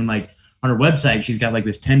last name. And like on her website, she's got like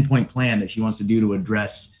this 10-point plan that she wants to do to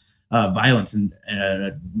address violence and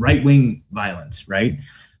right-wing violence, right?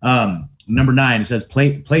 Number 9, it says,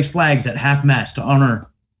 place flags at half-mast to honor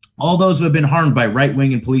all those who have been harmed by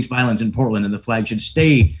right-wing and police violence in Portland, and the flag should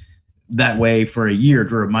stay that way for a year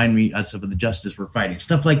to remind us of the justice we're fighting.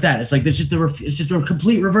 Stuff like that. It's like it's just a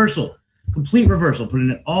complete reversal,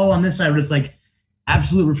 putting it all on this side, but it's like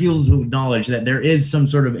absolute refusal to acknowledge that there is some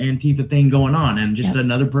sort of Antifa thing going on and just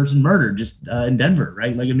another person murdered just in Denver,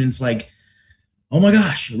 right? Like, I mean, it's like, oh my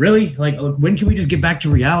gosh, really? Like, when can we just get back to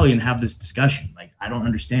reality and have this discussion? Like, I don't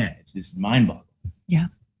understand. It's just mind-boggling. Yeah.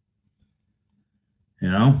 I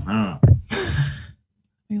don't know.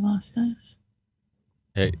 We lost us.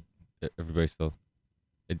 Hey, everybody still.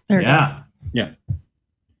 There it goes. Yeah.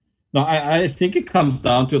 No, I think it comes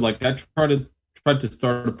down to, like, I tried to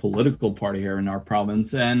start a political party here in our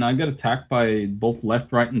province, and I got attacked by both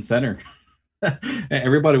left, right, and center.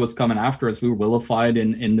 Everybody was coming after us. We were vilified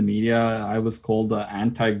in the media. I was called an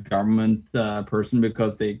anti-government person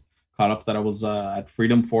because they caught up that I was at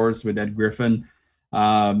Freedom Force with Ed Griffin,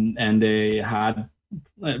 and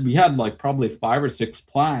we had like probably 5 or 6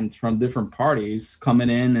 plans from different parties coming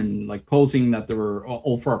in and like posing that they were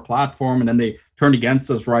all for our platform, and then they turned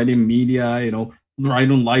against us right in media.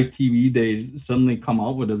 Right on live TV, they suddenly come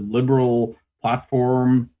out with a liberal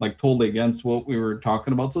platform, like totally against what we were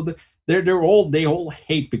talking about. So they all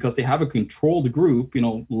hate because they have a controlled group,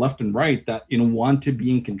 left and right, that want to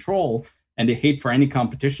be in control, and they hate for any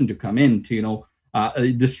competition to come in to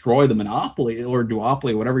destroy the monopoly or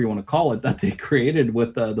duopoly, whatever you want to call it, that they created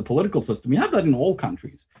with the political system. You have that in all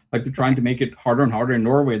countries. Like they're trying to make it harder and harder in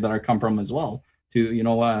Norway, that I come from as well,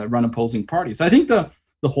 to run opposing parties. I think the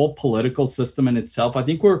whole political system in itself, I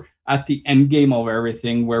think we're at the end game of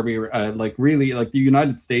everything, where we really, like the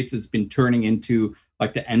United States has been turning into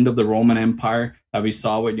like the end of the Roman Empire that we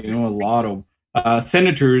saw with, a lot of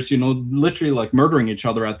senators, literally like murdering each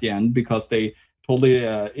other at the end because they totally,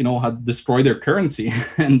 had destroyed their currency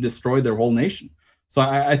and destroyed their whole nation. So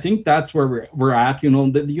I think that's where we're at.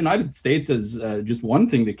 The United States is just one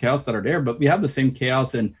thing, the chaos that are there, but we have the same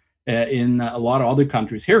chaos in a lot of other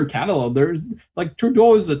countries. Here in Canada, there's like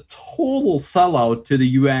Trudeau is a total sellout to the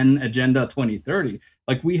UN Agenda 2030.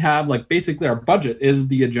 Like we have like basically our budget is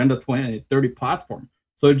the Agenda 2030 platform.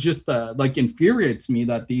 So it just like infuriates me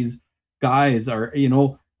that these guys are,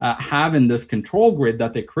 having this control grid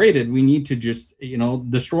that they created. We need to just,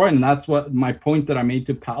 destroy. And that's what my point that I made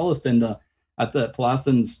to Palast at the Palast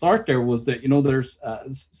and start there was that, there's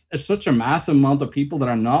such a massive amount of people that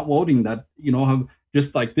are not voting that, have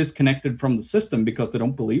just like disconnected from the system because they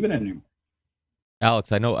don't believe it anymore.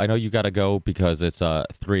 Alex, I know you got to go because it's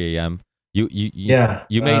 3 a.m. You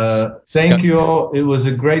made thank you all. It was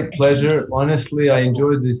a great pleasure. Honestly, I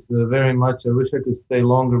enjoyed this very much. I wish I could stay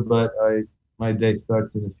longer, but my day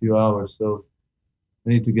starts in a few hours, so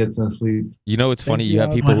I need to get some sleep. It's funny. You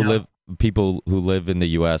have people who live in the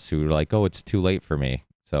U.S. who are like, "Oh, it's too late for me."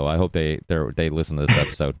 So I hope they listen to this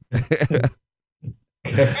episode.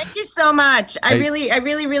 Thank you so much. I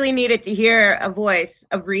really needed to hear a voice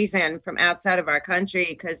of reason from outside of our country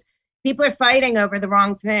because people are fighting over the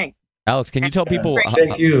wrong thing. Alex, can you tell people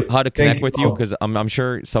how to connect with you? Because I'm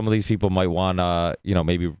sure some of these people might want to,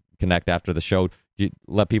 maybe connect after the show. Do you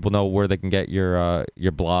let people know where they can get your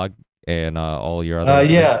blog and all your other?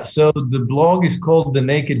 Yeah. So the blog is called The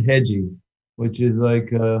Naked Hedgie, which is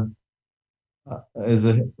like as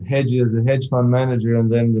a hedge fund manager,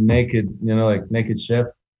 and then the naked, like naked chef.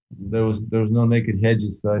 There was no naked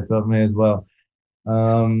hedges, so I thought may as well.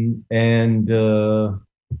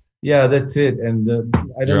 Yeah, that's it. And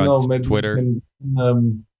I don't know, maybe Twitter. You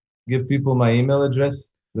can give people my email address.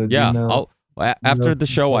 After the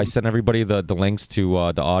show, I send everybody the links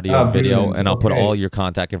to the audio and video, and I'll put all your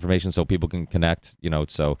contact information so people can connect.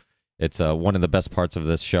 So it's one of the best parts of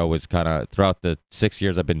this show is kind of throughout the 6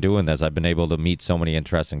 years I've been doing this, I've been able to meet so many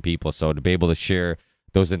interesting people. So to be able to share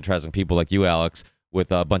those interesting people like you, Alex,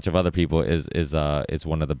 with a bunch of other people is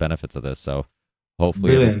one of the benefits of this. So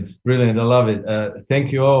hopefully, brilliant. I love it.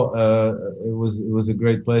 Thank you all. It was a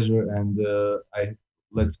great pleasure, and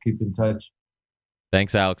let's keep in touch.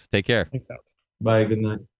 Thanks, Alex. Take care. Thanks, Alex. Bye. Good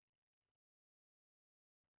night.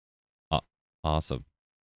 Awesome.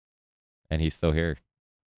 And he's still here.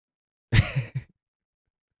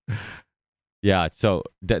 Yeah, so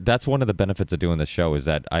that's one of the benefits of doing this show is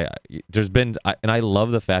that I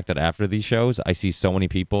love the fact that after these shows I see so many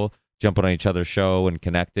people jumping on each other's show and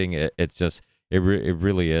connecting. It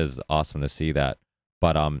really is awesome to see that.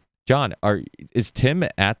 But John, is Tim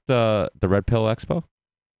at the Red Pill Expo?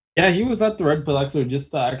 Yeah, he was at the Red Pill Expo,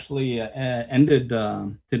 just actually ended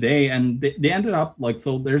today, and they ended up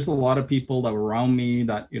so there's a lot of people that were around me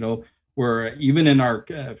that were even in our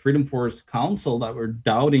Freedom Force Council that were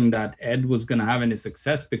doubting that Ed was going to have any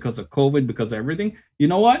success because of COVID, because of everything. You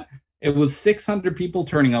know what? It was 600 people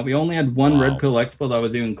turning out. We only had one Red Pill Expo that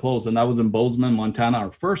was even closed, and that was in Bozeman, Montana,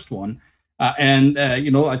 our first one.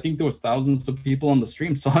 I think there was thousands of people on the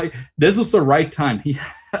stream. So this was the right time. He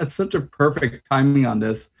had such a perfect timing on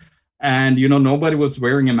this. And, nobody was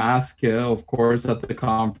wearing a mask, of course, at the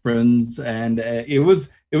conference. And it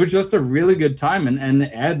was just a really good time. And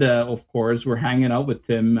Ed, of course, we're hanging out with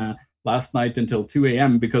Tim last night until 2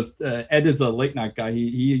 a.m. because Ed is a late night guy.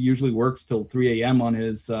 He usually works till 3 a.m. on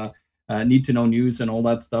his need to know news and all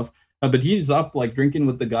that stuff. But he's up drinking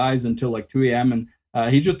with the guys until 2 a.m. And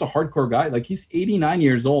he's just a hardcore guy. He's 89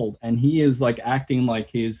 years old and he is acting like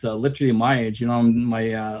he's literally my age. I'm in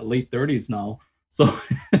my late 30s now. So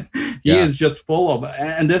he is just full of,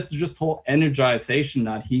 and this just whole energization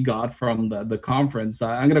that he got from the conference.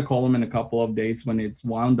 I'm going to call him in a couple of days when it's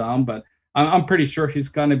wound down, but I'm pretty sure he's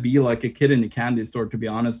going to be like a kid in the candy store, to be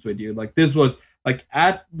honest with you. This was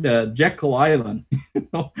at Jekyll Island,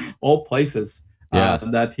 all places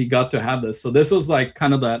that he got to have this. So this was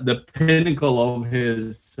kind of the pinnacle of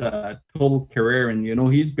his total career. And,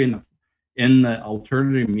 he's been in the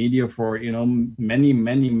alternative media for, many,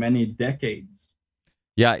 many, many decades.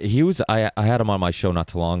 Yeah, he was. I had him on my show not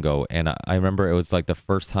too long ago, and I remember it was the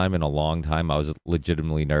first time in a long time I was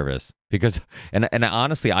legitimately nervous because, and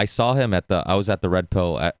honestly, I saw him I was at the Red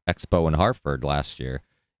Pill Expo in Hartford last year,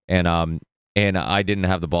 and I didn't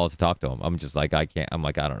have the balls to talk to him. I'm just I can't. I'm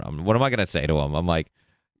I don't know. What am I gonna say to him? I'm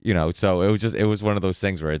so it was one of those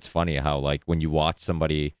things where it's funny how when you watch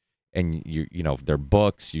somebody and their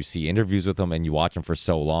books, you see interviews with them, and you watch them for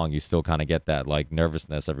so long, you still kind of get that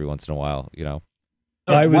nervousness every once in a while,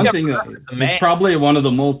 No, was- one thing, he's probably one of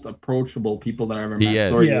the most approachable people that I ever He met. is.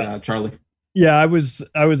 Sorry, Yeah. Charlie. Yeah, I was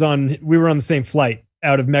on. We were on the same flight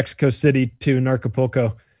out of Mexico City to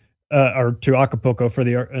Acapulco, or to Acapulco for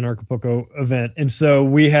an Acapulco event, and so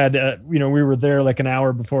we had, we were there like an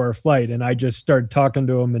hour before our flight, and I just started talking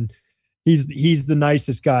to him, and he's the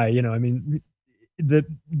nicest guy. I mean,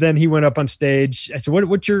 then he went up on stage. I said,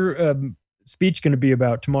 "What's your speech going to be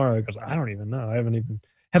about tomorrow?" He goes, "I don't even know. I haven't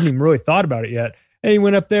even really thought about it yet." And he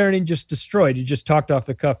went up there and he just destroyed. He just talked off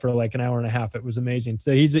the cuff for like an hour and a half. It was amazing.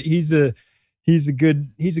 So he's a good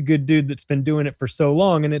dude that's been doing it for so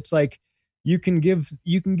long. And it's like, you can give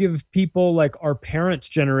people like our parents'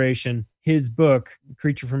 generation his book,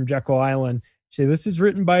 Creature from Jekyll Island. Say, this is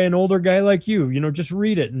written by an older guy like you, just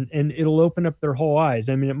read it and it'll open up their whole eyes.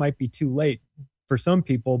 I mean, it might be too late for some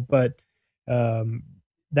people, but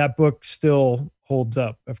that book still holds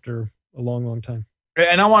up after a long, long time.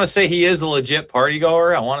 And I want to say he is a legit party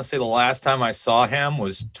goer. I want to say the last time I saw him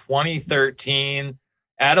was 2013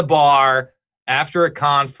 at a bar after a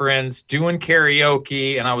conference doing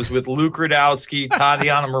karaoke. And I was with Luke Radowski,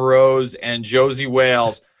 Tatiana Moroz, and Josie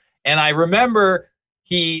Wales. And I remember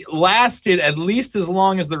he lasted at least as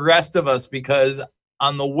long as the rest of us, because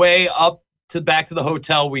on the way back to the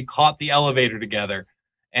hotel, we caught the elevator together.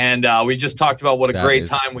 And we just talked about what a great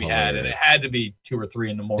time we had, and it had to be 2 or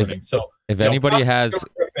 3 in the morning. If anybody has,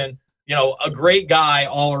 Griffin, a great guy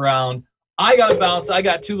all around. I got to bounce. I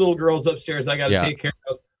got 2 little girls upstairs I got to take care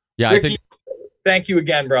of. Yeah, Ricky, I think. Thank you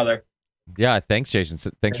again, brother. Yeah, thanks, Jason.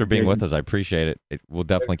 Thanks for being with us. I appreciate it. We'll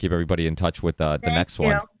definitely keep everybody in touch with the next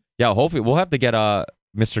one. Yeah, hopefully we'll have to get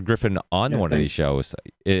Mr. Griffin on one of these shows.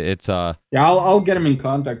 It's yeah, I'll get him in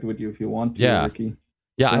contact with you if you want to, Ricky.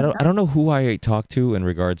 Yeah, I don't know who I talked to in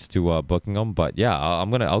regards to booking him, but yeah,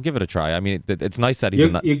 I'll give it a try. I mean, it's nice that he's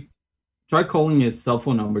in the. You try calling his cell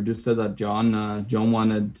phone number. Just said that John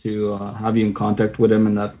wanted to have you in contact with him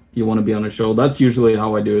and that you want to be on a show. That's usually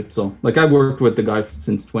how I do it. So, like, I've worked with the guy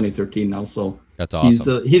since 2013 now. So that's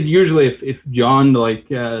awesome. He's usually if John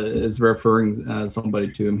is referring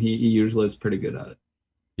somebody to him, he usually is pretty good at it.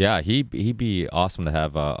 Yeah, he'd be awesome to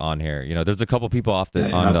have on here. There's a couple people on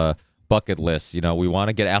the bucket list. We want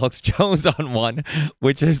to get Alex Jones on one,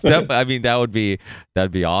 which is definitely. I mean,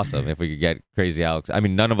 that'd be awesome if we could get Crazy Alex. I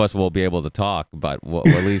mean, none of us will be able to talk, but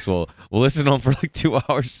at least we'll listen to him for like 2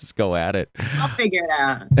 hours. Just go at it. I'll figure it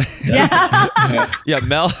out. Yeah,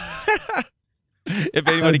 Mel. If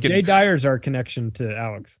anybody can. Jay Dyer's our connection to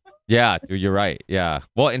Alex. Yeah, you're right. Yeah.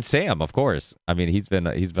 Well, and Sam, of course. I mean, he's been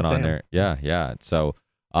on there. Yeah. So.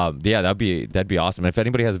 Yeah, that'd be awesome. And if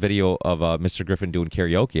anybody has a video of Mr. Griffin doing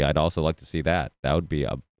karaoke, I'd also like to see that. That would be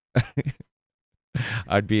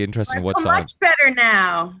I'd be interested in what song. Much better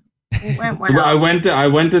now. It went well. I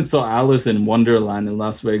went and saw Alice in Wonderland in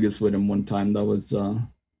Las Vegas with him one time. That was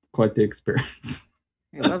quite the experience.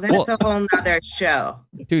 Well, that's a whole nother show.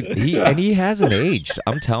 Dude, he hasn't aged.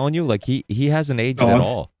 I'm telling you, like he hasn't aged at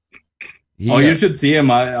all. You should see him.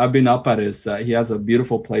 I've been up at his. He has a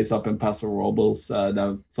beautiful place up in Paso Robles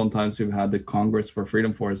that sometimes we've had the Congress for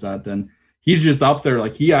Freedom Force at, and he's just up there.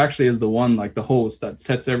 Like, he actually is the one, like the host, that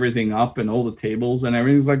sets everything up and all the tables and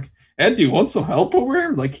everything's like, Ed, do you want some help over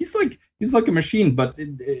here? Like, he's like a machine, but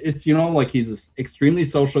it's like he's an extremely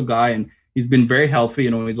social guy and he's been very healthy.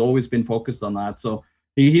 He's always been focused on that. So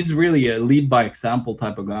he's really a lead by example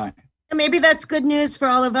type of guy. And maybe that's good news for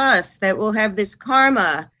all of us, that we'll have this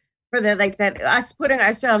karma for that us putting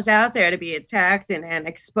ourselves out there to be attacked and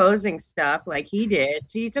exposing stuff like he did.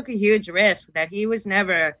 He took a huge risk that he was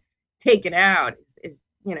never taken out.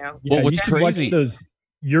 Well, what's crazy? Watch those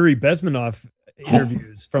Yuri Bezmenov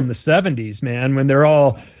interviews from the 70s, man, when they're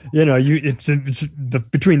all, it's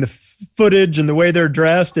between the footage and the way they're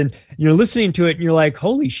dressed, and you're listening to it and you're like,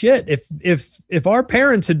 holy shit, if our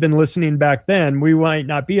parents had been listening back then, we might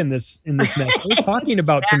not be in this mess. We're talking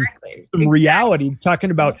about some reality,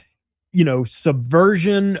 talking about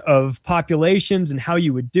subversion of populations and how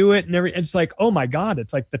you would do it and everything. It's like, oh my God,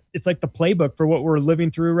 it's like the playbook for what we're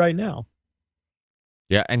living through right now.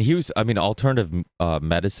 Yeah, and he was, alternative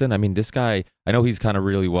medicine. I mean, this guy, I know he's kind of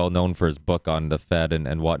really well known for his book on the Fed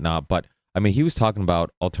and whatnot, but I mean, he was talking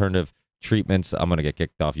about alternative treatments. I'm gonna get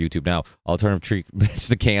kicked off YouTube now. Alternative treatments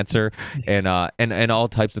to cancer and all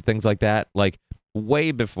types of things like that. Like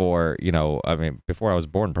way before, before I was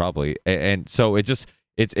born probably. And so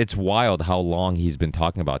it's wild how long he's been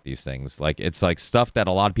talking about these things. Like, it's like stuff that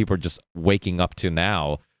a lot of people are just waking up to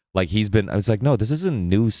now. Like, I was like, no, this isn't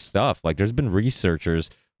new stuff. Like, there's been researchers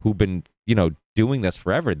who've been, doing this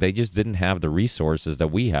forever. They just didn't have the resources that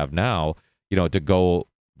we have now, to go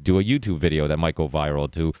do a YouTube video that might go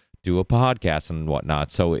viral, to do a podcast and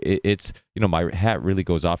whatnot. So it's, my hat really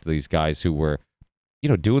goes off to these guys who were,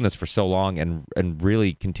 doing this for so long and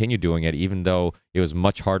really continue doing it, even though it was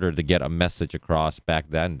much harder to get a message across back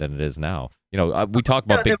then than it is now. We talk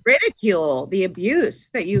about the ridicule, the abuse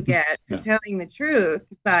that you get for telling the truth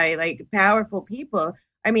by like powerful people.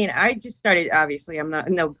 I mean, I just started, obviously I'm not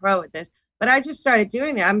no pro at this, but I just started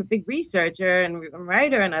doing that. I'm a big researcher and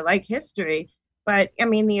writer and I like history. But I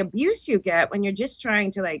mean, the abuse you get when you're just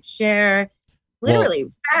trying to like share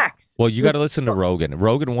literally facts. Well, you got to listen to Rogan.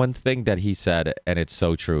 Rogan, one thing that he said, and it's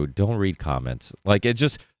so true, don't read comments. Like, it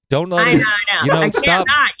just, don't let it. I know. I can't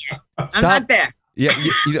not yet. I'm not there.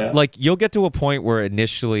 Yeah, like you'll get to a point where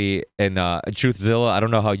initially in Truthzilla, I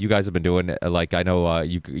don't know how you guys have been doing. Like I know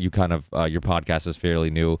you kind of your podcast is fairly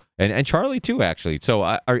new, and Charlie too actually. So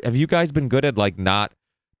have you guys been good at like not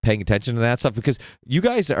paying attention to that stuff? Because you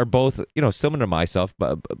guys are both similar to myself,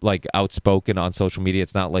 but like outspoken on social media.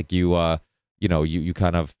 It's not like you you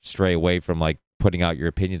kind of stray away from like putting out your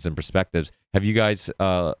opinions and perspectives. Have you guys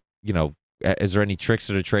is there any tricks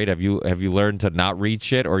to the trade? Have you learned to not read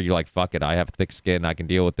shit, or you're like, fuck it, I have thick skin, I can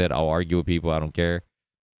deal with it, I'll argue with people, I don't care?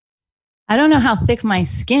 I don't know how thick my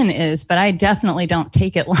skin is, but I definitely don't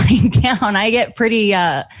take it lying down. I get pretty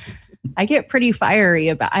fiery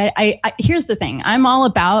about. Here's the thing: I'm all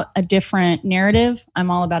about a different narrative. I'm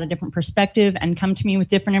all about a different perspective, and come to me with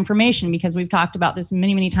different information because we've talked about this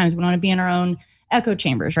many, many times. We want to be in our own echo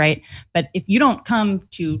chambers, right? But if you don't come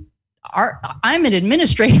to I'm an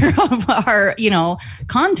administrator of our,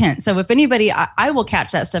 content. So if anybody, I will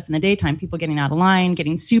catch that stuff in the daytime, people getting out of line,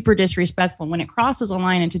 getting super disrespectful. When it crosses a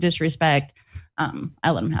line into disrespect, I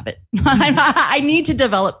let them have it. I need to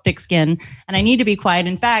develop thick skin and I need to be quiet.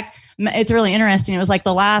 In fact, it's really interesting. It was like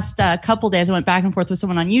the last couple days I went back and forth with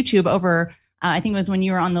someone on YouTube over, I think it was when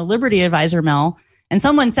you were on the Liberty Advisor, Mel, and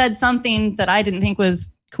someone said something that I didn't think was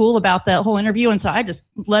cool about the whole interview, and so I just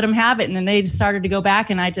let them have it, and then they started to go back,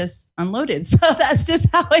 and I just unloaded. So that's just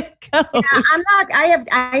how it goes. Yeah,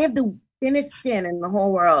 I have the thinnest skin in the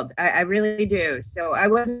whole world. I really do. So I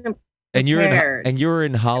wasn't. And you're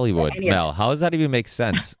in Hollywood, Mel. How does that even make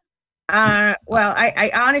sense? Well, I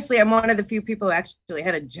honestly, I'm one of the few people who actually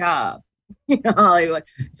had a job in Hollywood.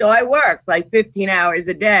 So I worked like 15 hours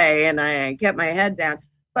a day, and I kept my head down.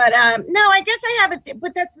 But no, I guess I have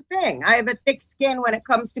but that's the thing. I have a thick skin when it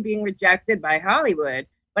comes to being rejected by Hollywood,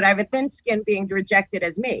 but I have a thin skin being rejected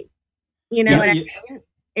as me. You know what I mean?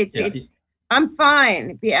 It's I'm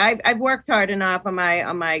fine. I've worked hard enough on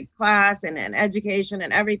my class and education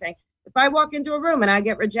and everything. If I walk into a room and I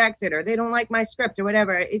get rejected or they don't like my script or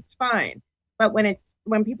whatever, it's fine. But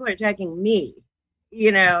when people are attacking me,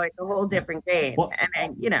 it's a whole different game. Well,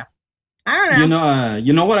 and I don't know.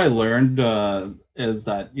 You know what I learned is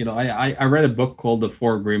that, I read a book called The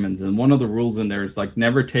Four Agreements, and one of the rules in there is like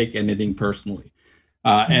never take anything personally.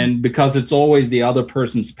 And because it's always the other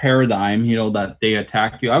person's paradigm, that they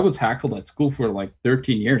attack you. I was hackled at school for like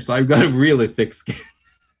 13 years, so I've got a really thick skin.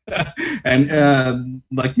 And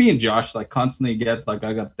like me and Josh, like constantly get like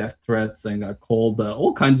I got death threats and got called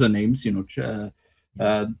all kinds of names,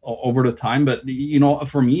 over the time. But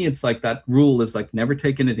for me, it's like that rule is like never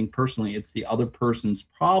take anything personally. It's the other person's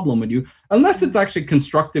problem with you, unless it's actually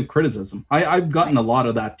constructive criticism. I've gotten a lot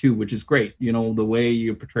of that too, which is great. The way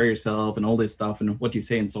you portray yourself and all this stuff and what you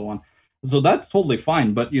say and so on. So that's totally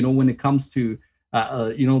fine. But when it comes to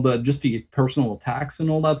the personal attacks and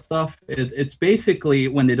all that stuff, it's basically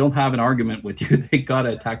when they don't have an argument with you, they gotta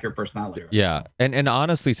attack your personality. Yeah, and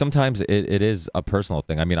honestly, sometimes it is a personal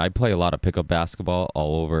thing. I mean, I play a lot of pickup basketball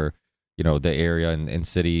all over, the area and in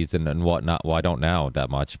cities and whatnot. Well, I don't now that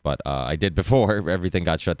much, but I did before everything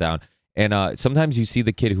got shut down. And sometimes you see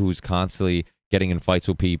the kid who's constantly getting in fights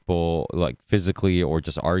with people, like physically or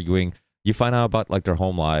just arguing. You find out about like their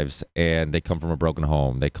home lives, and they come from a broken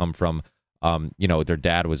home. They come from their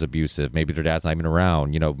dad was abusive. Maybe their dad's not even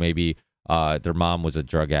around. Maybe their mom was a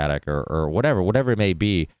drug addict or whatever it may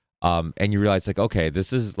be. And you realize like, okay,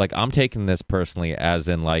 this is like, I'm taking this personally as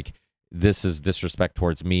in like, this is disrespect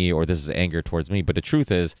towards me or this is anger towards me. But the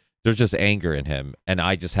truth is there's just anger in him. And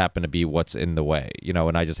I just happen to be what's in the way,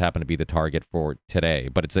 and I just happen to be the target for today,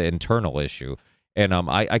 but it's an internal issue. And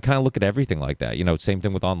I kind of look at everything like that, same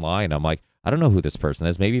thing with online. I'm like, I don't know who this person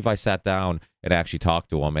is. Maybe if I sat down and actually talked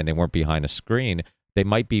to them and they weren't behind a screen, they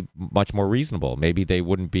might be much more reasonable. Maybe they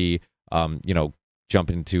wouldn't be,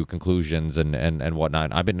 jumping to conclusions and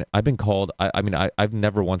whatnot. I've been called. I've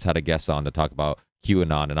never once had a guest on to talk about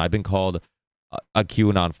QAnon, and I've been called a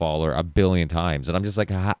QAnon follower a billion times, and I'm just like,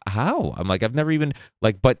 how? I'm like, I've never even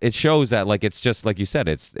like, but it shows that like it's just like you said,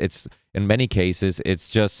 it's in many cases it's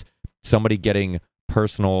just somebody getting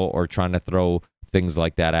personal or trying to throw things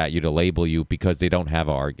like that at you to label you because they don't have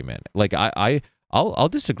an argument. Like I'll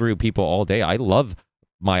disagree with people all day. I love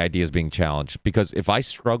my ideas being challenged, because if I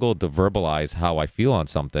struggle to verbalize how I feel on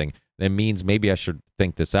something, it means maybe I should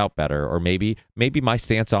think this out better, or maybe my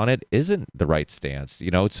stance on it isn't the right stance,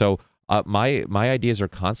 you know? So my ideas are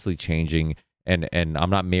constantly changing, and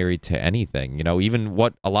I'm not married to anything, you know, even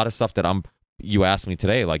what a lot of stuff that you asked me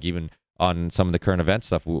today, like even on some of the current event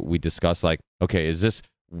stuff we discussed, like, okay,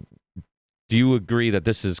 do you agree that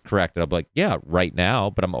this is correct? And I'm like, yeah, right now,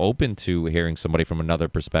 but I'm open to hearing somebody from another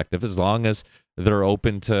perspective, as long as they're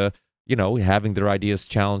open to, you know, having their ideas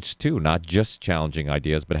challenged too, not just challenging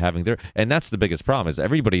ideas, but having and that's the biggest problem, is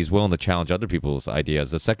everybody's willing to challenge other people's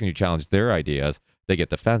ideas. The second you challenge their ideas, they get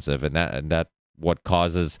defensive, and that what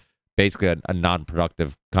causes basically a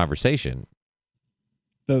non-productive conversation.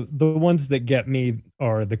 The ones that get me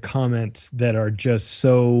are the comments that are just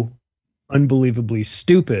so unbelievably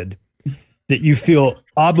stupid that you feel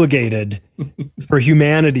obligated for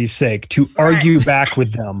humanity's sake to argue back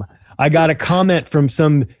with them. I got a comment from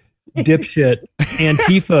some dipshit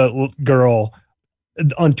Antifa girl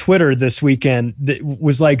on Twitter this weekend that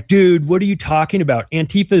was like, dude, what are you talking about?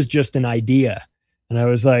 Antifa is just an idea. And I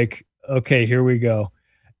was like, okay, here we go.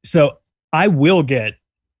 So I will get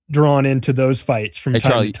drawn into those fights from time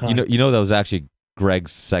Charlie, to time. You know that was actually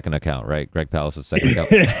Greg's second account, right? Greg Palast's second account.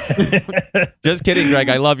 Just kidding, Greg.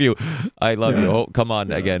 I love you. Oh, come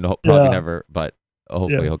on again. Probably never, but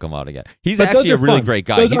hopefully he'll come on again. He's actually a really great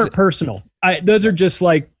guy. Those aren't personal. Those are just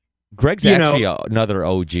like, Greg's actually another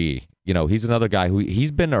OG. You know, he's another guy who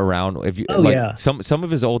he's been around. If you some of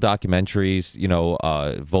his old documentaries, you know,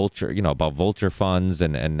 Vulture, you know, about vulture funds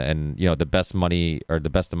and you know, the best money or the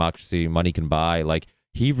best democracy money can buy. Like,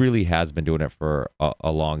 he really has been doing it for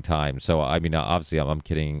a long time. So I mean, obviously, I'm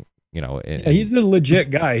kidding. You know, he's a legit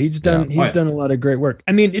guy. He's done done a lot of great work.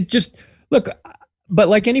 I mean, it just but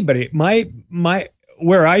like anybody, my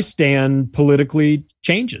where I stand politically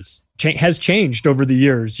has changed over the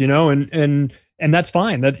years. You know, and that's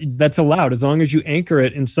fine. That's allowed, as long as you anchor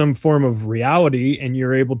it in some form of reality and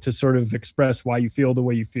you're able to sort of express why you feel the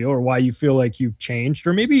way you feel, or why you feel like you've changed,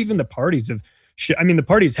 or maybe even the parties have. The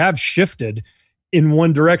parties have shifted in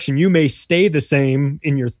one direction. You may stay the same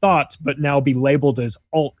in your thoughts, but now be labeled as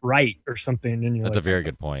alt-right or something. And that's a very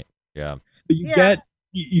good point. Yeah. So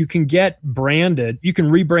you can get branded. You can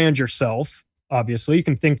rebrand yourself. Obviously, you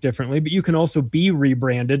can think differently, but you can also be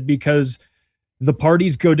rebranded because the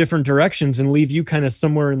parties go different directions and leave you kind of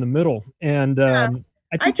somewhere in the middle. And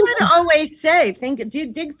I try to always say,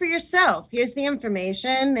 dig for yourself. Here's the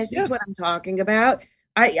information. This is what I'm talking about.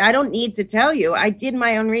 I don't need to tell you. I did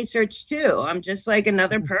my own research too. I'm just like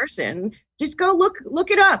another person. Just go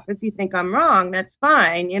look it up. If you think I'm wrong, that's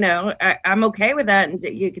fine. You know, I'm okay with that, and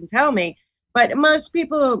you can tell me. But most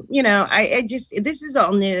people, you know, this is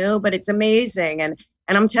all new, but it's amazing. And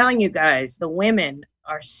I'm telling you guys, the women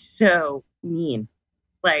are so mean.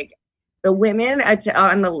 Like, the women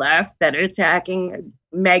on the left that are attacking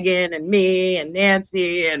Megan and me and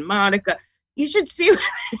Nancy and Monica, you should see.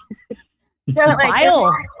 So like,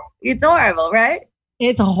 it's horrible, right?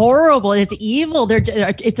 It's horrible. It's evil.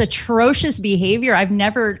 It's atrocious behavior. I've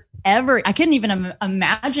never ever. I couldn't even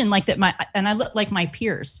imagine like that. I look like my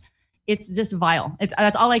peers. It's just vile.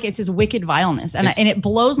 That's all. Like, it's just wicked vileness, and it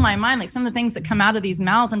blows my mind. Like, some of the things that come out of these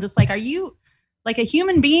mouths, I'm just like, are you like a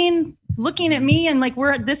human being looking at me and like,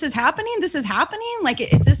 this is happening? This is happening. Like,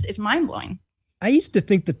 it's mind blowing. I used to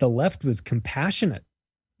think that the left was compassionate.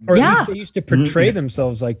 Or at least they used to portray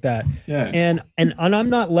themselves like that. Yeah. And I'm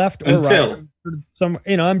not left or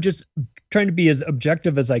right. I'm just trying to be as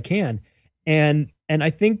objective as I can. And I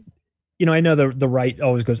think, you know, I know the right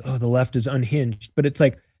always goes, oh, the left is unhinged, but it's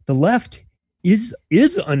like the left is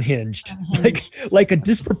unhinged. Like a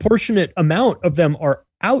disproportionate amount of them are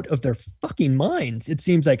out of their fucking minds, it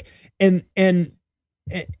seems like. And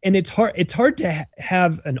it's hard to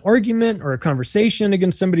have an argument or a conversation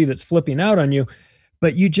against somebody that's flipping out on you.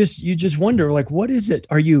 But you just wonder, like, what is it?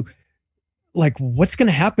 Are you like, what's going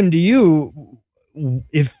to happen to you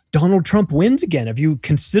if Donald Trump wins again? Have you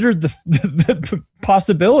considered the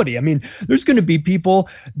possibility? I mean, there's going to be people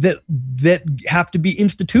that have to be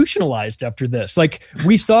institutionalized after this. Like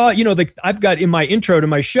we saw, you know, I've got in my intro to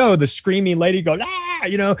my show, the screaming lady go, ah,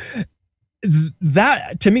 you know,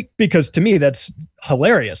 that to me, that's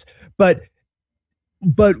hilarious. But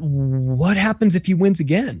what happens if he wins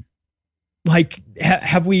again? Like,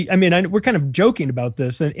 have we, I mean, we're kind of joking about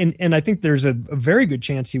this, and I think there's a very good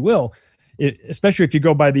chance he will, especially if you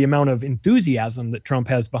go by the amount of enthusiasm that Trump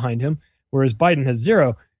has behind him, whereas Biden has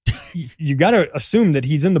zero. You got to assume that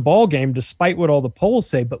he's in the ball game despite what all the polls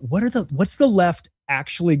say. But what's the left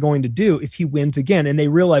actually going to do if he wins again and they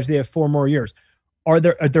realize they have 4 more years? Are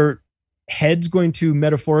their heads going to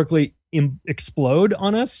metaphorically explode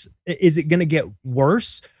on us? Is it going to get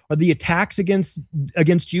worse? Are the attacks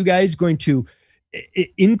against you guys going to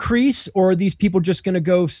increase, or are these people just going to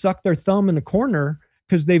go suck their thumb in a corner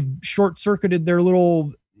because they've short-circuited their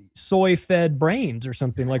little soy-fed brains or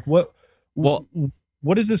something? Like what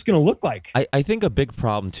is this going to look like? I think a big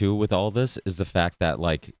problem too with all this is the fact that,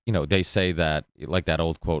 like, you know, they say that, like that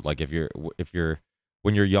old quote, like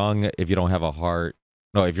when you're young, if you don't have a heart,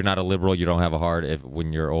 no, if you're not a liberal, you don't have a heart.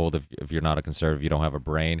 When you're old, if you're not a conservative, you don't have a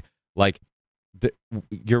brain. Like,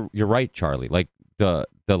 you're right, Charlie. Like the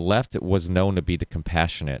left was known to be the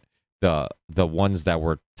compassionate, the ones that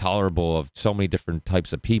were tolerable of so many different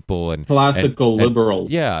types of people and classical liberals,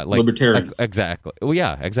 yeah, like libertarians, exactly. Well,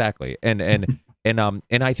 yeah, exactly. And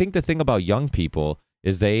I think the thing about young people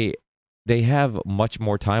is they have much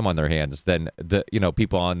more time on their hands than the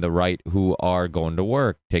people on the right who are going to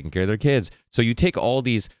work, taking care of their kids. So you take all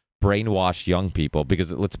these brainwashed young people,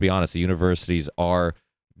 because let's be honest, the universities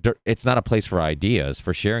it's not a place for ideas,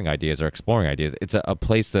 for sharing ideas or exploring ideas. It's a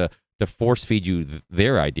place to force feed you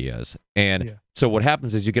their ideas. And so what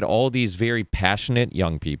happens is you get all these very passionate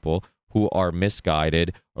young people who are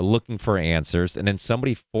misguided or looking for answers, and then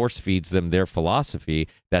somebody force feeds them their philosophy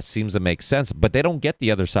that seems to make sense, but they don't get the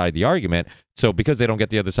other side of the argument. So because they don't get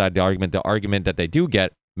the other side of the argument that they do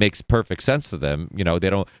get makes perfect sense to them. They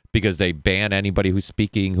don't, because they ban anybody who's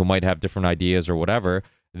speaking who might have different ideas or whatever.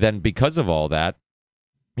 Then because of all that,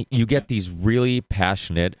 you get these really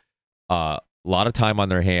passionate, lot of time on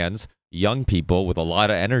their hands, young people with a lot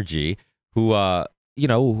of energy who are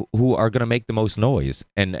going to make the most noise.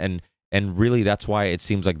 And really, that's why it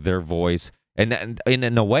seems like their voice, and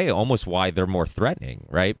in a way, almost why they're more threatening,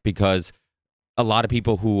 right? Because a lot of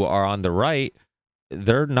people who are on the right,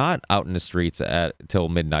 they're not out in the streets till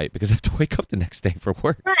midnight because they have to wake up the next day for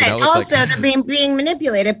work. Right. Also, they're being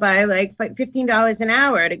manipulated by like $15 an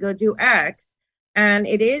hour to go do X. And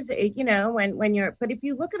it is, when you're, but if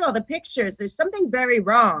you look at all the pictures, there's something very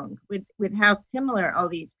wrong with how similar all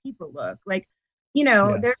these people look. Like,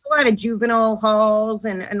 there's a lot of juvenile halls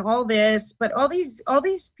and all this, but all these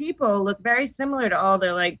people look very similar to all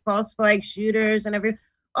the like false flag shooters and everything.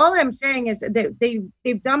 All I'm saying is that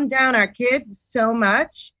they've dumbed down our kids so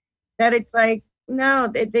much that it's like,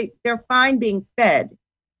 no, they're fine being fed.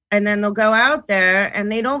 And then they'll go out there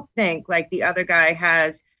and they don't think like the other guy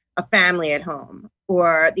has a family at home,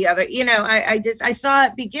 or the other, I saw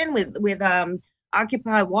it begin with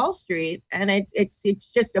Occupy Wall Street, and it's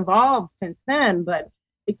just evolved since then. But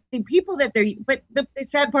the people that the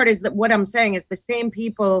sad part is that what I'm saying is the same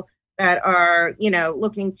people that are,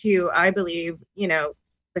 looking to, I believe, to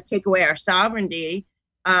take away our sovereignty,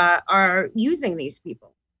 are using these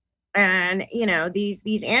people. And, these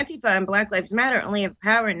Antifa and Black Lives Matter only have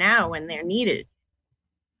power now when they're needed.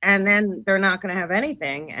 And then they're not going to have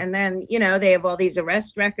anything. And then, they have all these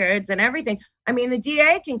arrest records and everything. I mean, the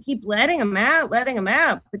DA can keep letting them out,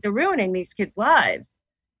 but they're ruining these kids' lives.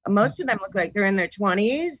 Most of them look like they're in their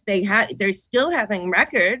 20s. They're still having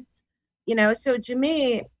records, So to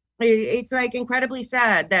me, it's like incredibly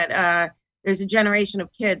sad that there's a generation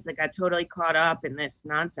of kids that got totally caught up in this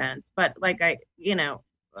nonsense. But like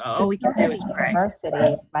all we can do is pray.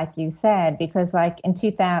 University, like you said, because like in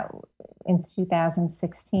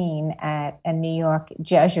 2016 at a New York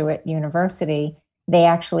Jesuit university, they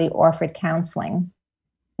actually offered counseling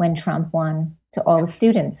when Trump won to all the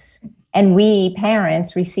students. And we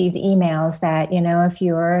parents received emails that, if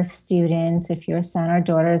you're a student, if your son or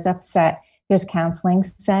daughter is upset, there's counseling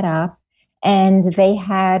set up. And they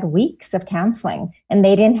had weeks of counseling, and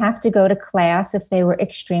they didn't have to go to class if they were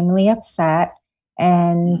extremely upset.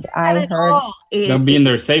 And I heard they'll be in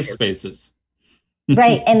their safe spaces.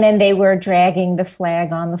 Right. And then they were dragging the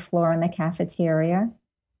flag on the floor in the cafeteria.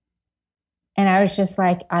 And I was just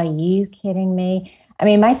like, are you kidding me? I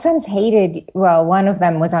mean, my sons one of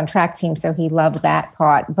them was on track team, so he loved that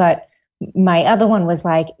part. But my other one was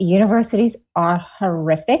like, universities are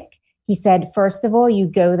horrific. He said, first of all, you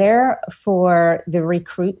go there for the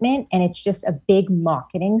recruitment, and it's just a big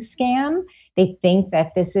marketing scam. They think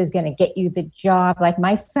that this is going to get you the job. Like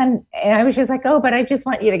my son, and I was just like, oh, but I just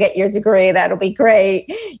want you to get your degree. That'll be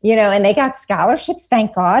great. And they got scholarships,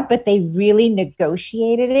 thank God, but they really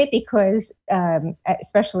negotiated it because,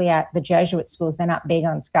 especially at the Jesuit schools, they're not big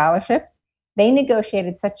on scholarships. They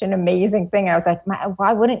negotiated such an amazing thing. I was like,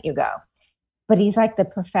 why wouldn't you go? But he's like, the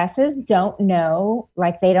professors don't know,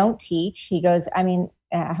 like they don't teach. He goes, I mean,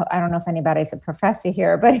 I don't know if anybody's a professor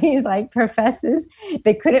here, but he's like, professors,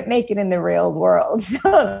 they couldn't make it in the real world.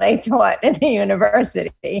 So they taught in the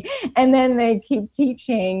university. And then they keep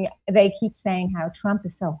teaching, they keep saying how Trump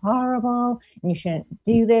is so horrible and you shouldn't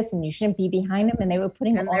do this and you shouldn't be behind him. And they were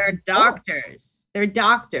putting And all they're these doctors. They're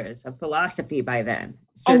doctors of philosophy by then.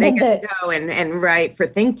 So And they then get to go and write for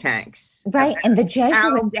think tanks. Right. And the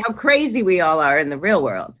Jesuits, How crazy we all are in the real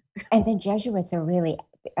world. and the Jesuits are really,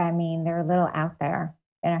 I mean, they're a little out there.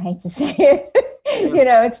 And I hate to say it,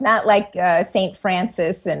 it's not like St.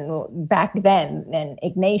 Francis and back then and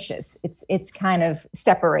Ignatius. It's kind of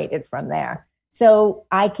separated from there. So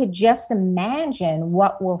I could just imagine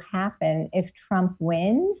what will happen if Trump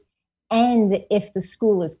wins and if the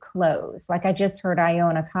school is closed. Like I just heard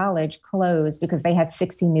Iona College closed because they had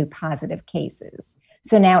 60 new positive cases.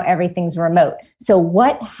 So now everything's remote. So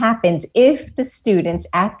what happens if the students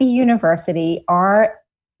at the university are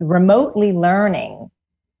remotely learning?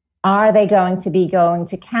 Are they going to be going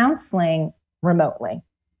to counseling remotely?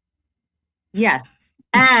 Yes.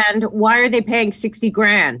 And why are they paying 60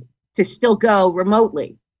 grand to still go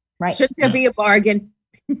remotely? Right. Shouldn't there be a bargain?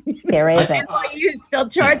 There isn't. NYU is still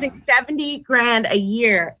charging 70 grand a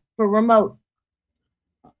year for remote.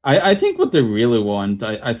 I think what they really want,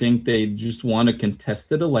 I think they just want a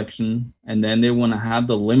contested election, and then they want to have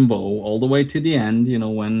the limbo all the way to the end,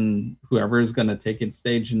 when whoever is going to take it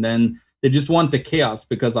stage, and then they just want the chaos,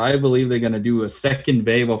 because I believe they're going to do a second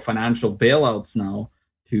wave of financial bailouts now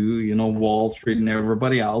to, Wall Street and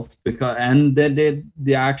everybody else, and then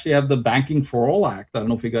they actually have the Banking for All Act. I don't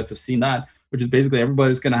know if you guys have seen that, which is basically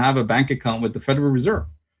everybody's going to have a bank account with the Federal Reserve.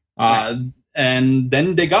 And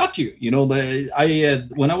then they got you.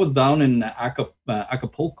 When I was down in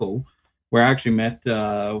Acapulco, where I actually met,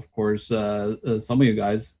 of course, some of you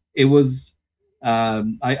guys, it was,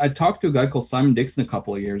 I talked to a guy called Simon Dixon a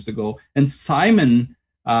couple of years ago, and Simon,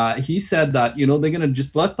 he said that, they're going to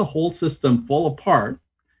just let the whole system fall apart.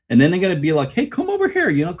 And then they're going to be like, hey, come over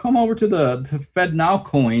here, come over to the Fed Now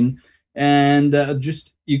coin, and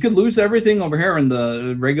you could lose everything over here in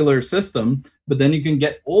the regular system, but then you can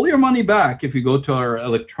get all your money back if you go to our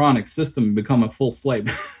electronic system and become a full slave.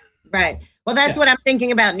 Right. Well, that's what I'm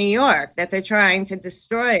thinking about New York, that they're trying to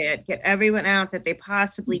destroy it, get everyone out that they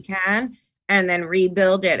possibly can, and then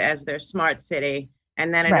rebuild it as their smart city.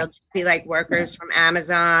 And then it'll just be like workers from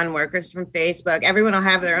Amazon, workers from Facebook. Everyone will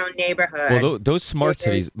have their own neighborhood. Well, those smart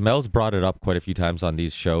cities, Mel's brought it up quite a few times on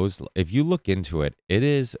these shows. If you look into it, it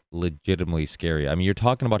is legitimately scary. I mean, you're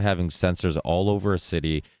talking about having sensors all over a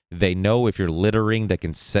city. They know if you're littering, they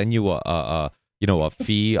can send you a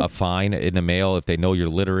fine in the mail if they know you're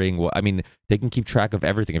littering. Well, I mean, they can keep track of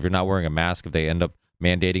everything. If you're not wearing a mask, if they end up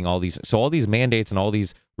mandating all these mandates and all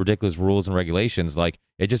these ridiculous rules and regulations, like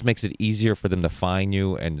it just makes it easier for them to fine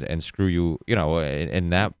you and screw you, in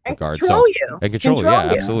that regard. Control you. And control you. Yeah,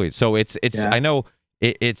 you. absolutely. So it's I know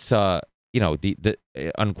it's the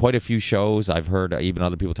on quite a few shows I've heard even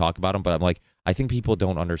other people talk about them, but I'm like, I think people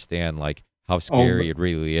don't understand like how scary it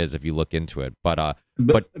really is if you look into it. But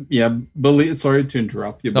sorry to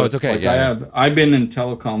interrupt you. No, but it's okay. I've been in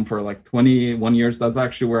telecom for like 21 years. That's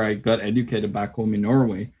actually where I got educated back home in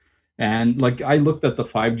Norway. And like I looked at the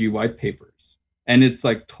 5G white papers, and it's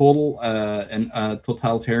like total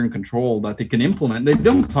totalitarian control that they can implement. They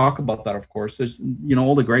don't talk about that, of course. There's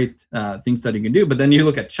all the great things that you can do. But then you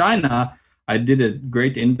look at China. I did a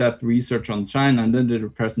great in-depth research on China, and then did a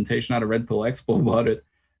presentation at a Red Pill Expo about it.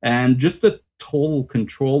 And just the total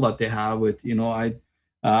control that they have with,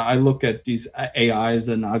 I look at these AIs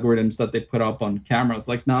and algorithms that they put up on cameras.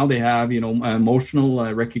 Like now they have,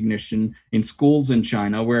 emotional recognition in schools in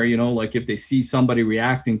China where, like if they see somebody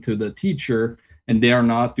reacting to the teacher and they are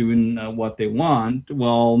not doing what they want,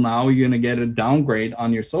 well, now you're going to get a downgrade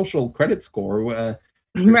on your social credit score.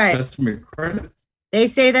 Right. Customer credits. They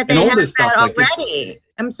say that they And all have this that stuff, like, already.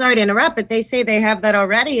 I'm sorry to interrupt, but they say they have that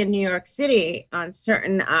already in New York City on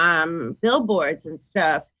certain billboards and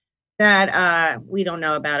stuff that we don't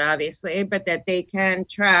know about, obviously, but that they can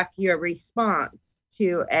track your response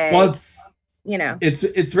to a. Well,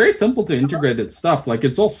 it's very simple to integrate its stuff. Like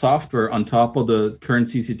it's all software on top of the current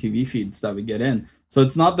CCTV feeds that we get in. So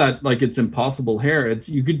it's not that like it's impossible here.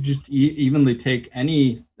 You could just evenly take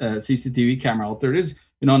any CCTV camera out there. It is.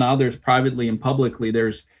 Now there's privately and publicly,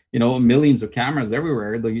 there's, millions of cameras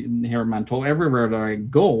everywhere, here in Manitoba, everywhere that I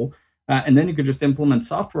go. And then you could just implement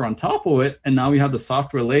software on top of it. And now we have the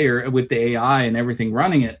software layer with the AI and everything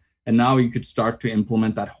running it. And now you could start to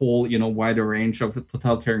implement that whole, wider range of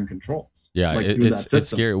totalitarian controls. Yeah, like it's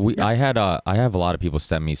scary. I have a lot of people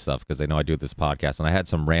send me stuff because they know I do this podcast. And I had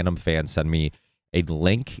some random fans send me a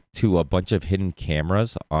link to a bunch of hidden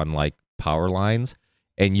cameras on like power lines.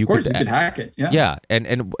 and you Of course, could you could hack it. Yeah. yeah,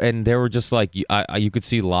 and they were just like you could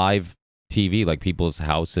see live TV, like people's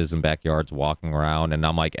houses and backyards walking around, and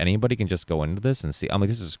I'm like, anybody can just go into this and see. I'm like,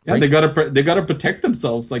 this is great. Yeah, they gotta protect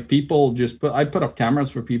themselves. Like people I put up cameras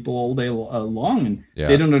for people all day long, and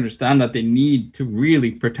they don't understand that they need to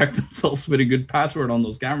really protect themselves with a good password on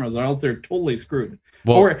those cameras, or else they're totally screwed.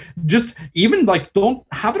 Well, or just even like don't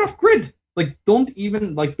have it off grid. Like don't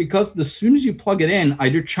even like, because as soon as you plug it in,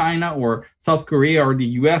 either China or South Korea or the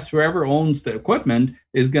US, whoever owns the equipment,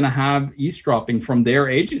 is gonna have eavesdropping from their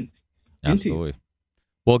agencies. Absolutely.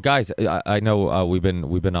 Well, guys, I know we've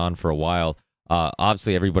been on for a while.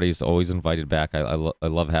 Obviously, everybody's always invited back. I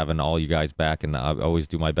love having all you guys back, and I always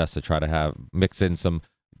do my best to try to mix in some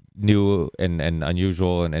new and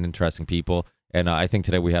unusual and interesting people. And I think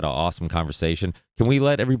today we had an awesome conversation. Can we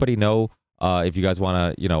let everybody know if you guys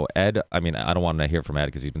want to, Ed? I mean, I don't want to hear from Ed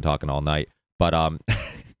because he's been talking all night, but I'm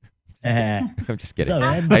just kidding. What's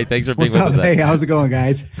up, Ed? Hey, thanks for being What's with up? us. Ed. Hey, how's it going,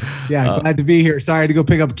 guys? Yeah, glad to be here. Sorry I had to go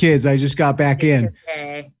pick up kids. I just got back in.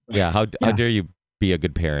 Yeah, how dare you be a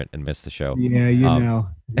good parent and miss the show? Yeah, you know.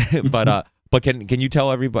 But can you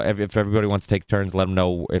tell everybody, if everybody wants to take turns, let them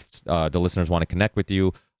know if the listeners want to connect with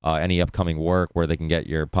you, any upcoming work, where they can get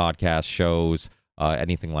your podcast shows,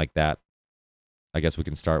 anything like that. I guess we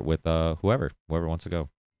can start with whoever wants to go.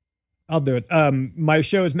 I'll do it. My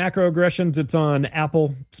show is Macroaggressions. It's on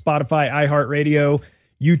Apple, Spotify, iHeartRadio,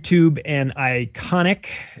 YouTube, and Iconic.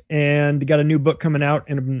 And got a new book coming out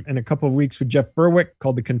in a couple of weeks with Jeff Berwick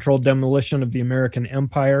called The Controlled Demolition of the American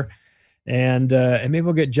Empire. And maybe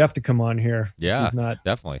we'll get Jeff to come on here. Yeah, he's not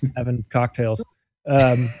definitely having cocktails.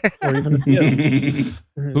 Or even if he is.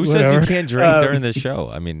 Who says you can't drink during this show?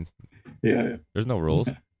 I mean, yeah. There's no rules.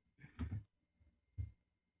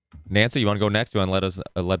 Nancy, you want to go next? You want to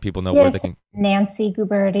let people know where they can? Nancy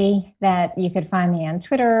Guberti. That you could find me on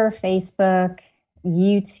Twitter, Facebook,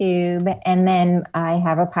 YouTube, and then I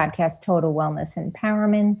have a podcast, Total Wellness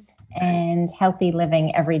Empowerment, and Healthy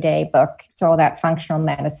Living Everyday book. It's all about functional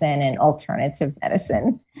medicine and alternative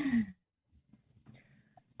medicine.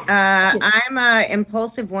 I'm a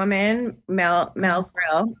impulsive woman, Mel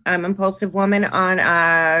Brill. I'm impulsive woman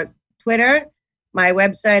on Twitter. My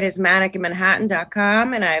website is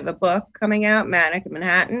manicinmanhattan.com, and I have a book coming out, Manic in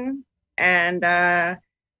Manhattan. And I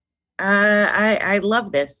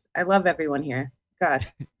love this. I love everyone here. God,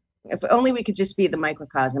 if only we could just be the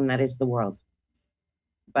microcosm that is the world.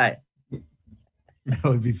 But that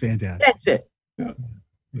would be fantastic. That's it.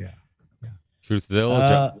 Yeah.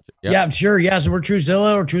 Truthzilla. Yeah, sure. Yeah, so we're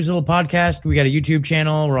Truthzilla or Truthzilla Podcast. We got a YouTube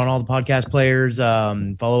channel. We're on all the podcast players.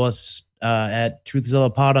 Follow us at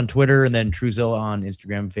Truthzilla Pod on Twitter, and then Truthzilla on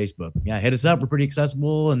Instagram and Facebook. Yeah, hit us up. We're pretty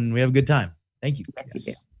accessible, and we have a good time. Thank you.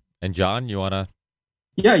 Yes. And John, you want to?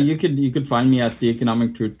 Yeah, you could find me at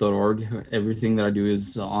theeconomictruth.org. Everything that I do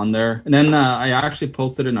is on there. And then I actually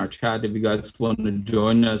posted in our chat if you guys want to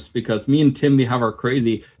join us, because me and Tim, we have our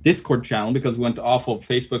crazy Discord channel, because we went off of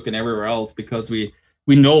Facebook and everywhere else because we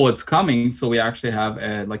know what's coming. So we actually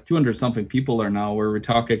have like 200 something people there now where we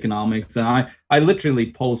talk economics. And I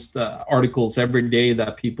literally post articles every day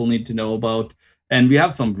that people need to know about. And we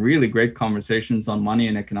have some really great conversations on money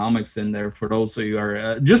and economics in there for those of you who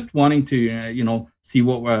are just wanting to, see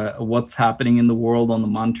what's happening in the world on the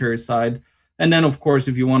monetary side. And then, of course,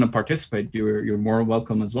 if you want to participate, you're more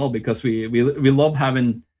welcome as well, because we love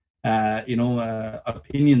having,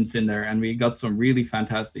 opinions in there. And we got some really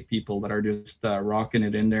fantastic people that are just rocking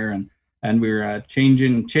it in there. And we're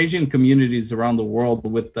changing communities around the world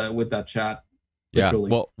with that chat. Yeah,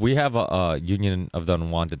 literally. well, we have a Union of the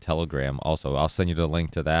Unwanted Telegram also. I'll send you the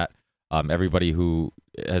link to that. Everybody who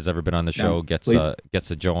has ever been on the show gets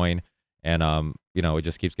to join, and it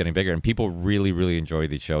just keeps getting bigger. And people really, really enjoy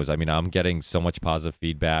these shows. I mean, I'm getting so much positive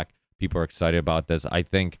feedback. People are excited about this. I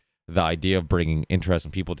think the idea of bringing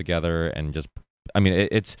interesting people together and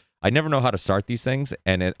I never know how to start these things,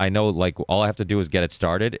 and I know like all I have to do is get it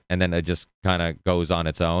started, and then it just kind of goes on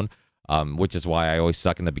its own. Which is why I always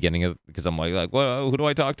suck in the beginning because I'm like, well, who do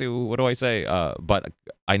I talk to? What do I say? But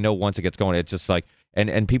I know once it gets going, it's just like,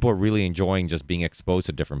 and people are really enjoying just being exposed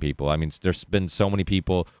to different people. I mean, there's been so many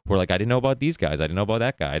people who are like, I didn't know about these guys. I didn't know about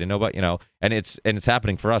that guy. I didn't know about, and it's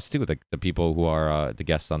happening for us too, the people who are the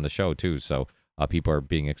guests on the show too. So people are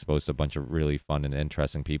being exposed to a bunch of really fun and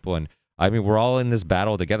interesting people. And I mean, we're all in this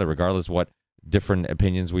battle together, regardless what different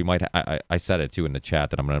opinions we might I said it too in the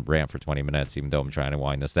chat that I'm gonna rant for 20 minutes, even though I'm trying to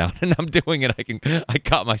wind this down, and I'm doing it. I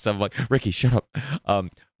caught myself like, Ricky, shut up.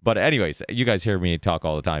 But anyways, you guys hear me talk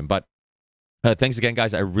all the time. But thanks again,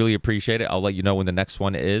 guys. I really appreciate it. I'll let you know when the next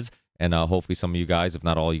one is, and hopefully some of you guys, if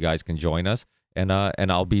not all you guys, can join us. and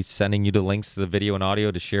I'll be sending you the links to the video and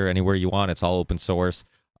audio to share anywhere you want. It's all open source,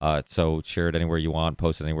 so share it anywhere you want,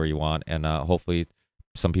 post it anywhere you want, and hopefully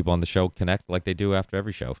some people on the show connect like they do after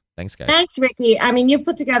every show. Thanks, guys. Thanks, Ricky. I mean, you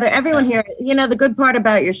put together everyone here. You know, the good part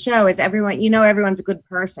about your show is everyone. You know, everyone's a good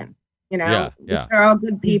person. You know, they're all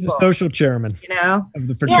good people. He's the social chairman. You know, of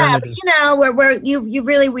the fraternity. Yeah, but you know, where you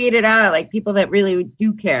really weeded out like people that really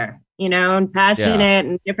do care. You know, and passionate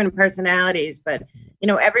and different personalities. But you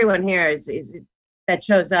know, everyone here is that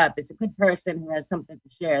shows up is a good person who has something to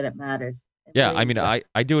share that matters. Yeah, I mean, I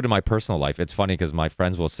do it in my personal life. It's funny because my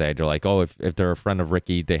friends will say, they're like, oh, if they're a friend of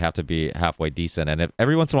Ricky, they have to be halfway decent. And if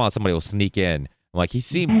every once in a while somebody will sneak in, I'm like, he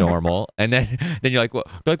seemed normal. And then you're like,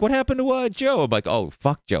 what happened to Joe? I'm like, oh,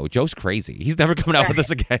 fuck Joe. Joe's crazy. He's never coming out with us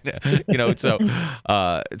again. You know, so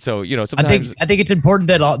you know, sometimes I think it's important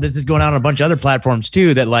that all this is going out on a bunch of other platforms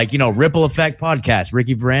too. That like, you know, Ripple Effect podcast,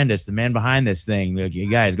 Ricky Varandas, the man behind this thing. Like,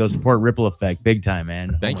 you guys go support Ripple Effect big time,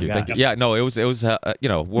 man. Thank you. Yeah, no, it was you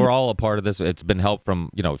know, we're all a part of this. It's been help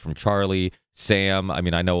from Charlie, Sam. I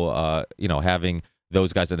mean, I know you know, having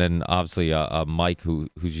those guys, and then obviously Mike who's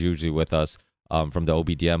usually with us. From the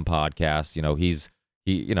OBDM podcast, you know,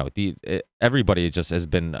 everybody just has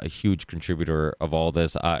been a huge contributor of all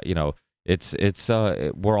this. You know,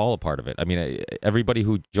 we're all a part of it. I mean, everybody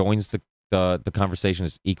who joins the conversation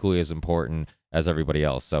is equally as important as everybody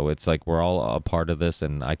else. So it's like we're all a part of this,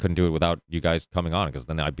 and I couldn't do it without you guys coming on because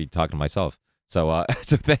then I'd be talking to myself. So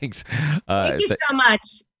so thanks. Thank you so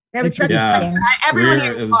much. That was such a pleasure. Everyone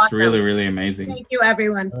here was it was awesome. really, really amazing. Thank you,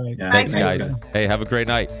 everyone. Right. Yeah. Thanks, guys. Hey, have a great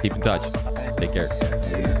night. Keep in touch. Take care.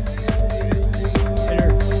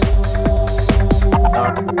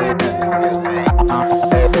 Later.